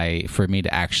sky for me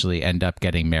to actually end up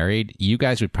getting married, you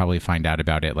guys would probably find out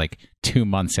about it like 2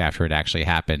 months after it actually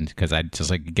happened because I'd just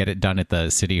like get it done at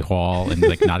the city hall and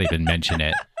like not even mention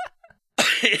it.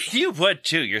 You would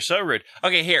too. You're so rude.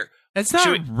 Okay, here. It's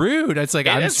not rude. It's like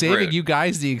I'm saving rude. You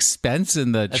guys the expense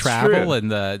and the travel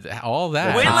and the all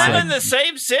that. We It's live like, in the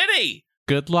same city.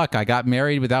 Good luck. I got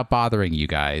married without bothering you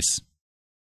guys.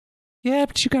 Yeah,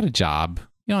 but you got a job.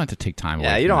 You don't have to take time away.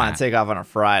 Yeah, you from don't that. want to take off on a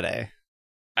Friday.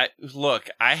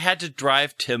 I had to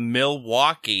drive to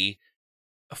Milwaukee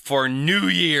for New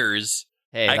Year's.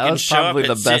 Hey, I that can was show up probably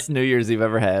the and best sit- New Year's you've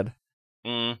ever had.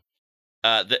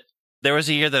 There was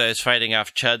a year that I was fighting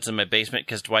off chuds in my basement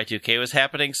because Y2K was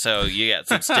happening, so you got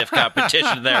some stiff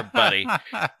competition there, buddy.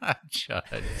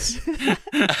 Chuds.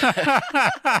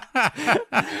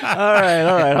 all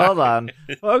right, hold on.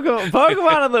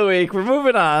 Pokemon of the week. We're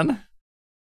moving on.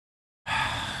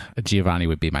 Giovanni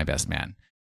would be my best man.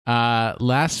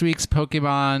 Last week's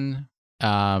Pokemon,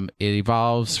 it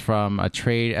evolves from a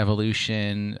trade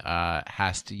evolution,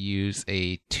 has to use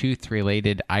a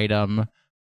tooth-related item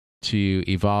to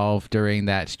evolve during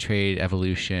that trade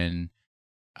evolution,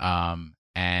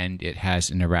 and it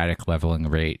has an erratic leveling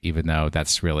rate, even though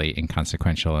that's really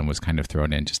inconsequential and was kind of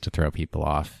thrown in just to throw people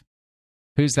off.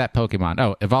 Who's that Pokemon?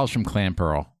 Oh, evolves from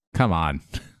Clamperl. Come on.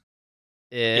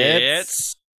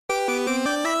 It's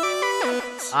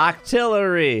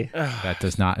Octillery. That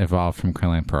does not evolve from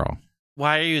Clamperl.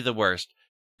 Why are you the worst?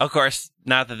 Of course,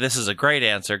 not that this is a great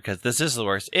answer, because this is the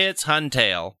worst. It's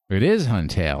Huntail. It is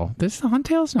Huntail.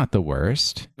 Huntail's not the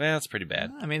worst. Well, it's pretty bad.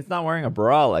 I mean, it's not wearing a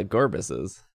bra like Gorbis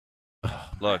is.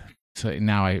 Look, So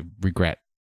now I regret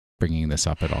bringing this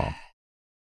up at all.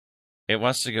 it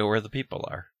wants to go where the people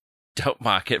are. Don't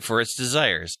mock it for its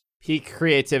desires. Peak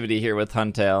creativity here with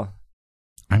Huntail.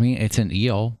 I mean, it's an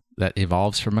eel that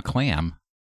evolves from a clam.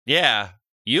 Yeah,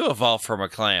 you evolved from a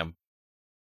clam.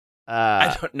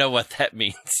 I don't know what that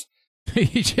means.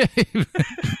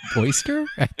 Oyster?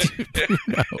 Who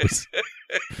knows?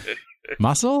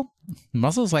 Mussel?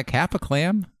 Mussel's like half a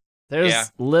clam?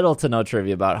 There's little to no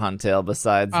trivia about Huntail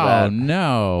besides Oh, that.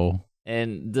 no.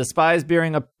 And despite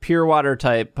being a pure water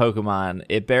type Pokemon,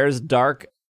 it bears dark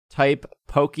type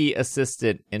Poke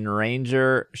Assistant in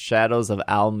Ranger Shadows of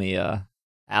Almia.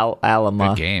 Alama.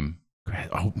 Good game.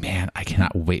 Oh, man. I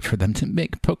cannot wait for them to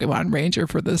make Pokemon Ranger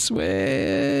for the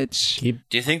Switch.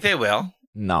 Do you think they will?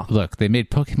 No. Look, they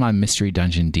made Pokemon Mystery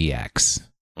Dungeon DX.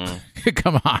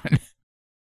 Come on.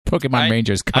 Pokemon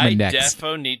Ranger's coming next. I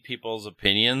defo need people's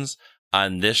opinions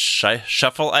on this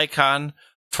shuffle icon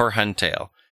for Huntail.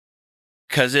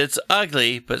 Because it's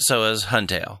ugly, but so is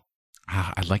Huntail.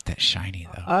 I like that shiny,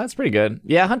 though. That's pretty good.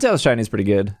 Yeah, Huntail's shiny is pretty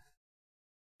good.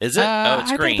 Is it?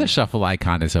 It's I green. think the shuffle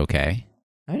icon is okay.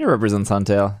 I think it represents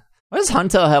Huntail. Why does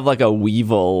Huntail have like a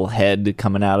Weevil head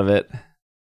coming out of it?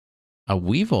 A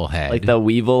Weevil head? Like the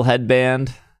Weevil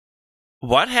headband?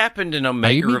 What happened in Are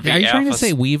Omega you Ruby trying Alpha? to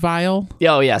say Weavile?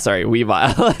 Oh, yeah, sorry.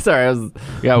 Weevil. Sorry, we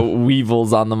got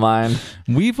Weevils on the mind.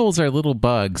 Weevils are little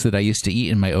bugs that I used to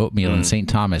eat in my oatmeal in St.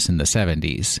 Thomas in the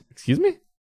 70s. Excuse me?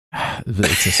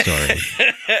 It's a story.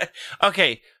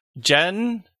 Okay,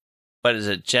 Gen... What is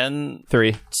it? Gen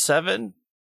 3. 7?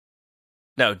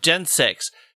 No, Gen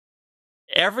 6.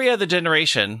 Every other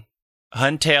generation,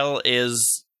 Huntail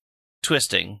is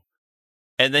twisting.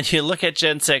 And then you look at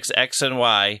Gen 6, X and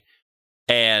Y,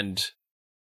 and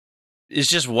it's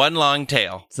just one long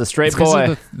tail. It's a straight It's 'cause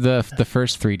boy. of the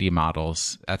first 3D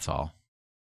models. That's all.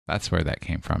 That's where that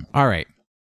came from. All right.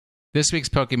 This week's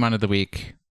Pokemon of the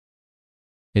Week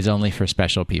is only for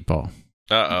special people.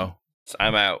 Uh-oh.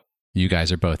 I'm out. You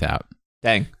guys are both out.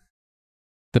 Dang.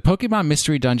 The Pokemon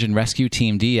Mystery Dungeon Rescue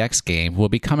Team DX game will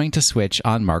be coming to Switch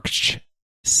on March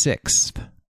 6th.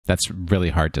 That's really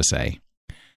hard to say.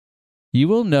 You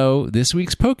will know this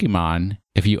week's Pokemon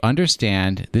if you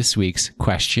understand this week's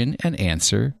question and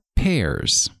answer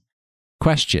pairs.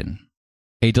 Question.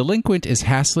 A delinquent is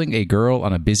hassling a girl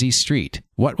on a busy street.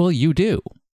 What will you do?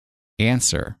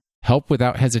 Answer. Help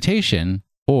without hesitation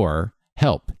or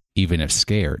help even if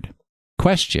scared.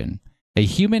 Question. A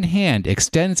human hand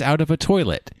extends out of a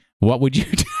toilet. What would you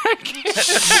do?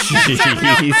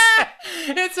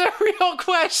 It's a real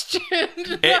question.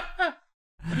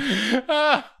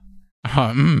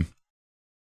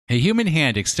 A human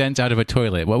hand extends out of a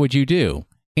toilet. What would you do?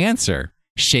 Answer.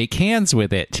 Shake hands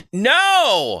with it.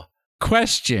 No!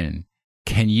 Question.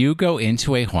 Can you go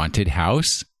into a haunted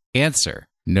house? Answer.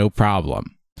 No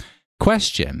problem.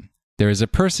 Question. There is a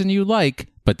person you like,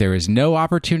 but there is no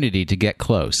opportunity to get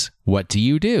close. What do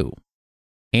you do?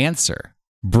 Answer.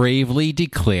 Bravely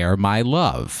declare my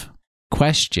love.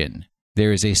 Question.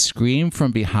 There is a scream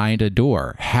from behind a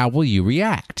door. How will you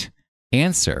react?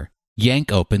 Answer.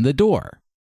 Yank open the door.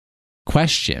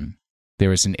 Question.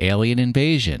 There is an alien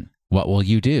invasion. What will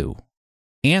you do?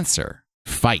 Answer.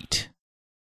 Fight.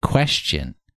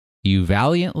 Question. You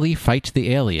valiantly fight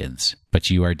the aliens, but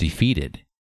you are defeated.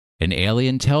 An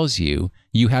alien tells you,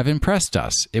 you have impressed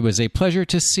us. It was a pleasure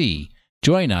to see.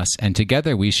 Join us, and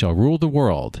together we shall rule the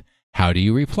world. How do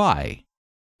you reply?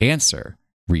 Answer.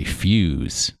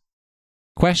 Refuse.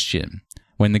 Question.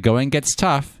 When the going gets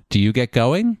tough, do you get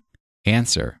going?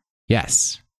 Answer.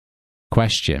 Yes.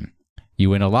 Question. You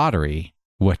win a lottery.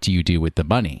 What do you do with the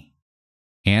money?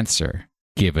 Answer.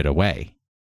 Give it away.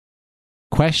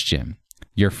 Question.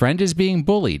 Your friend is being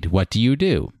bullied. What do you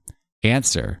do?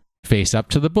 Answer. Face up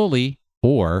to the bully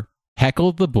or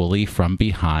heckle the bully from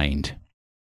behind.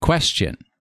 Question.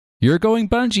 You're going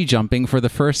bungee jumping for the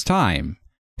first time.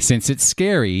 Since it's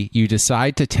scary, you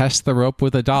decide to test the rope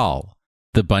with a doll.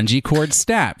 The bungee cord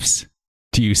snaps.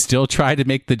 Do you still try to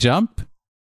make the jump?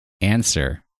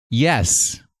 Answer.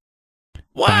 Yes.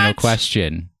 What?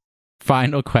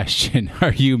 Final question.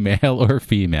 Are you male or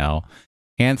female?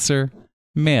 Answer.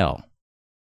 Male.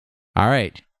 All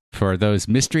right. For those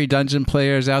Mystery Dungeon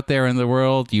players out there in the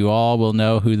world, you all will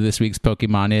know who this week's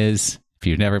Pokemon is. If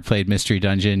you've never played Mystery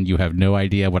Dungeon, you have no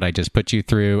idea what I just put you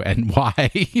through and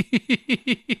why.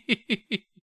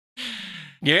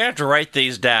 You have to write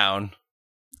these down.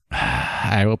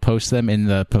 I will post them in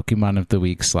the Pokemon of the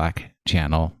Week Slack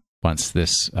channel once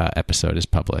this episode is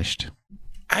published.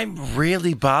 I'm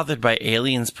really bothered by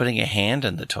aliens putting a hand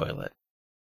in the toilet.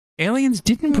 Aliens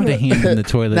didn't put a hand in the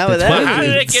toilet. How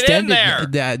did it get in there?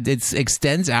 It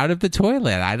extends out of the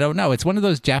toilet. I don't know. It's one of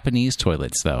those Japanese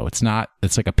toilets, though. It's not.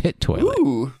 It's like a pit toilet.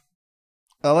 Ooh.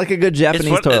 I like a good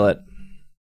Japanese toilet.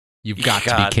 You've got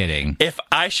to be kidding. If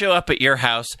I show up at your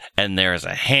house and there is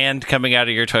a hand coming out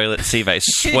of your toilet, Steve, I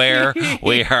swear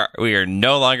we are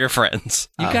no longer friends.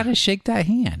 You got to shake that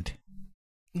hand.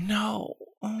 No.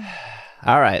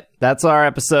 All right. That's our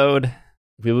episode.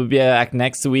 We will be back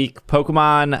next week.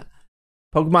 Pokemon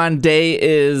Day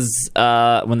is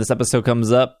when this episode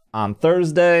comes up on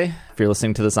Thursday. If you're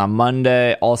listening to this on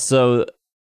Monday. Also,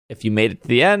 if you made it to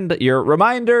the end, your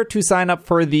reminder to sign up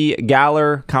for the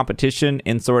Galar competition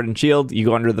in Sword and Shield. You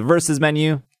go under the Versus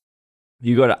menu.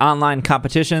 You go to Online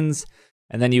Competitions,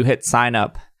 and then you hit Sign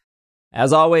Up.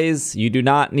 As always, you do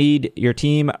not need your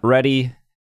team ready,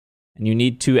 and you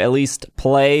need to at least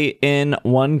play in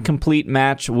one complete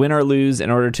match, win or lose, in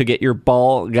order to get your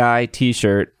Ball Guy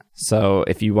t-shirt. So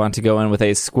if you want to go in with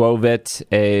a Skwovet,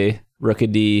 a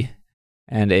Rookidee,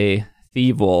 and a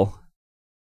Thievul,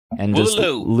 and just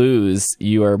lose,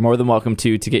 you are more than welcome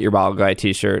to get your Ball Guy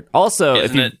t-shirt. Also,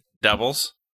 Isn't it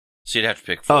doubles? So you'd have to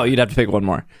pick 4. Oh, you'd have to pick one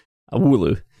more. A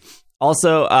Wooloo.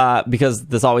 Also, because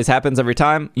this always happens every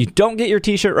time, you don't get your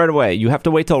t-shirt right away. You have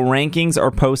to wait till rankings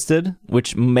are posted,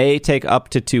 which may take up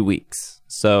to 2 weeks.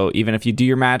 So even if you do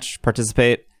your match,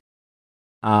 participate,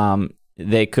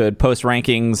 they could post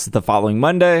rankings the following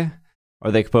Monday,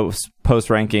 or they could post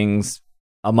rankings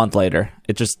a month later.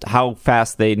 It's just how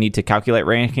fast they need to calculate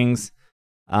rankings.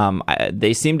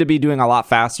 They seem to be doing a lot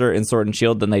faster in Sword and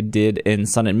Shield than they did in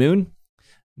Sun and Moon,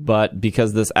 but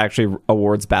because this actually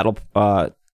awards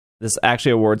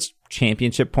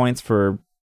championship points for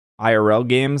IRL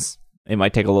games, it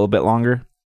might take a little bit longer.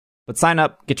 But sign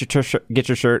up, get your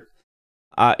shirt.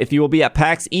 If you will be at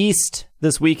PAX East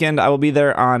this weekend, I will be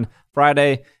there on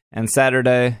Friday and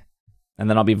Saturday, and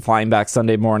then I'll be flying back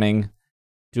Sunday morning,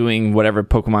 doing whatever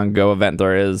Pokemon Go event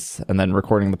there is, and then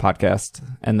recording the podcast.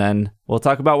 And then we'll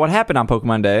talk about what happened on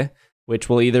Pokemon Day, which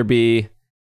will either be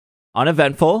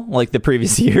uneventful like the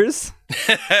previous years.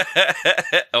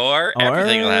 or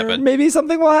everything will happen. Maybe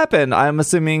something will happen. I'm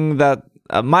assuming that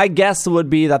my guess would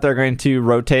be that they're going to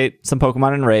rotate some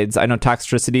Pokemon in raids. I know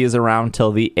Toxtricity is around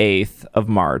till the 8th of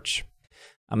March.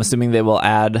 I'm assuming they will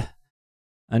add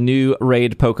a new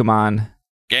raid Pokemon.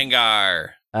 Gengar.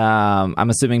 I'm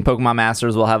assuming Pokemon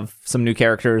Masters will have some new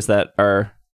characters that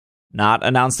are not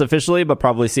announced officially, but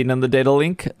probably seen in the data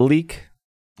leak.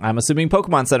 I'm assuming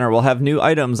Pokemon Center will have new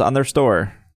items on their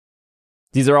store.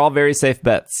 These are all very safe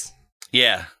bets.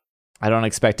 Yeah. I don't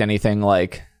expect anything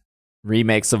like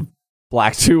remakes of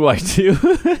Black 2, White 2.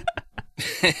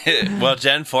 Well,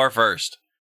 Gen 4 first.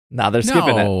 No, they're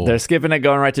skipping it. They're skipping it,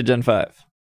 going right to Gen 5.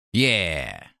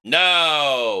 Yeah.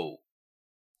 No.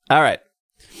 All right.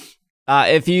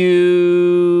 If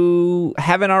you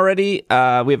haven't already, we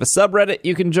have a subreddit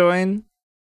you can join.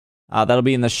 That'll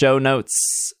be in the show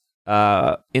notes.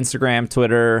 Instagram,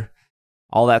 Twitter,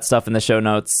 all that stuff in the show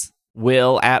notes.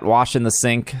 Will at Wash in the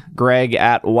Sink. Greg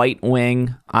at White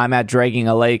Wing. I'm at Dragging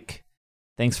a Lake.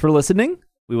 Thanks for listening.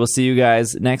 We will see you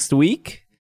guys next week.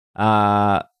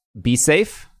 Be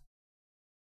safe.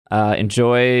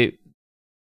 Enjoy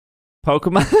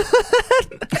Pokemon.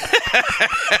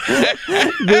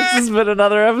 This has been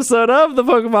another episode of the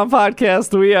Pokemon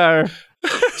Podcast. We are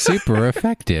super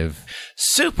effective.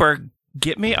 Super.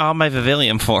 Get me all my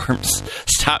Vivillon forms.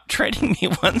 Stop trading me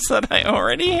ones that I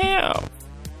already have.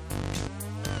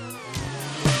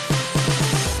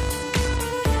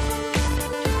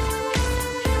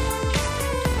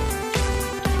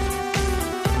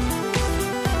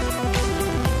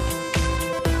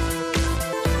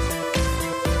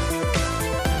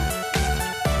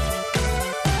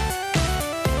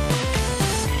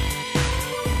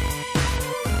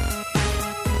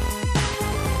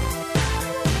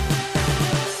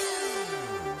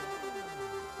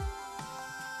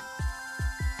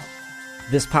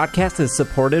 This podcast is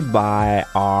supported by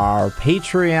our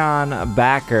Patreon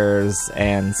backers,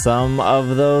 and some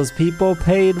of those people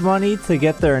paid money to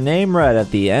get their name read at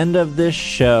the end of this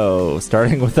show,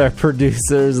 starting with our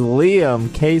producers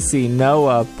Liam, Casey,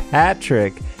 Noah,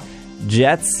 Patrick,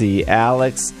 Jetsy,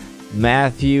 Alex,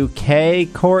 Matthew, Kay,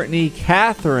 Courtney,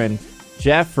 Catherine,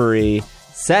 Jeffrey,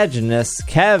 Sejanus,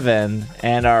 Kevin,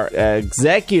 and our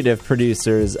executive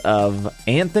producers of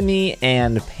Anthony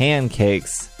and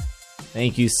Pancakes.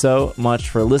 Thank you so much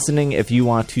for listening. If you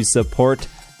want to support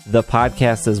the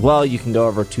podcast as well, you can go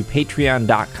over to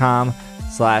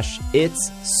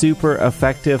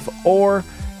patreon.com/itssupereffective, or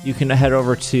you can head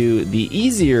over to the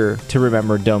easier to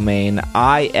remember domain,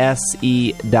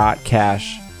 ise.cash.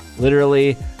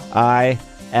 Literally,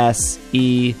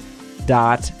 ise.cash.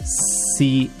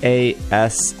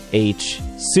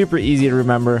 Super easy to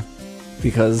remember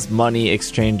because money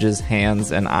exchanges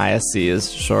hands, and ISC is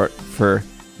short for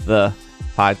the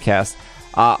podcast.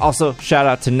 Also, shout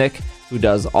out to Nick, who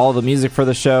does all the music for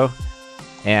the show.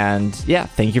 And yeah,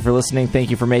 thank you for listening. Thank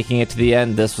you for making it to the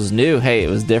end. This was new. Hey, it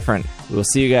was different. We will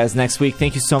see you guys next week.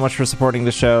 Thank you so much for supporting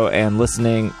the show and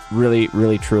listening. Really,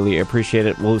 really, truly appreciate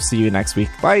it. We'll see you next week.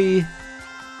 Bye.